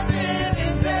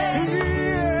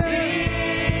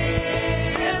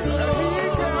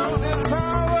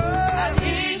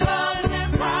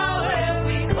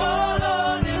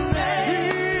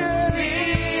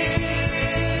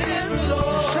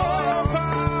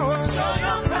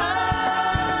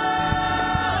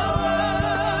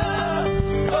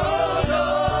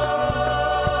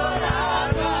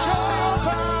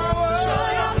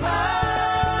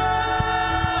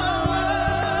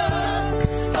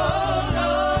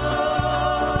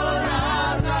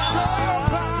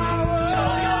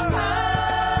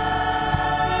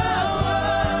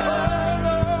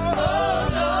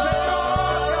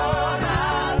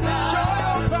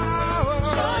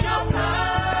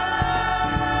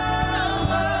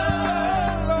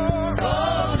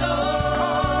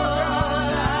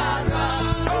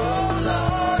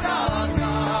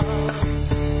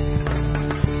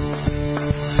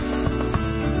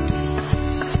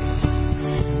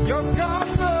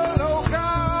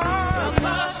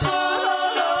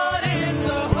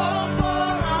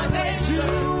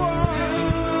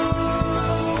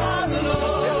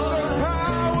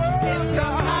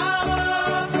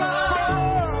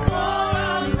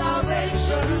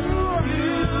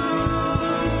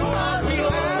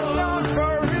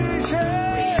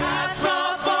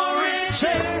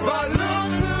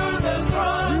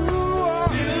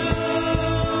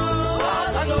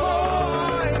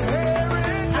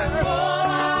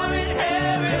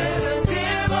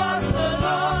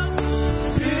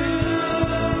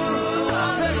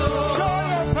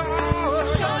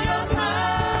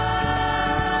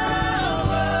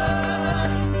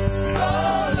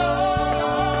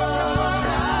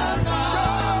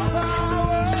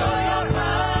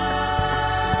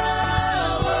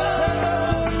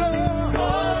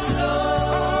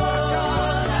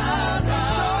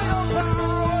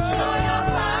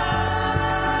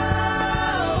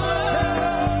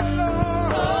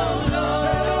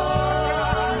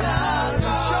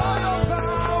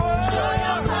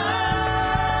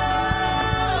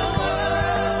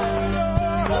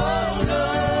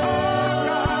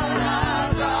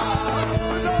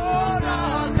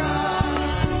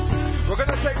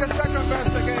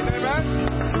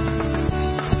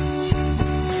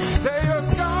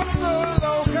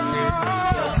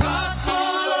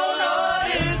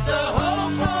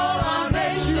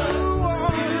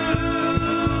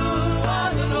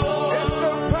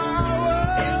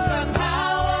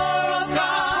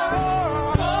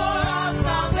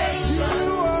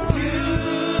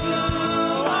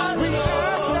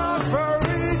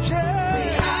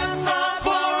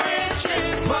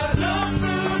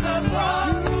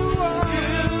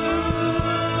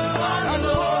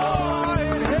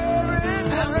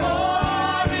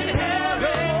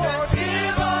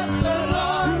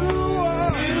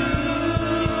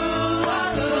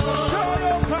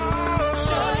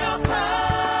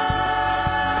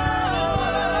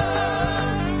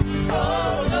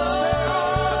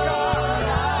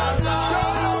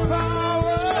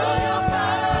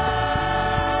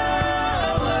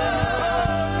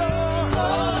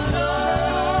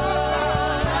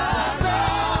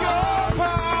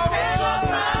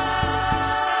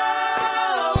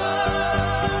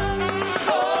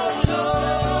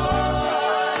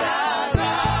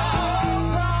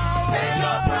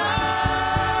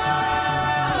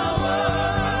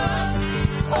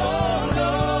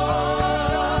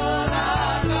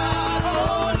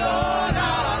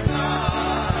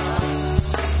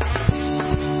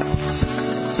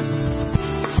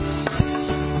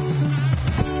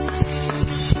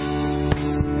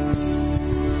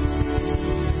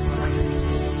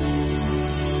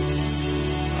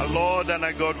 Lord and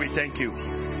our God, we thank you.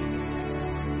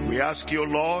 We ask you,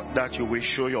 Lord, that you will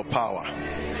show your power.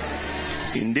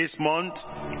 In this month,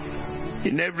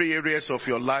 in every areas of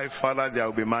your life, Father, there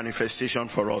will be manifestation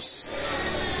for us.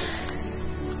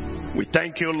 We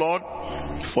thank you, Lord,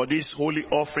 for this holy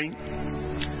offering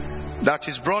that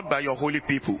is brought by your holy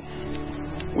people.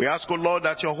 We ask, O Lord,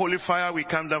 that your holy fire will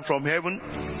come down from heaven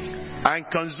and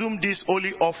consume this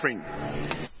holy offering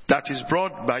that is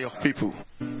brought by your people.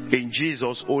 In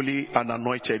Jesus' holy and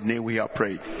anointed name we have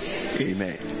prayed.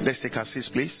 Amen. Let's take our seats,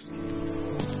 please.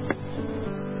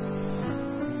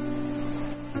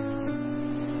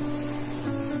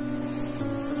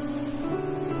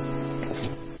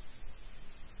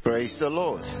 Praise the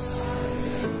Lord.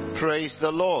 Praise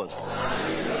the Lord.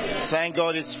 Thank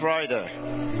God it's Friday.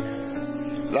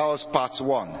 That was part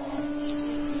 1.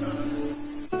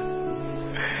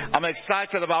 I'm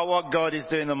excited about what God is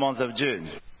doing in the month of June.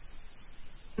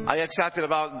 Are you excited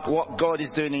about what God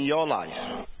is doing in your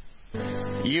life?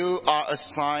 You are a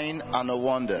sign and a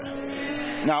wonder.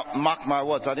 Now, mark my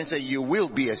words. I didn't say you will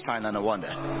be a sign and a wonder.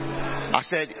 I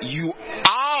said you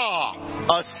are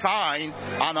a sign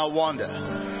and a wonder.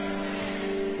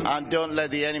 And don't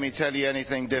let the enemy tell you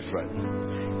anything different.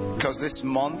 Because this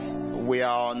month we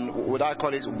are on, what I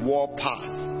call it, war path.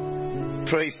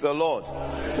 Praise the Lord.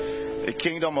 The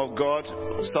kingdom of God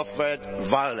suffered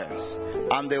violence,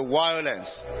 and the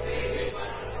violence,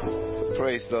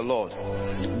 praise the Lord.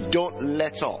 Don't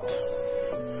let up.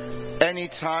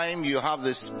 Anytime you have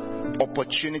this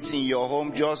opportunity in your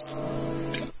home, just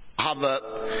have a,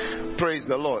 praise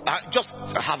the Lord, just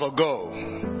have a go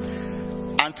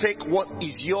and take what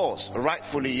is yours,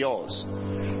 rightfully yours.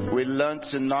 We learned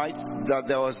tonight that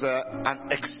there was an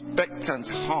expectant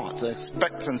heart, an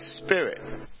expectant spirit.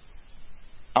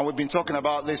 And we've been talking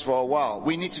about this for a while.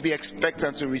 We need to be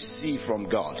expectant to receive from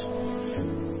God.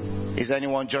 Is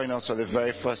anyone joining us for the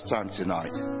very first time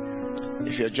tonight?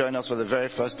 If you're joining us for the very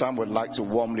first time, we'd like to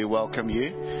warmly welcome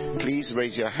you. Please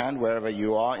raise your hand wherever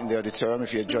you are in the auditorium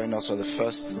if you're joining us for the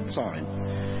first time.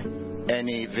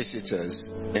 Any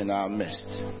visitors in our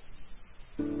midst?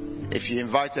 If you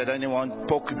invited anyone,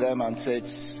 poke them and say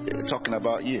it's talking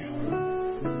about you.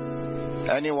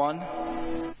 Anyone?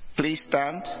 Please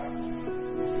stand.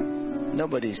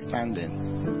 Nobody's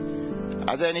standing.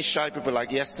 Are there any shy people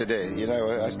like yesterday? You know,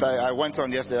 I went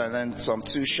on yesterday and then some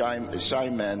 2 shy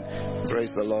men,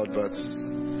 praise the Lord, but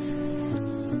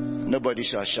nobody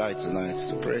shall shy tonight,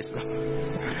 so praise the Lord.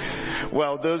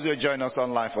 Well, those who are joining us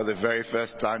online for the very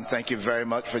first time, thank you very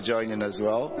much for joining as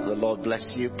well. The Lord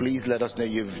bless you. Please let us know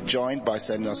you've joined by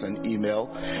sending us an email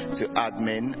to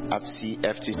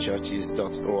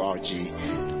admin@cftchurches.org.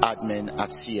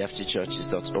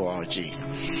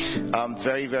 admin@cftchurches.org.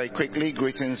 Very, very quickly,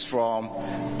 greetings from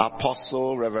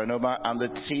Apostle Reverend Omar and the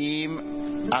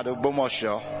team at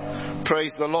Obomosho.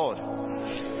 Praise the Lord.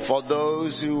 For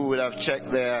those who would have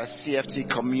checked their CFT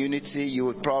community, you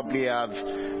would probably have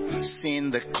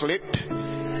seen the clip.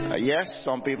 Yes,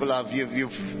 some people have.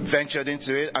 You've ventured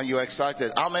into it and you're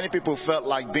excited. How many people felt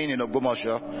like being in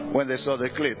Obomosho when they saw the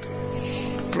clip?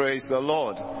 Praise the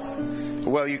Lord.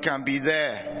 Well, you can be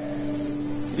there.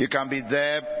 You can be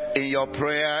there in your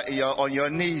prayer, on your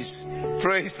knees.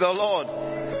 Praise the Lord.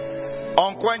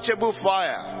 Unquenchable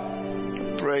fire.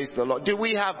 Praise the Lord. Did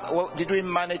we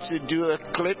manage to do a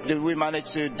clip? Did we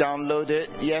manage to download it?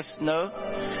 Yes, no?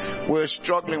 We're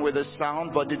struggling with the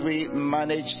sound, but did we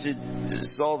manage to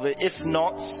solve it? If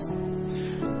not,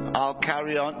 I'll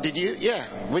carry on. Did you?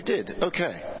 Yeah, we did.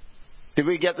 Okay. Did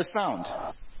we get the sound?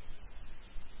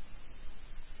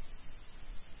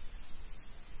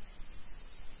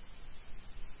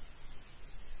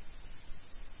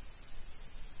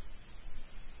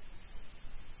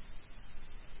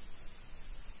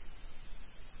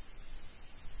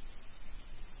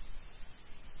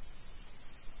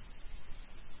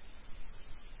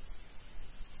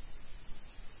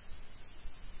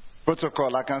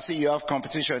 Protocol, I can see you have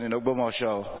competition in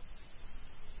Obomosho.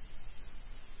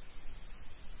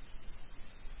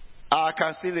 I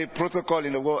can see the protocol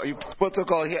in the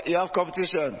protocol here. You have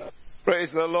competition.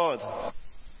 Praise the Lord.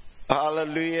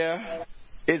 Hallelujah.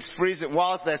 It's freezing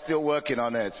whilst they're still working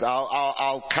on it.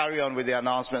 I'll carry on with the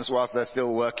announcements whilst they're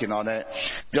still working on it.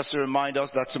 Just to remind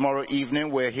us that tomorrow evening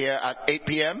we're here at 8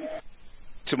 p.m.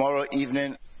 Tomorrow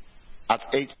evening at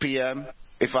 8 p.m.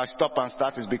 If I stop and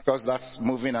start, it's because that's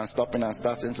moving and stopping and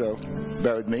starting, so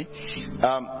bear with me.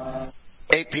 8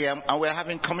 p.m. and we're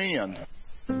having communion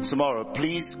tomorrow.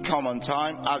 Please come on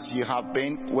time as you have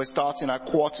been. We're starting at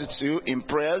 1:45 in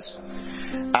prayers,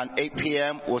 and 8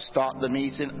 p.m. we'll start the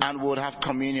meeting, and we'll have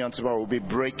communion tomorrow. We'll be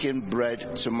breaking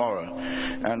bread tomorrow,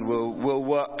 and we'll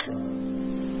work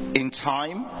in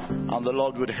time, and the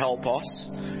Lord would help us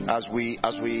as we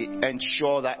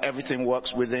ensure that everything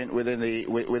works within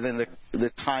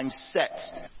the time set,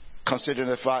 considering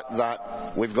the fact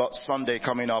that we've got Sunday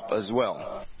coming up as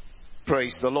well.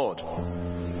 Praise the Lord.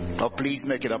 Oh, please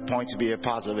make it a point to be a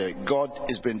part of it. God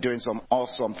has been doing some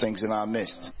awesome things in our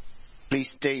midst.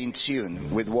 Please stay in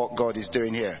tune with what God is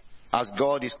doing here. As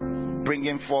God is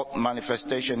bringing forth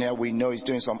manifestation here, we know He's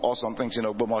doing some awesome things in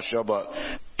Ogbomoso, but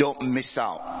don't miss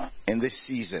out in this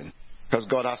season, because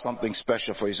God has something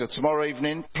special for you. So tomorrow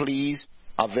evening, please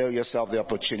avail yourself the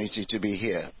opportunity to be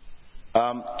here.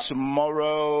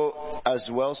 Tomorrow as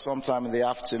well, sometime in the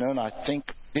afternoon, I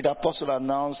think, did Apostle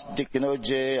announce Deacon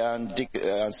OJ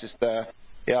and Sister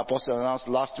Apostle announced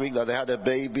last week that they had a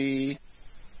baby?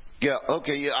 Yeah,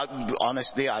 okay, yeah,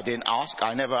 honestly, I didn't ask.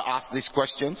 I never ask these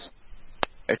questions.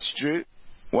 It's true.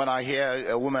 When I hear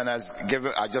a woman has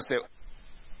given, I just say,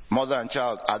 mother and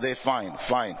child, are they fine?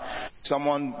 Fine.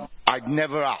 Someone, I'd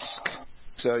never ask.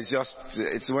 So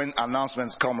it's when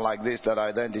announcements come like this that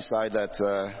I then decide that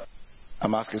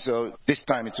I'm asking. So this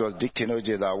time it was Deacon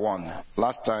OJ that won.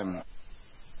 Last time,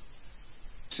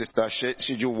 Sister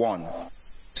Shiju won.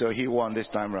 So he won this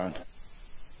time round.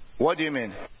 What do you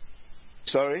mean?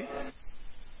 Sorry?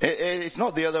 It's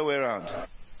not the other way around.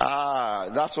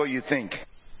 That's what you think.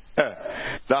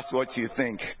 That's what you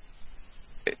think.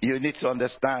 You need to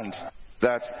understand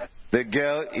that the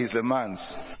girl is the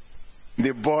man's.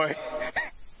 The boy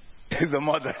is the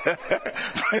mother.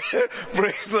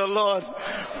 Praise the Lord.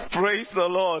 Praise the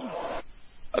Lord.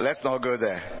 Let's not go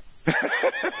there.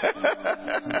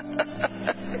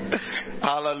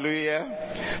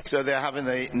 Hallelujah. So they're having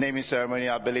the naming ceremony.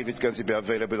 I believe it's going to be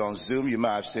available on Zoom. You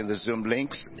might have seen the Zoom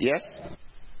links. Yes?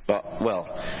 But, well,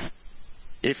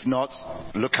 if not,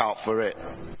 look out for it.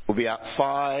 We'll be at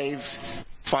 5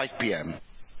 p.m.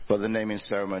 for the naming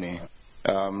ceremony.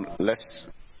 Let's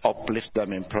uplift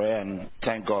them in prayer and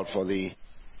thank God for the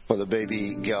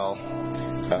baby girl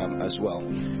as well.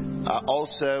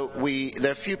 Also,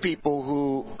 there are a few people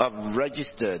who have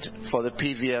registered for the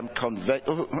PVM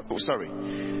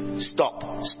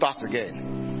Start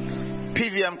again.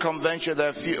 PVM convention. There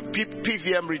are a few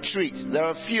PVM retreats. There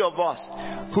are a few of us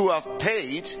who have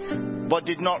paid but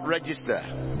did not register.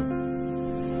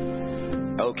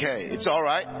 Okay, it's all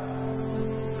right.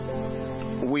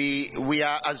 We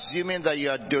are assuming that you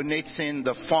are donating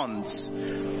the funds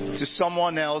to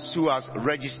someone else who has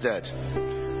registered,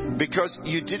 because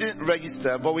you didn't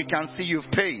register, but we can see you've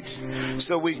paid.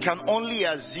 So we can only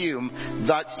assume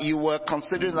that you were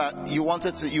considering that you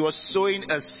were sowing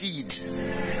a seed,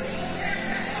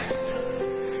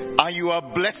 and you are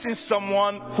blessing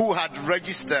someone who had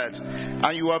registered,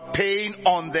 and you are paying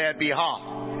on their behalf.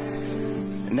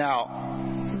 Now,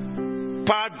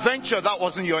 peradventure, that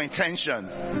wasn't your intention.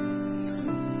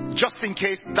 Just in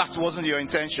case that wasn't your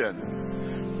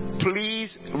intention,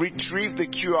 please retrieve the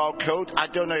QR code. I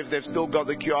don't know if they've still got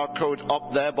the QR code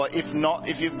up there, but if not,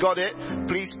 if you've got it,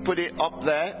 please put it up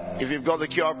there. If you've got the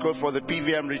QR code for the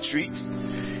PVM retreat,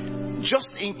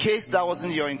 just in case that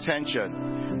wasn't your intention.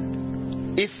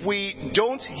 If we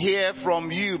don't hear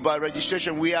from you by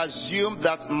registration, we assume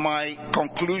that my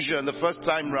conclusion the first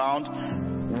time round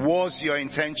was your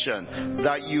intention,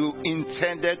 that you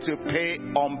intended to pay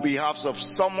on behalf of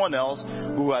someone else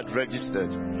who had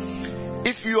registered.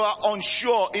 If you are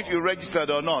unsure if you registered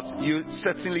or not, you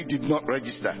certainly did not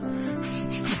register.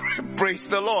 Praise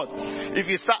the Lord. If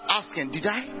you start asking, did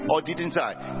I or didn't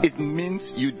I? It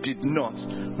means you did not.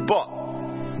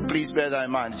 But please bear that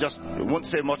in mind. Just won't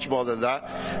say much more than that.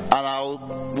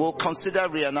 And we'll consider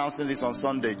re-announcing this on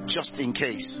Sunday just in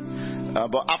case.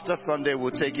 But after Sunday,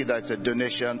 we'll take it that it's a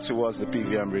donation towards the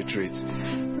PVM retreat.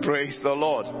 Praise the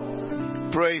Lord.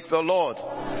 Praise the Lord.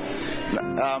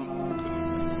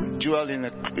 Jewels in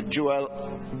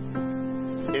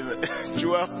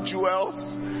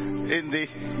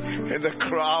the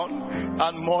crown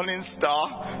and Morning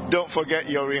Star. Don't forget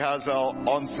your rehearsal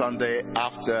on Sunday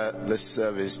after the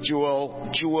service.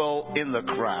 Jewel in the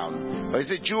crown. Or is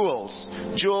it jewels?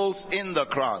 Jewels in the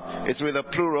crown. It's with a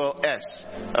plural S.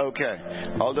 Okay.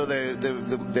 Although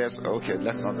there's okay.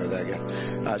 Let's not go there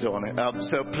again. I don't want to.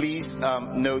 So please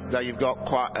note that you've got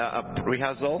a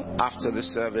rehearsal after the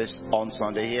service on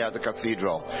Sunday here at the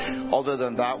cathedral. Other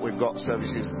than that, we've got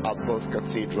services at both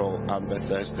Cathedral and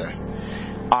Bethesda.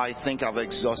 I think I've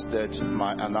exhausted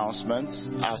my announcements.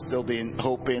 I've still been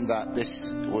hoping that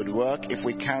this would work. If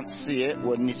we can't see it,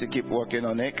 we'll need to keep working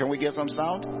on it. Can we get some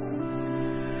sound?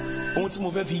 This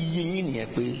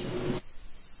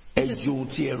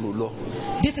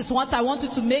is what I want you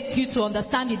to make you to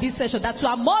understand in this session, that you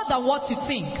are more than what you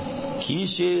think.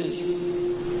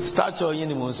 Stature yín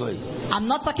ni mo ń sọ yìí. I'm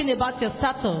not talking about your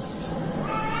status.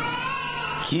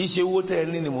 Kì í ṣe owó tẹ́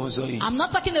ẹ ní ni mo ń sọ yìí. I'm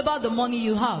not talking about the money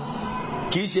you have.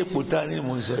 Kì í ṣe ipò tá ẹ ní ni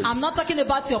mo ń sọ yìí. I'm not talking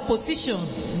about your position.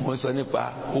 Mo ń sọ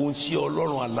nípa ohun tí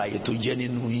Ọlọ́run alààyè tó jẹ́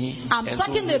nínú yín. I'm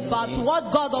talking about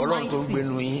what God Ọlọ́run tó ń Almighty,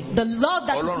 gbénu yín. the Lord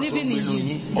that is Ọlọ́run tó living ń in gbénu you,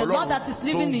 yín. the Lord that is Ọlọ́run tó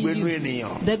living ń in gbénu you,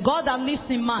 ènìyàn. the God that lives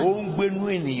in Ó man, ń gbénu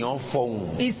ènìyàn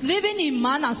fọhùn. is living in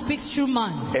man and speaks through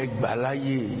man. Ẹ gbà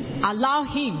láyè. Allow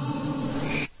him.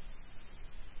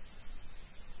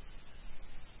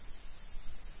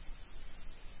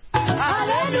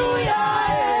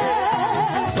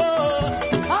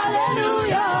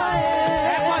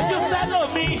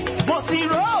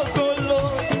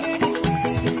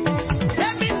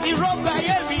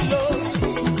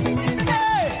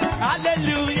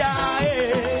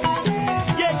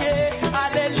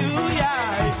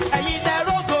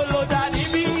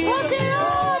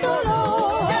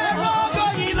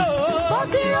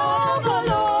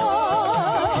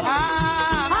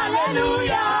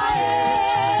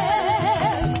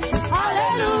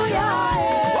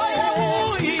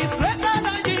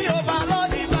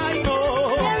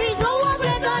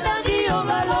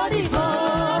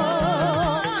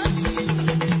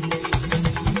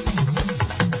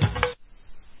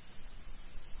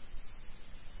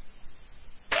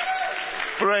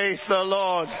 Praise the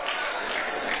Lord.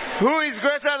 Who is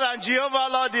greater than Jehovah,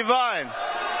 Lord divine?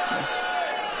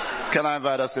 Can I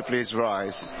invite us to please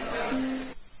rise?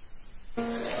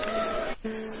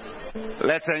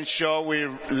 Let's ensure we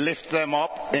lift them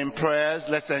up in prayers.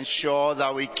 Let's ensure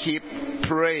that we keep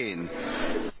praying.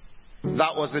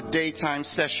 That was the daytime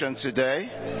session today.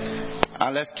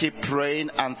 And let's keep praying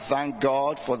and thank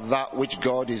God for that which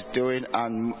God is doing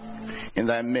and in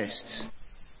their midst.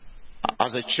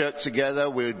 As a church together,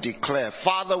 we'll declare,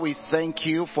 Father, we thank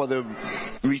you for the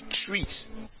retreat,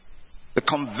 the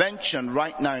convention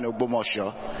right now in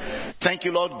Ogbomoso. Thank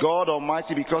you, Lord God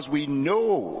Almighty, because we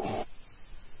know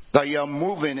that you are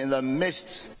moving in the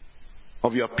midst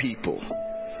of your people.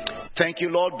 Thank you,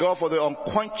 Lord God, for the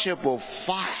unquenchable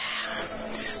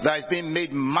fire that has been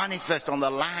made manifest on the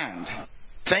land.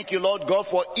 Thank you, Lord God,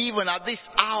 for even at this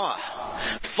hour,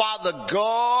 Father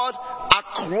God,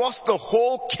 across the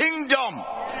whole kingdom,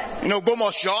 in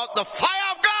Ogbomoso, the fire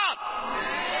of God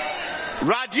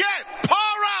radiate,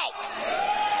 pour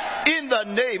out in the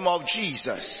name of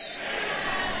Jesus.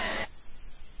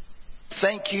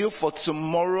 Thank you for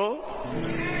tomorrow.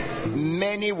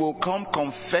 Many will come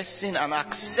confessing and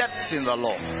accepting the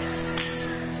Lord.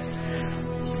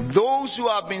 Those who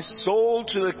have been sold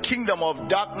to the kingdom of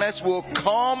darkness will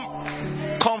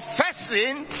come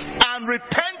confessing and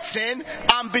repenting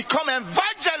and become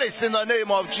evangelists in the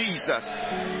name of Jesus.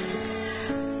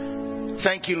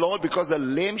 Thank you, Lord, because the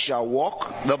lame shall walk,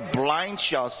 the blind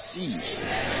shall see.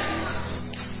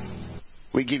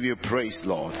 We give you praise,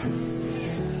 Lord.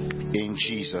 In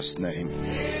Jesus' name.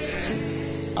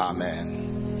 Amen.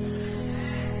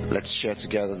 Let's share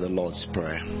together the Lord's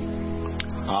Prayer.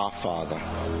 Our Father,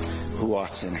 who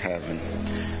art in heaven,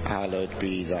 hallowed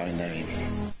be thy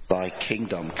name. Thy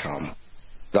kingdom come,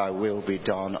 thy will be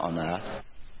done on earth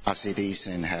as it is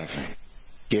in heaven.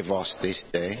 Give us this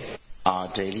day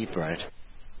our daily bread,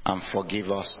 and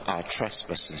forgive us our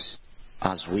trespasses,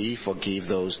 as we forgive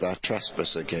those that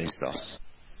trespass against us.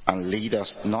 And lead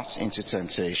us not into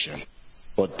temptation,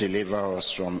 but deliver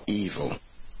us from evil.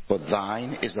 For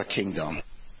thine is the kingdom,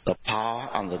 the power,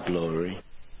 and the glory,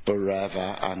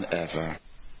 forever and ever.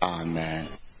 Amen.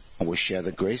 And we share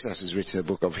the grace as is written in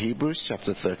the book of Hebrews,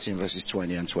 chapter 13, verses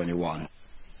 20 and 21.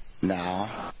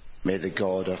 Now, may the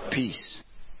God of peace,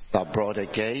 that brought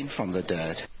again from the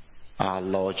dead our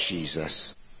Lord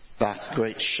Jesus, that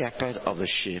great shepherd of the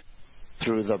sheep,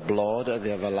 through the blood of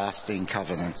the everlasting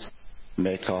covenant,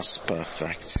 make us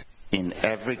perfect in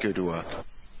every good work,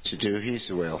 to do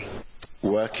his will,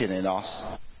 working in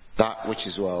us that which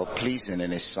is well pleasing in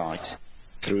his sight,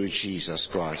 through Jesus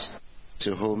Christ,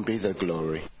 to whom be the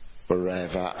glory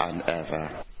forever and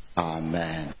ever.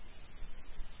 Amen.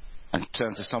 And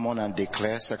turn to someone and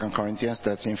declare 2 Corinthians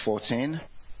 13:14.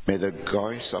 May the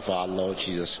grace of our Lord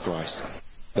Jesus Christ,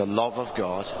 the love of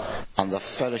God, and the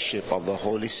fellowship of the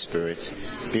Holy Spirit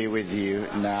be with you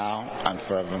now and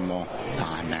forevermore.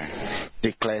 Amen.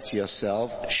 Declare to yourself,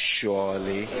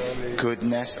 surely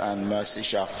goodness and mercy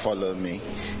shall follow me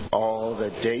all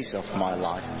the days of my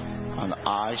life, and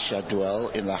I shall dwell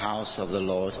in the house of the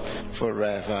Lord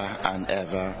forever and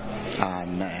ever.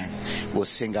 Amen. We'll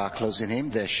sing our closing hymn,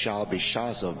 There Shall Be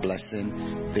Showers of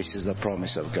Blessing. This is the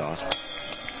promise of God.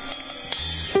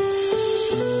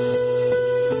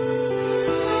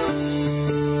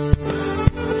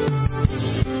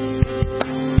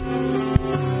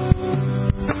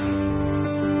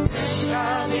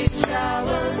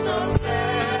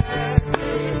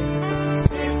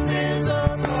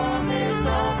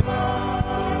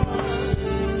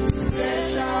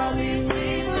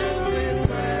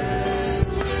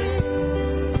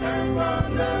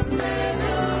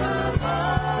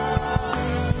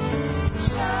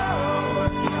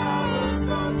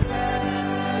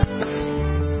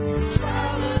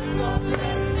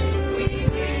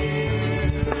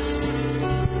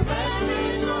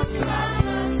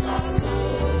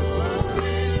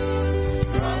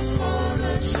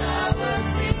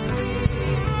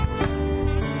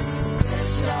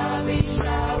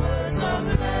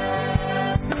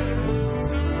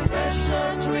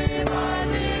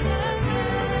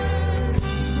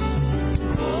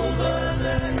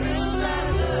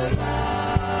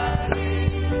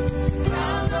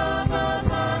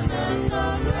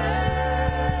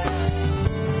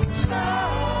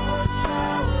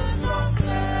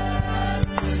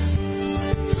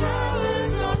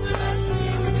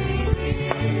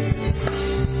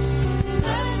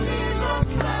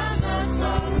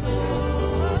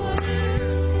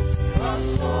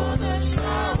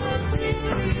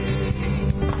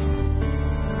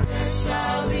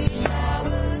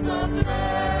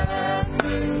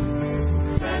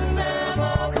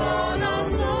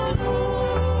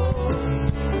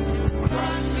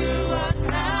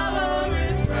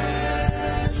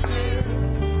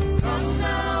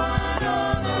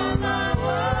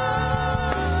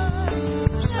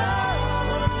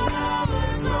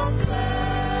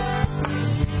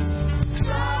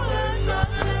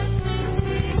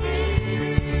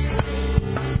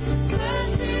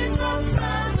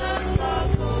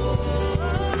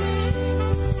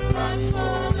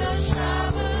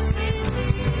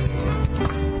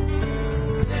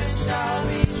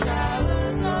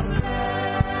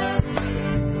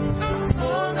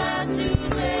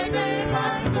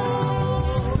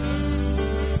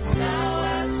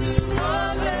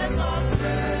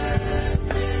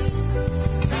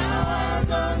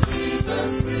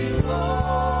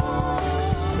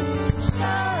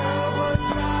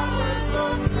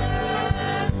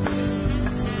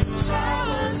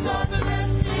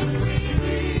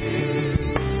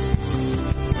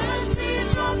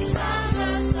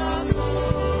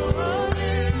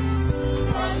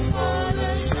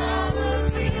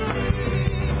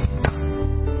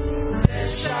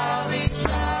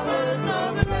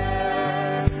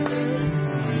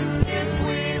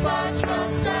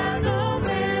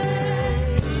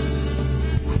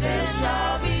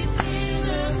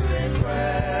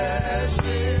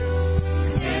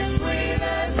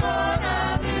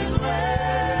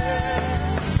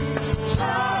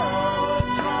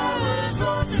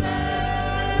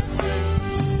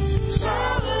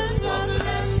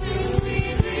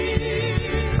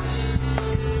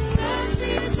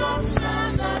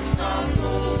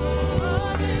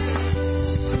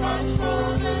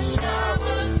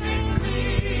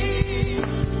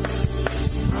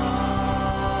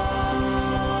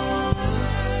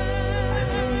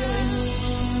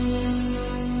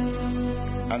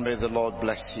 And may the Lord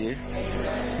bless you.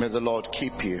 May the Lord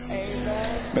keep you.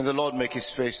 May the Lord make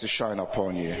his face to shine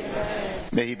upon you.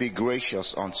 May he be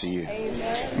gracious unto you.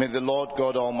 May the Lord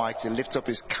God Almighty lift up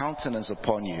his countenance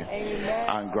upon you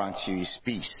and grant you his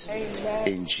peace.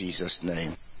 In Jesus'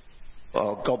 name.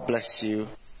 Well, God bless you.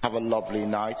 Have a lovely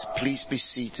night. Please be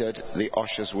seated. The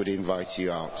ushers would invite you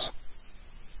out.